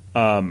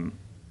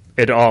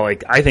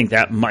 I think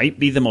that might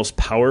be the most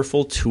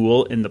powerful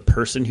tool in the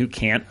person who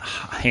can't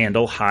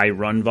handle high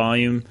run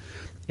volume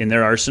in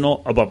their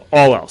arsenal above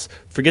all else.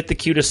 Forget the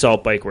cute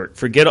assault bike work.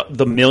 Forget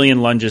the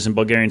million lunges and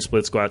Bulgarian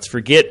split squats.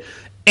 Forget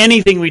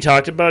anything we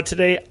talked about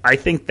today. I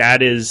think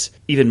that is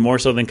even more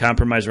so than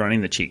compromise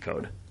running the cheat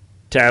code.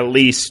 To at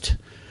least,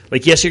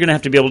 like, yes, you're going to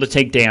have to be able to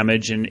take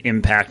damage and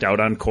impact out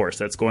on course.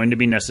 That's going to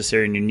be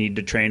necessary, and you need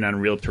to train on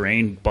real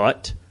terrain.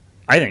 But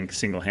I think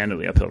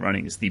single-handedly uphill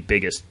running is the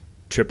biggest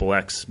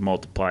XXX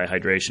multiply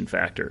hydration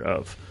factor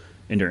of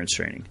endurance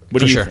training.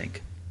 What do you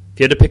think? If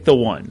you had to pick the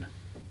one,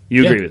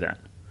 you agree with that?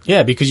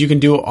 Yeah, because you can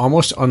do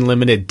almost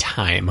unlimited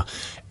time,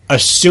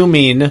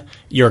 assuming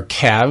your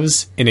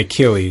calves and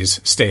Achilles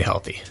stay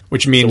healthy,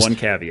 which means... So one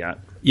caveat.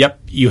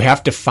 Yep, you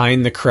have to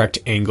find the correct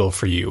angle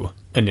for you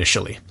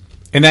initially.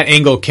 And that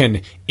angle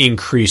can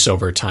increase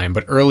over time,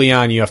 but early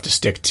on you have to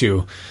stick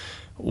to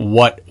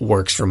what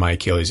works for my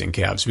Achilles and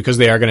calves, because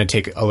they are going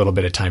to take a little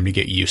bit of time to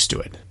get used to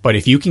it. But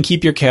if you can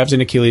keep your calves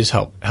and Achilles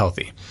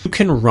healthy, you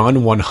can run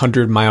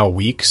 100-mile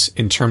weeks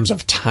in terms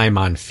of time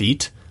on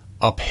feet,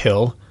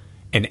 uphill,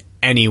 and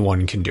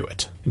anyone can do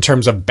it. In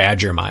terms of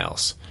Badger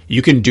miles,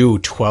 you can do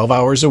 12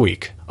 hours a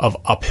week of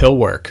uphill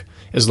work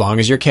as long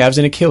as your calves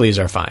and Achilles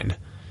are fine.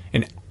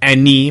 And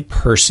any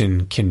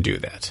person can do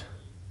that.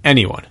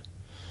 Anyone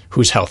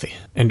who's healthy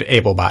and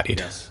able-bodied.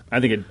 Yes. I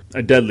think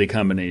a deadly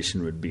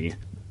combination would be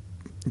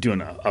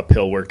doing an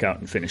uphill workout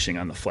and finishing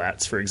on the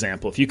flats, for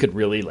example. If you could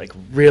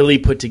really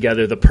put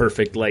together the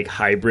perfect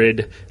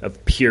hybrid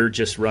of pure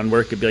just run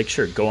work, it'd be like,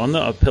 sure, go on the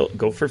uphill,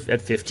 go for at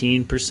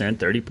 15%,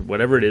 30,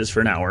 whatever it is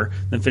for an hour,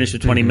 then finish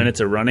with 20 minutes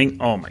of running.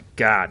 Oh my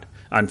God.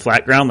 On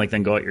flat ground,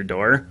 then go out your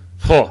door.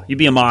 Oh, you'd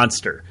be a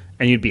monster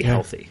and you'd be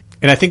healthy.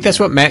 And I think that's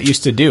what Matt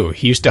used to do.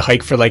 He used to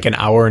hike for an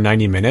hour or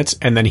 90 minutes,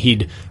 and then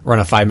he'd run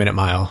a 5-minute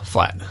mile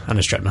flat on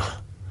his treadmill.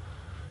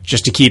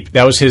 Just to keep,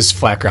 that was his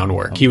flat ground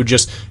work. He would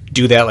just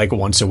do that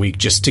once a week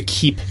just to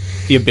keep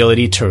the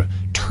ability to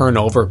turn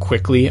over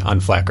quickly on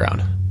flat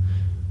ground.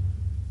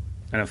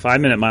 And a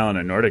 5-minute mile on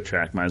a Nordic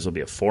track might as well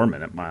be a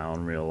 4-minute mile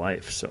in real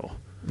life. So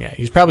yeah,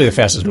 he's probably the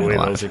fastest man the way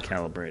alive. those are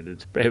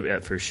calibrated. Yeah,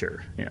 for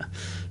sure. Yeah.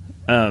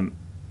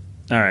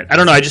 All right. I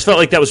don't know. I just felt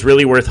like that was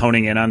really worth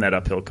honing in on that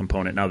uphill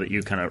component now that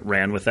you kind of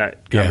ran with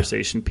that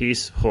conversation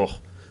piece. Oh,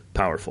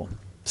 powerful.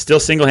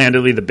 Still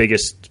single-handedly the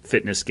biggest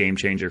fitness game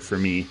changer for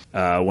me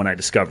when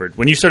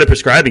you started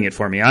prescribing it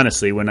for me,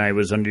 honestly, when I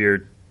was under your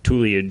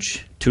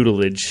tutelage.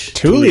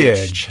 I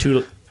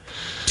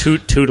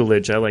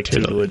like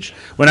tutelage.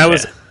 When I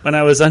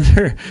was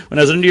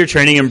under your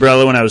training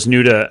umbrella, when I was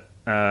new to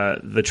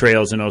the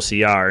trails in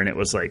OCR, and it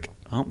was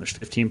there's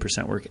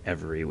 15% work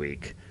every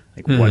week.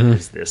 What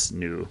is this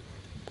new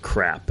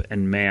crap?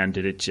 And man,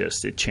 did it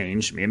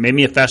changed me. It made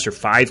me a faster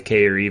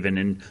 5K even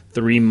in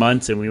 3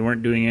 months, and we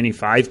weren't doing any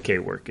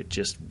 5K work. It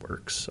just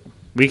works. So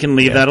we can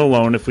leave that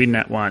alone if we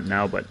want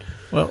now, but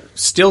well,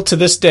 still to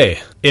this day,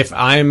 if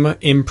I'm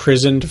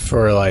imprisoned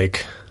for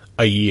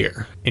a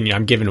year and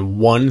I'm given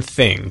one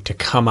thing to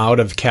come out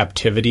of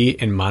captivity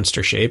in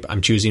monster shape,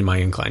 I'm choosing my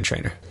incline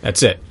trainer.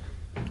 That's it.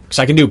 Because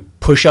I can do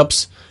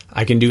push-ups,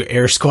 I can do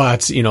air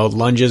squats,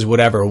 lunges,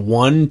 whatever.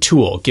 One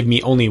tool. Give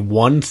me only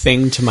one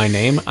thing to my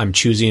name. I'm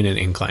choosing an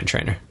incline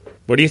trainer.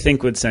 What do you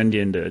think would send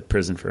you into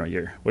prison for a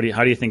year?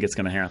 How do you think it's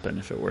going to happen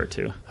if it were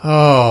to?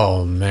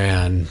 Oh,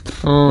 man.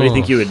 What do you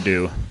think you would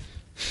do?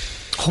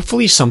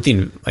 Hopefully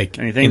something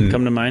anything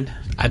come to mind?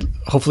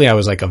 Hopefully I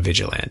was a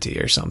vigilante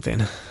or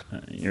something.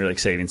 You're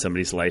saving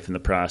somebody's life in the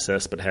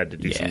process, but had to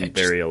do something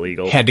very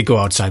illegal. Had to go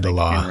outside the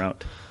law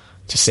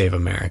to save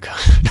America.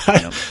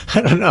 I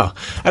don't know.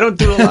 I don't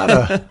do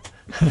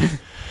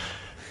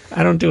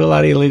a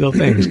lot of illegal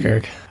things,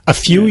 Kirk. A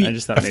few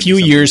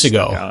years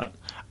ago,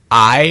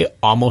 I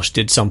almost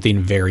did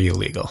something very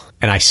illegal,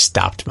 and I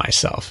stopped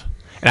myself.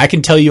 And I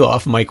can tell you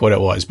off mic what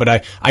it was,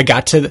 but I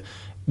got to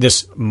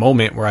this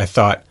moment where I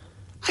thought,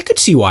 I could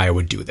see why I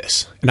would do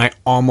this. And I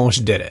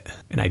almost did it,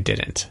 and I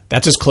didn't.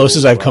 That's as close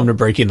as I've come to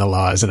breaking the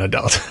law as an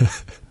adult.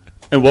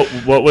 And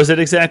what was it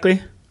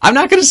exactly? I'm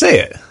not going to say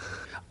it.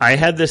 I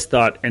had this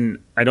thought, and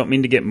I don't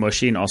mean to get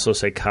mushy and also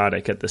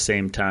psychotic at the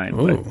same time.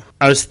 But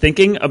I was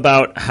thinking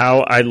about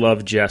how I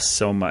love Jess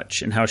so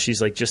much and how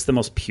she's just the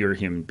most pure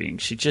human being.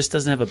 She just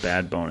doesn't have a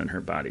bad bone in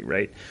her body,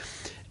 right?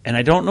 And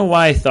I don't know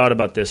why I thought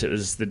about this. It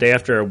was the day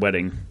after our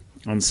wedding,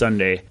 on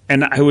Sunday,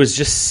 and I was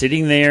just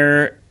sitting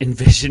there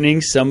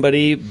envisioning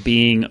somebody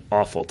being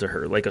awful to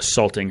her, like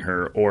assaulting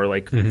her or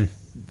like going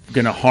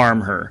to harm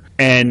her.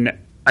 And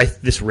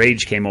this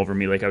rage came over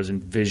me, like I was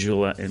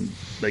visualizing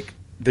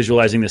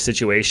the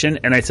situation,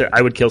 and I said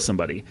I would kill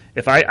somebody.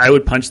 If I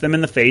would punch them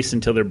in the face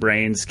until their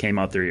brains came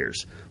out their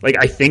ears. Like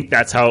I think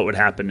that's how it would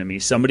happen to me.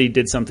 Somebody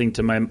did something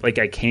to like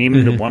I came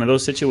into one of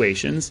those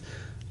situations,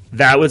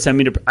 that would send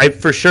me to. I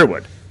for sure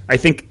would. I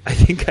think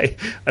I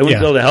wouldn't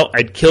be able to help.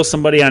 I'd kill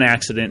somebody on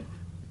accident,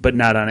 but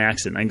not on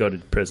accident. I'd go to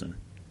prison.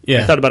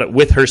 Yeah. I thought about it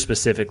with her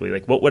specifically.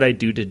 Like, what would I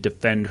do to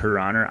defend her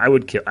honor? I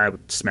would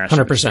smash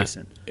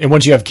 100%. And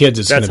once you have kids,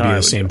 it's going to be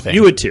the same thing.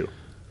 You would too.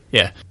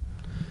 Yeah.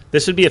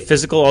 This would be a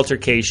physical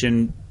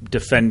altercation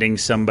defending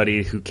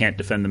somebody who can't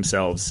defend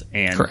themselves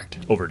and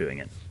overdoing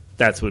it.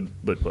 That's what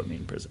would put me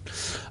in prison.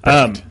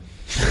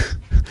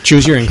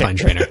 Choose your incline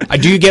trainer.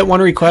 Do you get one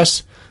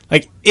request?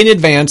 Like, in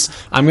advance,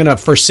 I'm going to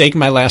forsake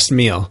my last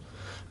meal.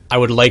 I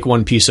would like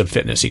one piece of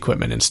fitness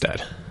equipment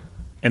instead.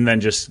 And then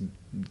just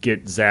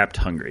get zapped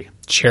hungry.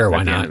 Sure,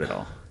 why not? At the end of it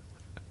all.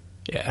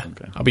 Yeah.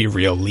 Okay. I'll be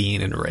real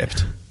lean and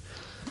ripped.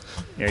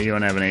 Yeah, you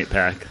want to have an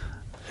 8-pack.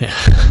 Yeah.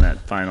 On that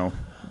final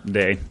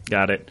day.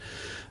 Got it.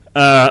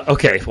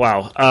 Okay,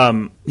 wow.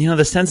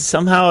 The sense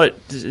somehow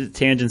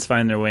tangents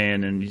find their way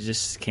in, and you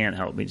just can't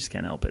help. We just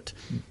can't help it.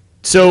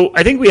 So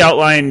I think we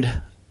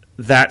outlined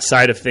that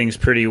side of things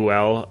pretty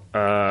well,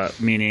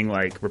 meaning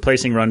like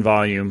replacing run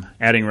volume,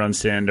 adding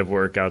runs to end of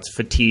workouts,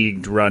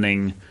 fatigued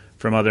running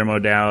from other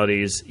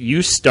modalities.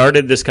 You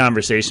started this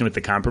conversation with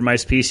the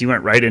compromise piece. You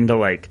went right into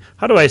like,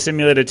 how do I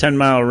simulate a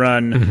 10-mile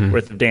run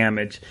worth of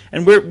damage?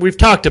 And we've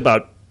talked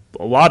about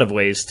a lot of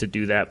ways to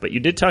do that, but you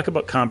did talk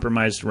about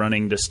compromised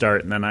running to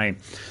start, and then I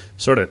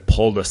sort of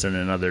pulled us in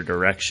another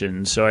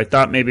direction. So I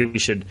thought maybe we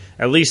should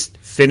at least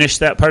finish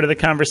that part of the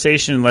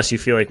conversation, unless you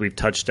feel like we've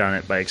touched on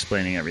it by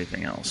explaining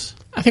everything else.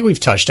 I think we've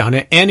touched on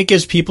it, and it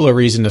gives people a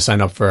reason to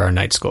sign up for our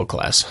night school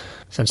class,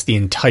 since the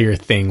entire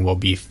thing will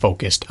be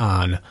focused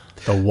on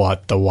the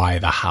what, the why,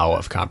 the how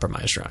of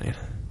compromised running.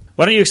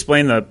 Why don't you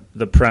explain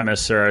the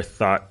premise or our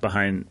thought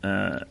behind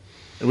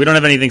we don't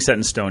have anything set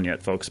in stone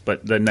yet, folks,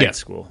 but the night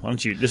school. Why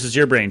don't you? This is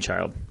your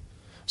brainchild.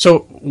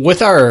 So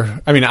with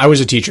I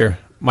was a teacher.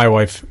 My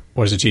wife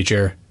was a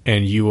teacher,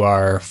 and you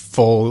are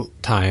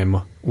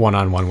full-time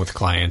one-on-one with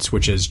clients,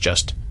 which is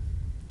just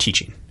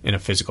teaching in a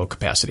physical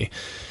capacity.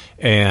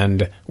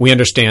 And we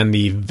understand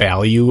the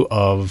value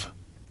of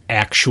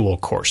actual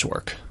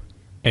coursework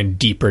and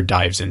deeper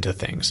dives into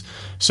things.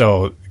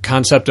 So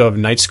concept of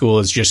night school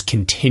is just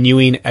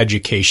continuing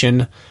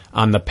education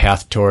on the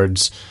path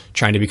towards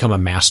trying to become a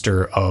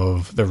master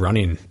of the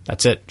running.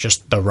 That's it,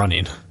 just the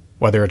running.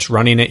 Whether it's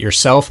running it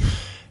yourself,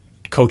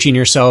 coaching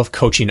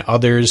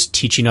others,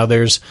 teaching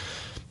others.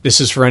 This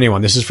is for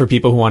anyone. This is for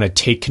people who want to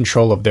take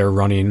control of their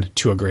running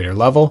to a greater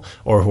level,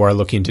 or who are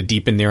looking to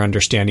deepen their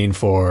understanding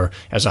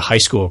as a high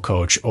school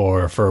coach,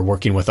 or for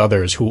working with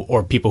others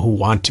or people who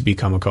want to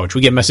become a coach.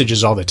 We get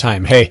messages all the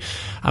time. Hey,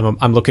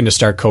 I'm looking to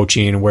start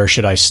coaching. Where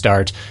should I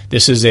start?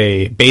 This is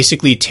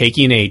basically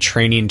taking a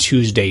Training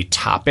Tuesday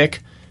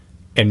topic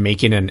and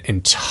making an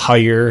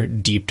entire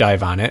deep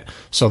dive on it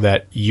so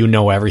that you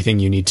know everything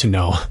you need to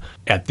know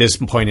at this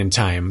point in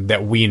time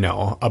that we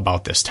know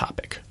about this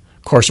topic.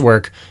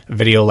 Coursework,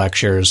 video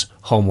lectures,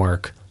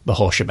 homework, the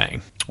whole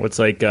shebang. What's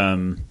like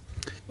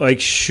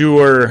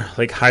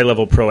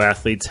high-level pro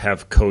athletes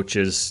have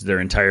coaches their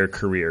entire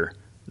career.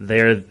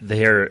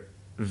 They're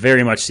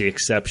very much the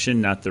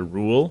exception, not the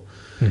rule.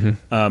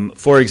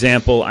 For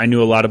example, I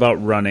knew a lot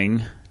about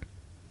running,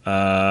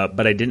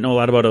 but I didn't know a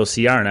lot about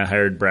OCR, and I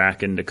hired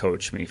Bracken to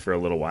coach me for a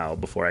little while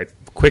before I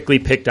quickly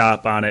picked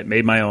up on it,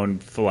 made my own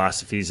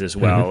philosophies as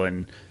well,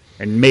 and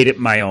made it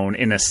my own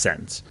in a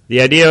sense.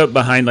 The idea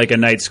behind like a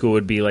night school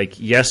would be like,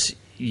 yes,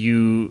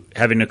 you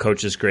having a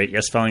coach is great.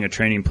 Yes, following a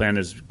training plan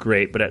is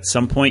great. But at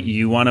some point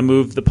you want to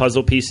move the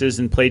puzzle pieces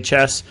and play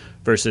chess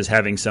versus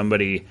having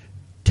somebody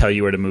tell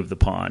you where to move the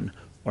pawn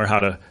or how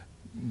to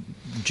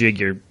jig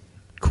your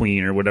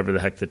queen or whatever the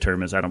heck the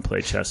term is. I don't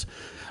play chess.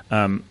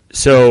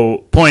 So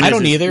point I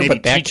don't either,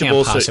 but that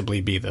can't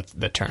possibly be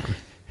the term.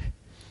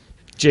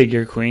 Jig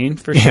your queen?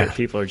 For sure.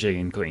 People are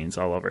jigging queens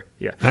all over.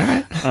 Yeah. All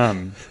right.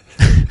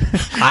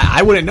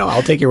 I wouldn't know.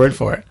 I'll take your word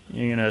for it.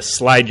 You're going to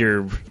slide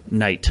your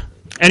knight.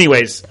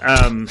 Anyways,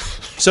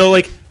 so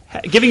like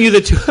giving you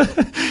the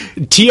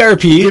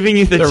TRP, giving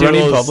you the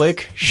running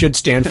public should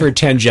stand for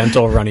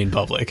tangential running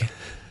public.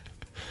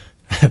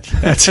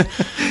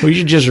 We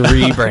should just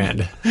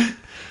rebrand.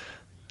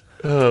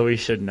 Oh, we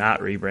should not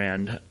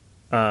rebrand.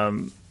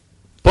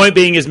 Point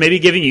being is maybe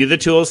giving you the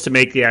tools to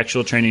make the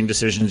actual training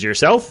decisions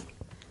yourself.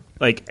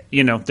 Like,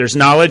 there's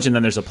knowledge and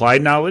then there's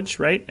applied knowledge,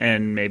 right?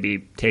 And maybe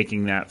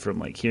taking that from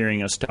like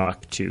hearing us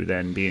talk to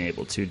then being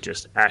able to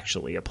just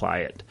actually apply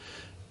it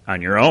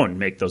on your own,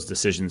 make those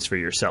decisions for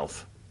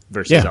yourself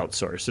versus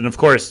outsource. And of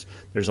course,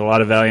 there's a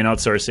lot of value in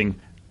outsourcing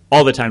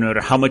all the time, no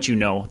matter how much you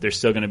know, there's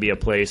still going to be a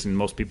place and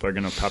most people are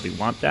going to probably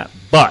want that.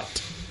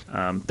 But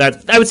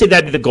I would say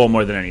that'd be the goal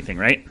more than anything,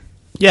 right?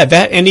 Yeah,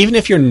 that, and even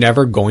if you're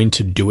never going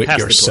to do it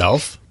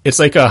yourself, It's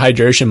like a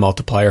hydration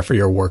multiplier for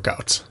your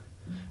workouts.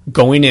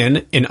 Going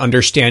in and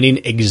understanding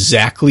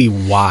exactly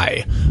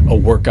why a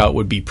workout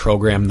would be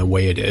programmed the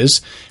way it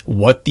is,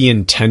 what the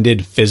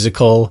intended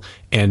physical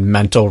and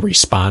mental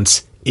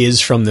response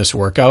is from this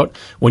workout.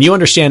 When you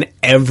understand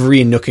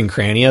every nook and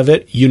cranny of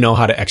it, you know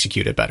how to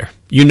execute it better.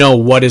 You know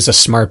what is a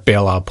smart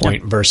bailout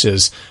point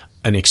versus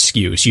an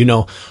excuse. You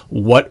know,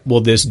 what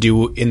will this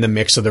do in the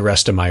mix of the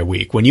rest of my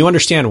week? When you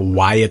understand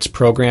why it's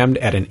programmed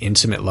at an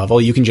intimate level,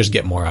 you can just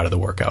get more out of the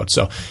workout.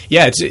 So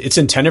yeah, it's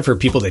intended for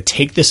people to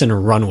take this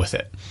and run with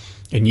it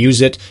and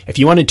use it. If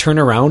you want to turn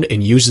around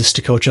and use this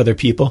to coach other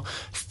people,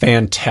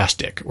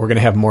 fantastic. We're going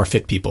to have more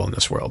fit people in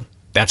this world.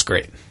 That's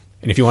great.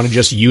 And if you want to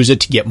just use it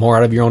to get more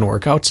out of your own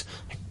workouts,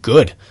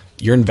 good.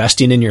 You're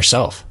investing in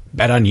yourself.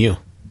 Bet on you.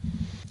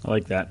 I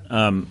like that.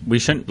 We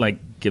shouldn't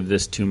give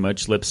this too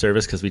much lip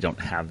service because we don't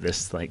have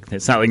this.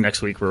 It's not like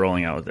next week we're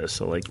rolling out with this.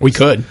 So we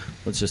could.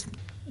 Let's just.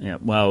 Yeah.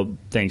 Well,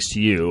 thanks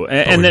to you.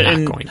 And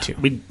we're not going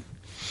to.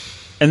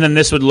 And then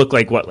this would look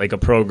like what? Like a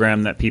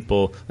program that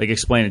people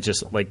explain it.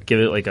 Just give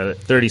it a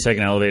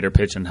 30-second elevator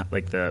pitch and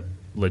the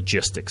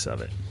logistics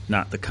of it,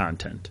 not the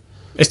content.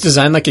 It's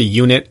designed like a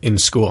unit in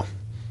school.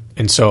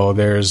 And so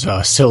there's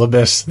a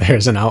syllabus,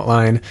 there's an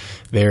outline,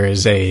 there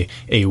is a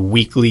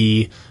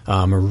weekly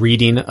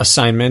reading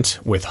assignment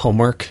with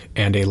homework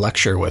and a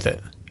lecture with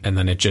it. And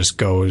then it just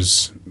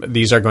goes,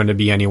 these are going to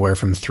be anywhere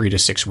from 3 to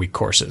 6 week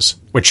courses,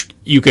 which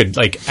you could,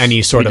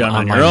 any sort of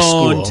online on your own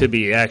school. To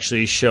be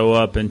actually show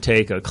up and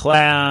take a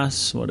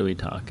class. What are we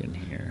talking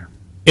here?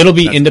 It'll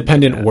be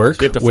independent work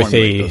so with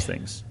those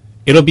things.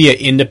 It'll be an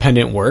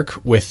independent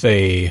work with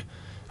a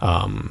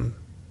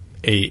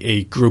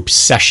group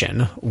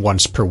session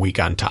once per week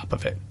on top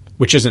of it,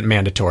 which isn't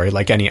mandatory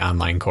like any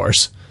online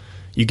course.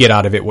 You get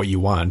out of it what you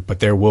want,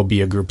 but there will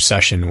be a group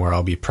session where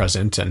I'll be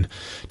present, and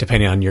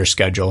depending on your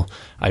schedule,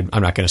 I'm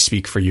not going to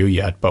speak for you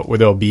yet, but where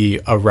there'll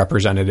be a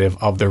representative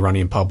of the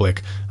running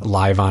public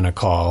live on a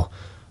call,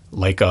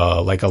 like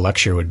a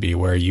lecture would be,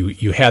 where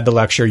you had the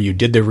lecture, you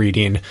did the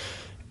reading,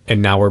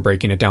 and now we're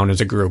breaking it down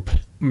as a group,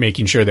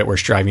 making sure that we're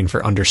striving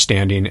for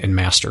understanding and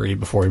mastery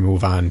before we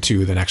move on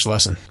to the next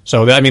lesson.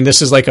 So,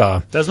 this is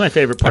that's my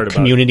favorite part about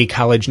community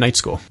college night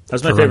school.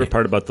 That's my favorite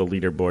part about the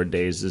leaderboard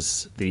days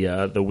is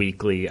the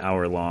weekly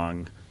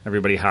hour-long.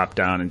 Everybody hopped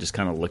down and just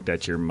kind of looked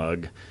at your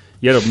mug.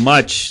 You had a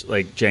much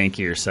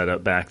jankier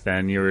setup back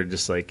then. You were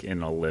just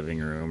in a living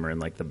room or in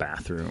the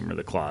bathroom or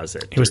the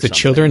closet. It was the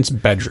children's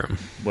bedroom.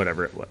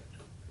 Whatever it was.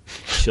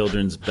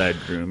 Children's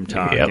bedroom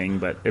talking,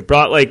 but it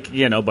brought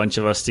a bunch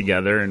of us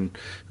together and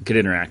we could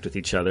interact with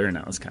each other, and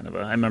that was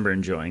I remember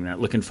enjoying that,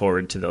 looking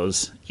forward to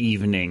those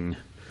evening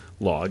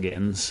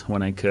logins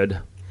when I could.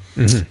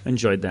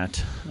 Enjoyed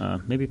that.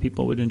 Maybe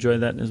people would enjoy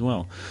that as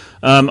well.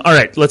 All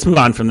right, let's move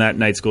on from that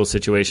night school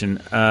situation.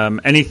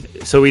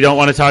 So we don't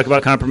want to talk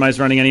about compromise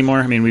running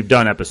anymore? We've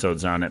done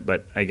episodes on it,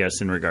 but I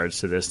guess in regards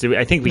to this,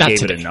 I think we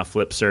gave it enough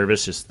lip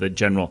service, just the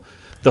general,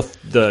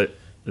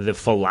 the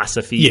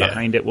philosophy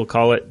behind it, we'll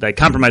call it.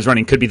 Compromise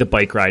running could be the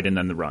bike ride and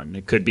then the run.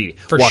 It could be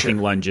walking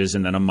lunges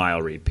and then a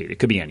mile repeat. It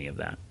could be any of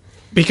that.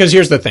 Because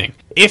here's the thing.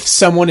 If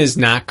someone is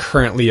not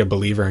currently a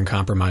believer in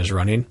compromise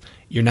running,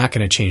 you're not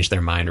going to change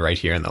their mind right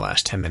here in the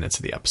last 10 minutes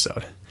of the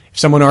episode. If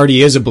someone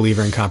already is a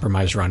believer in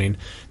compromise running,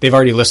 they've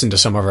already listened to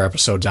some of our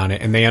episodes on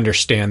it, and they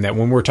understand that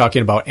when we're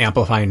talking about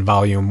amplifying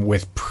volume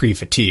with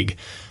pre-fatigue,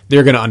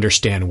 they're going to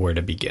understand where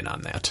to begin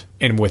on that.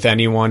 And with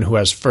anyone who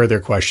has further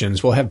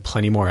questions, we'll have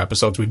plenty more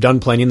episodes. We've done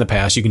plenty in the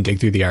past. You can dig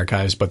through the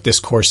archives, but this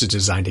course is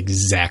designed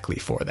exactly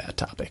for that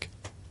topic.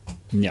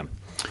 Yeah.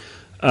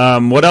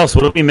 What else?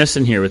 What are we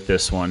missing here with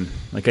this one?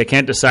 I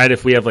can't decide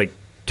if we have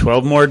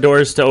 12 more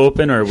doors to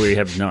open or we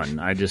have none.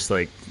 I just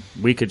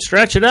we could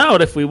stretch it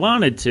out if we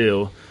wanted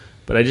to,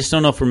 but I just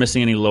don't know if we're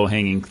missing any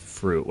low-hanging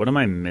fruit. What am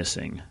I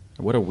missing?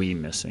 What are we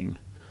missing?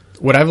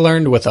 What I've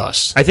learned with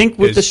us, I think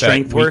with the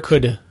strength work,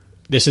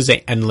 this is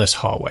an endless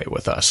hallway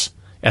with us.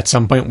 At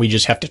some point, we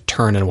just have to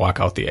turn and walk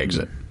out the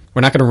exit.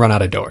 We're not going to run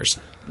out of doors.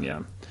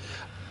 Yeah.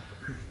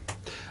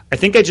 I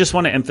think I just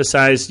want to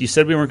emphasize, you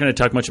said we weren't going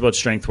to talk much about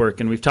strength work,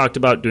 and we've talked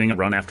about doing a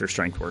run after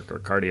strength work or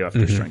cardio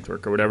after strength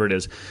work or whatever it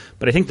is.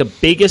 But I think the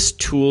biggest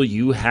tool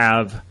you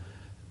have,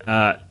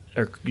 or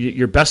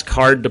your best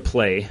card to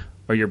play,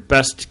 or your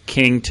best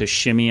king to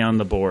shimmy on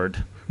the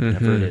board,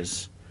 whatever it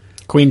is,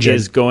 Queen jig,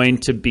 is going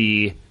to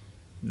be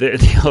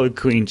the old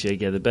queen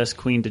jig. Yeah, the best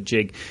queen to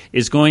jig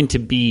is going to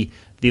be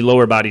the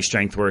lower body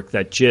strength work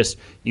that just,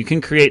 you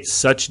can create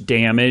such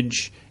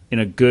damage in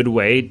a good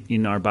way.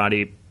 Our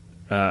body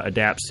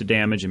adapts to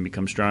damage and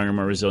becomes stronger,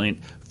 more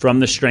resilient from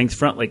the strength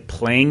front,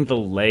 playing the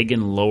leg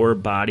and lower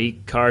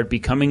body card,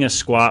 becoming a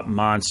squat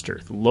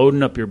monster,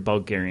 loading up your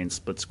Bulgarian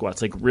split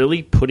squats,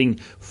 really putting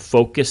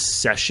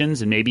focused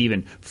sessions and maybe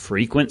even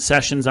frequent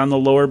sessions on the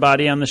lower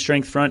body on the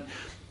strength front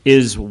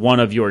is one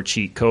of your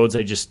cheat codes.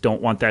 I just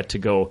don't want that to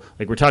go,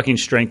 we're talking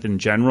strength in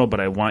general, but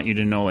I want you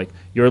to know,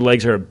 your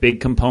legs are a big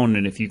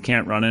component. If you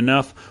can't run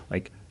enough,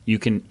 you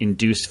can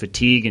induce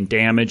fatigue and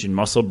damage and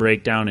muscle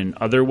breakdown in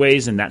other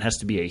ways, and that has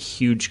to be a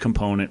huge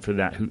component for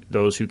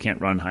those who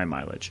can't run high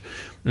mileage.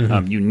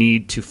 You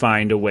need to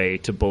find a way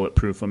to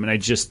bulletproof them, and I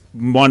just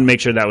want to make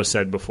sure that was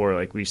said before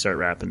like we start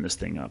wrapping this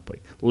thing up.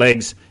 Like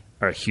legs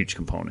are a huge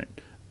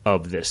component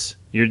of this.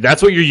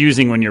 That's what you're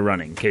using when you're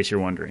running, in case you're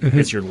wondering.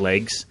 It's your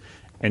legs,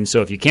 and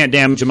so if you can't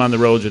damage them on the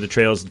roads or the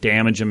trails,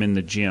 damage them in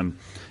the gym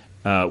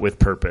with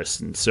purpose.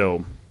 And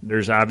so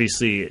there's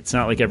obviously, it's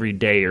not like every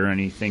day or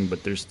anything,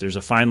 but there's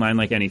a fine line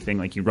like anything.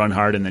 Like you run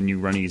hard and then you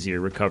run easier,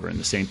 recover, and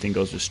the same thing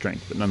goes with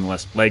strength. But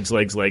nonetheless, legs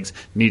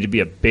need to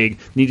be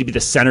the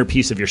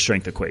centerpiece of your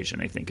strength equation,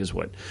 I think is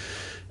what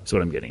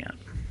I'm getting at.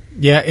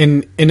 Yeah,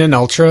 in an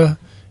ultra,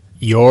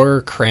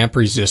 your cramp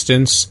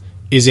resistance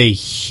is a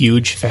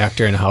huge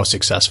factor in how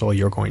successful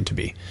you're going to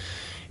be.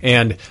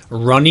 And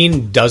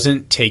running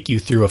doesn't take you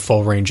through a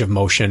full range of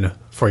motion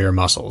for your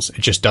muscles.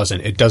 It just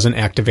doesn't. It doesn't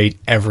activate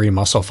every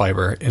muscle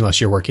fiber unless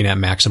you're working at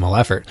maximal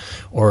effort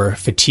or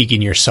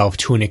fatiguing yourself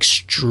to an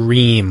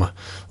extreme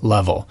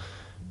level.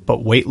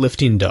 But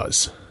weightlifting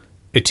does.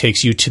 It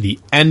takes you to the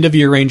end of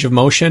your range of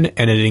motion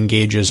and it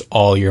engages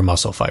all your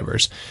muscle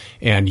fibers.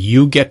 And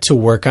you get to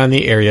work on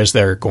the areas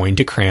that are going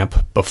to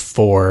cramp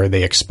before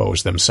they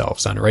expose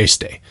themselves on race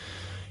day.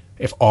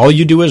 If all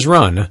you do is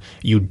run,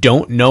 you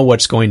don't know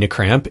what's going to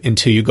cramp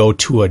until you go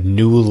to a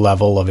new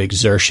level of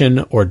exertion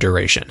or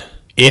duration.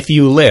 If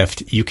you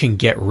lift, you can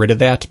get rid of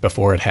that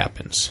before it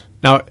happens.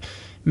 Now,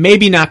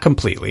 maybe not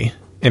completely,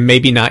 and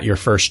maybe not your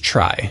first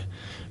try,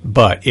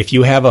 but if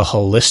you have a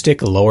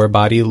holistic lower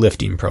body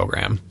lifting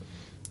program,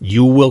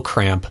 you will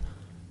cramp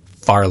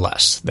far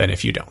less than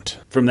if you don't.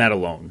 From that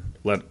alone,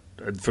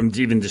 from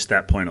even just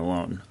that point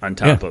alone, on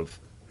top of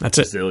that's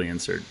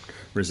resilience or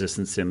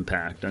resistance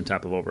impact, on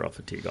top of overall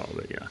fatigue, all of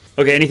it, yeah.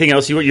 Okay, anything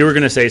else? You were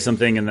going to say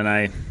something, and then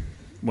I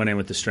went in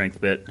with the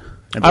strength bit.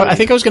 I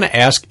think I was going to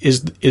ask,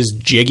 is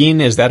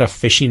jigging, is that a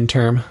fishing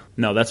term?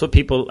 No, that's what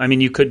people, I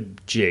mean, you could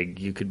jig.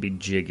 You could be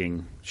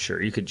jigging.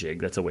 Sure, you could jig.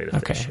 That's a way to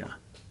fish, yeah.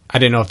 I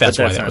didn't know if that's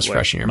why that was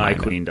fresh in your mind.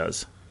 My queen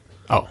does.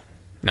 Oh,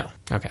 no.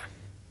 Okay.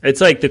 It's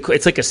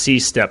like a C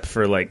step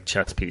for like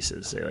chess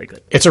pieces.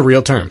 It's a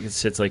real term.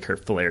 It's like her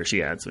flair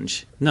she adds when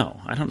she. No,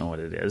 I don't know what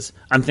it is.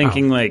 I'm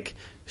thinking like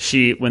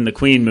when the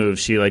queen moves,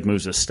 she like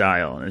moves a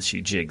style and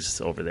she jigs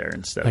over there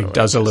instead of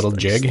does a little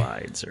jig,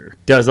 slides or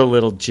does a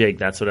little jig.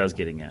 That's what I was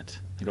getting at.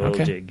 Like a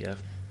little jig. Yeah.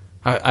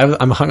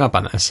 I'm hung up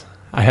on this.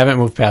 I haven't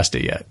moved past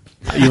it yet.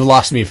 You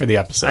lost me for the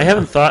episode. I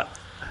haven't thought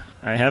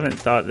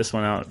this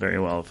one out very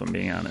well, if I'm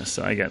being honest.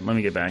 So let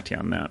me get back to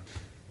you on that.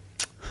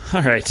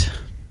 All right.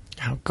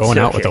 Going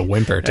out with a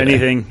whimper today.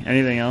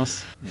 Anything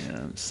else? Yeah,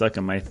 I'm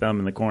sucking my thumb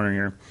in the corner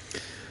here.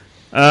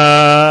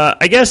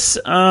 I guess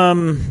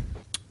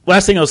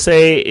last thing I'll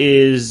say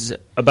is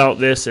about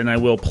this, and I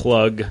will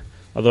plug,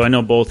 although I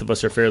know both of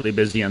us are fairly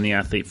busy on the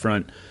athlete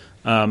front.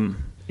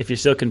 If you're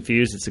still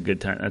confused, it's a good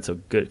time.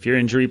 If you're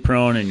injury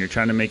prone and you're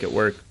trying to make it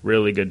work,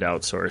 really good to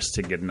outsource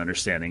to get an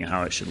understanding of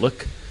how it should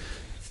look.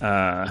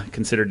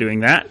 Consider doing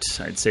that.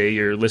 I'd say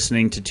you're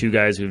listening to two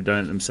guys who've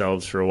done it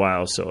themselves for a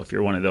while. So if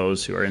you're one of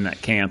those who are in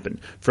that camp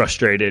and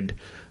frustrated,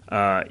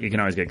 you can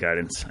always get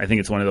guidance. I think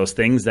it's one of those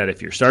things that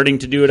if you're starting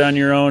to do it on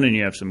your own and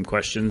you have some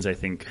questions, I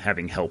think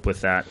having help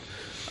with that,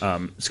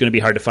 it's going to be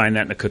hard to find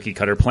that in a cookie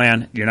cutter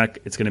plan.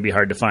 It's going to be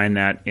hard to find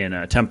that in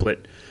a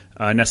template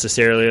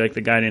necessarily, like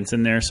the guidance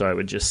in there. So I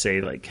would just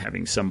say like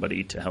having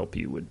somebody to help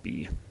you would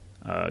be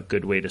a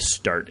good way to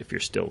start if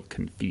you're still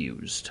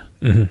confused.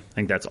 I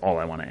think that's all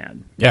I want to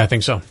add. Yeah, I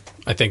think so.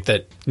 I think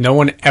that no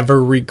one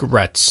ever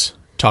regrets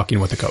talking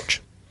with a coach,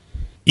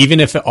 even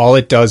if all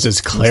it does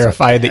is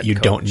clarify that you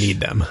don't need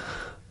them.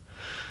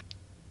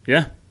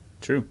 Yeah,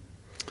 true.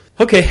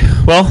 Okay,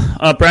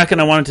 well,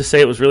 Bracken, I wanted to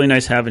say it was really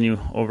nice having you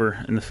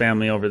over in the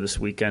family over this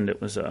weekend. It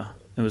was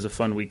a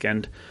fun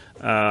weekend.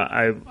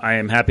 I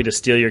am happy to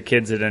steal your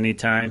kids at any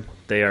time.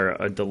 They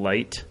are a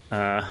delight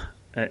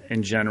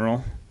in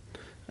general.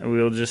 We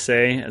will just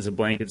say, as a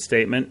blanket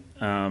statement,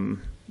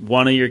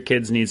 one of your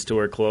kids needs to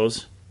wear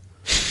clothes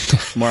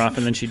more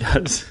often than she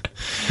does.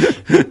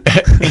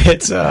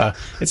 It's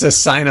a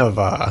sign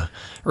of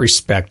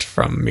respect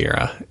from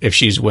Mira if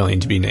she's willing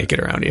to be naked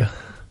around you.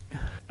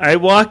 I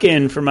walk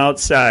in from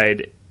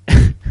outside,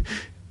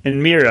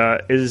 and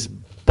Mira is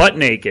butt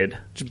naked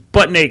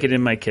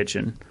in my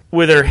kitchen,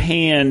 with her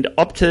hand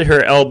up to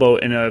her elbow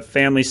in a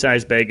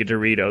family-sized bag of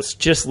Doritos,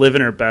 just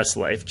living her best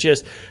life,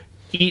 just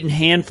eating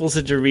handfuls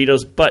of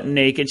Doritos, butt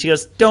naked. She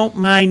goes, "Don't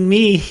mind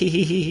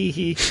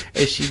me,"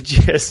 as she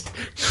just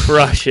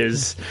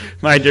crushes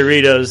my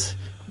Doritos.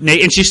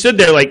 And she stood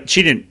there like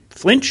she didn't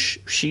flinch.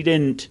 She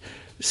didn't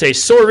say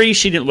sorry.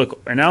 She didn't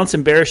look an ounce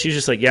embarrassed. She was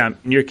just like, "Yeah, I'm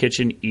in your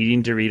kitchen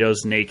eating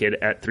Doritos naked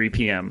at 3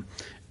 p.m.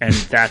 And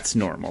that's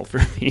normal for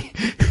me."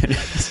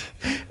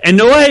 And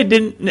no, I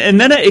didn't.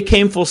 And then it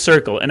came full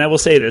circle. And I will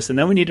say this, and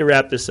then we need to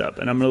wrap this up.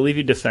 And I'm going to leave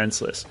you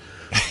defenseless.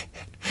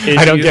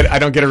 I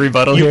don't get a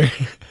rebuttal here.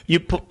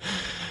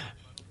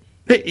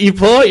 You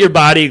pull out your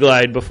body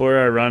glide before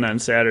our run on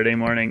Saturday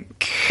morning,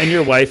 and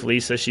your wife,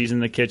 Lisa, she's in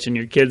the kitchen.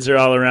 Your kids are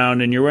all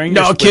around, and you're wearing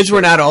No, kids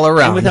were not all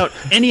around. And without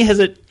any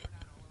hesitation.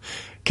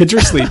 Kids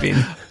were sleeping.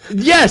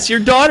 Yes, your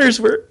daughters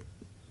were.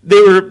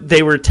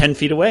 They were 10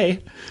 feet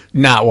away.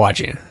 Not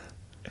watching.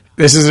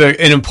 This is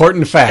an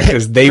important fact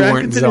because they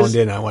weren't zoned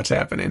in on what's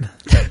happening.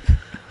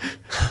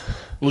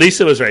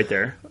 Lisa was right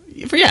there.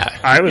 Yeah.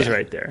 I was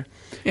right there.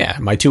 Yeah,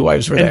 my two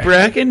wives were and there.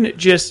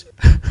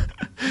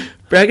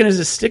 Bracken has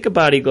a stick of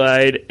body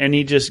glide, and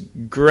he just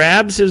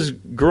grabs his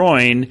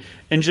groin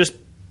and just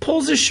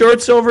pulls his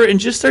shorts over and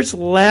just starts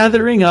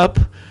lathering up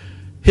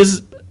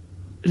his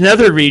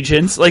nether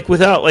regions, like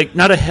without, like,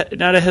 not a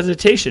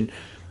hesitation.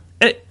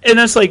 And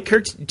I was like,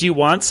 Kirk, do you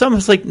want some? I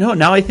was like, no,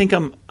 now I think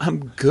I'm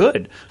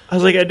good. I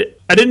was like,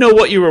 I didn't know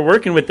what you were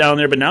working with down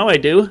there, but now I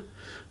do.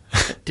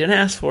 Didn't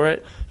ask for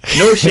it.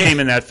 No shame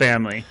in that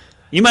family.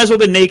 You might as well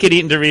have been naked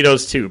eating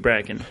Doritos too,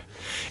 Bracken.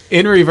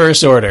 In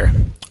reverse order.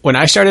 When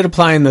I started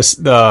applying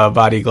the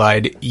body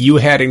glide, you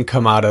hadn't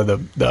come out of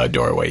the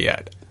doorway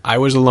yet. I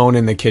was alone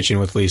in the kitchen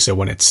with Lisa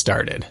when it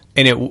started.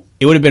 And it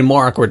would have been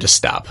more awkward to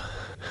stop.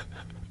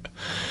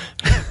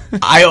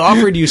 I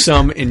offered you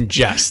some in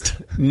jest,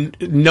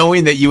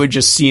 knowing that you had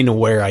just seen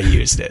where I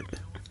used it.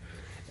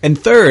 And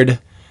third,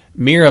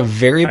 Mira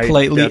very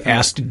politely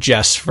asked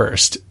Jess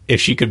first if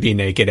she could be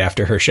naked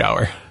after her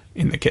shower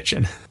in the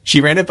kitchen.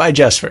 She ran it by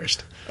Jess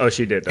first. Oh,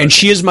 she did. Okay. And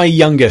she is my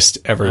youngest,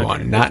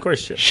 everyone. Okay. Not, of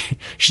course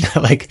she's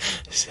not like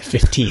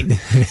 15.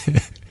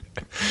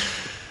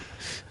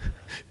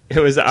 It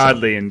was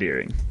oddly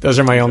endearing. Those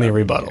are my only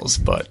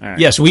rebuttals. But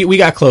yes, we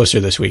got closer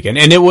this weekend.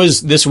 And it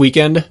was this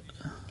weekend,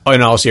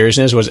 in all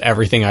seriousness, was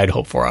everything I'd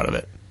hoped for out of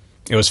it.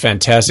 It was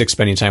fantastic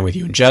spending time with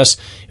you and Jess.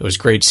 It was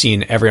great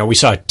seeing everyone. We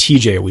saw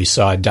TJ. We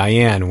saw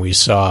Diane. We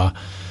saw,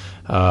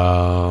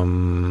 let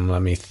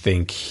me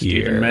think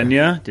here. Stephen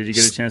Menya. Did you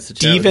get a chance to chat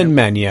Stephen with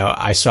him? Menya.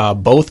 I saw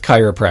both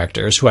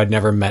chiropractors who I'd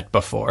never met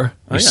before.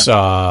 We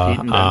saw,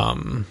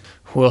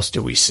 who else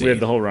did we see? We had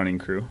the whole running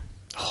crew.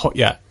 Oh,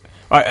 yeah.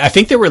 I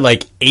think there were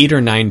like 8 or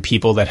 9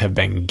 people that have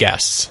been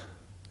guests.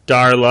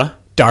 Darla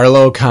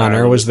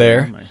O'Connor was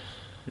there.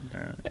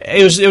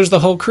 It was the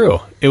whole crew.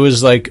 It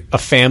was like a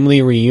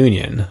family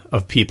reunion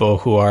of people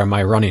who are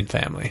my running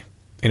family.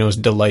 And it was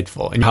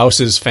delightful. And the house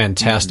is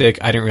fantastic.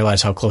 I didn't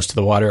realize how close to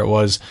the water it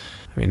was.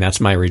 I mean,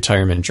 that's my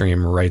retirement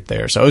dream right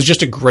there. So it was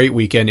just a great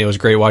weekend. It was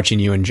great watching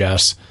you and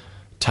Jess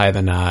tie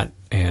the knot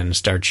and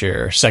start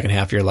your second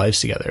half of your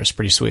lives together. It was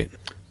pretty sweet.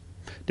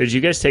 Did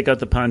you guys take out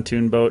the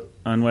pontoon boat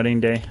on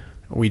wedding day?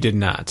 We did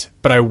not.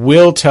 But I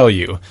will tell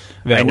you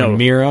that when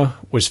Mira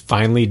was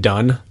finally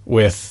done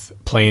with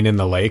playing in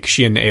the lake,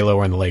 she and Ayla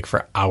were in the lake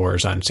for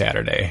hours on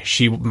Saturday.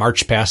 She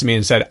marched past me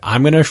and said,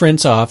 I'm going to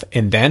rinse off,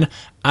 and then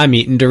I'm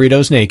eating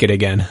Doritos naked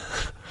again.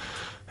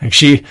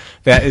 Like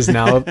that is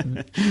now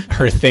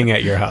her thing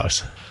at your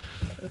house.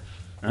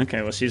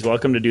 Okay, well, she's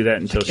welcome to do that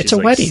until she's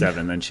like wedding.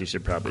 7. Then she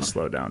should probably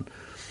slow down.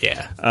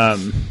 Yeah.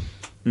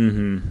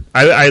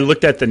 I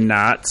looked at the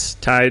knots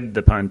tied,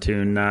 the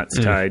pontoon knots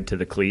tied to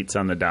the cleats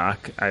on the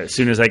dock. As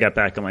soon as I got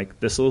back, I'm like,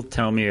 this will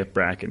tell me if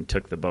Bracken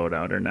took the boat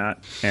out or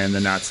not. And the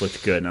knots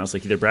looked good. And I was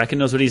like, either Bracken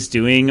knows what he's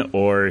doing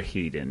or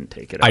he didn't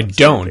take it out. I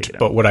don't,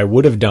 but what I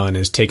would have done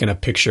is taken a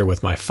picture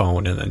with my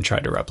phone and then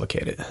tried to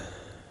replicate it.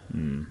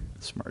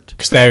 Smart.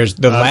 Because there's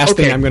the last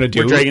thing I'm going to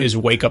do is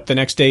wake up the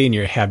next day and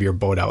you have your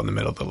boat out in the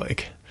middle of the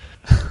lake.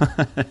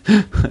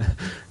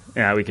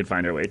 Yeah, we could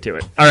find our way to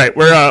it. All right,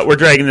 we're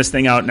dragging this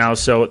thing out now.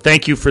 So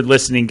thank you for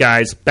listening,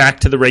 guys.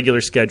 Back to the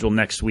regular schedule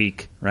next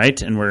week,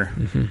 right? And we're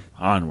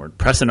onward,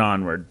 pressing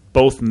onward.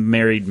 Both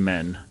married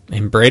men.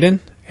 And Braden,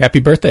 happy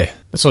birthday!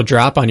 This will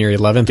drop on your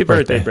 11th Happy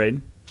birthday,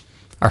 Braden.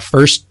 Our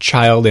first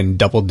child in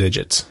double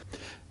digits.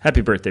 Happy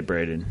birthday,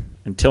 Braden.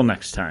 Until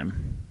next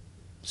time.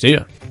 See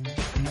ya.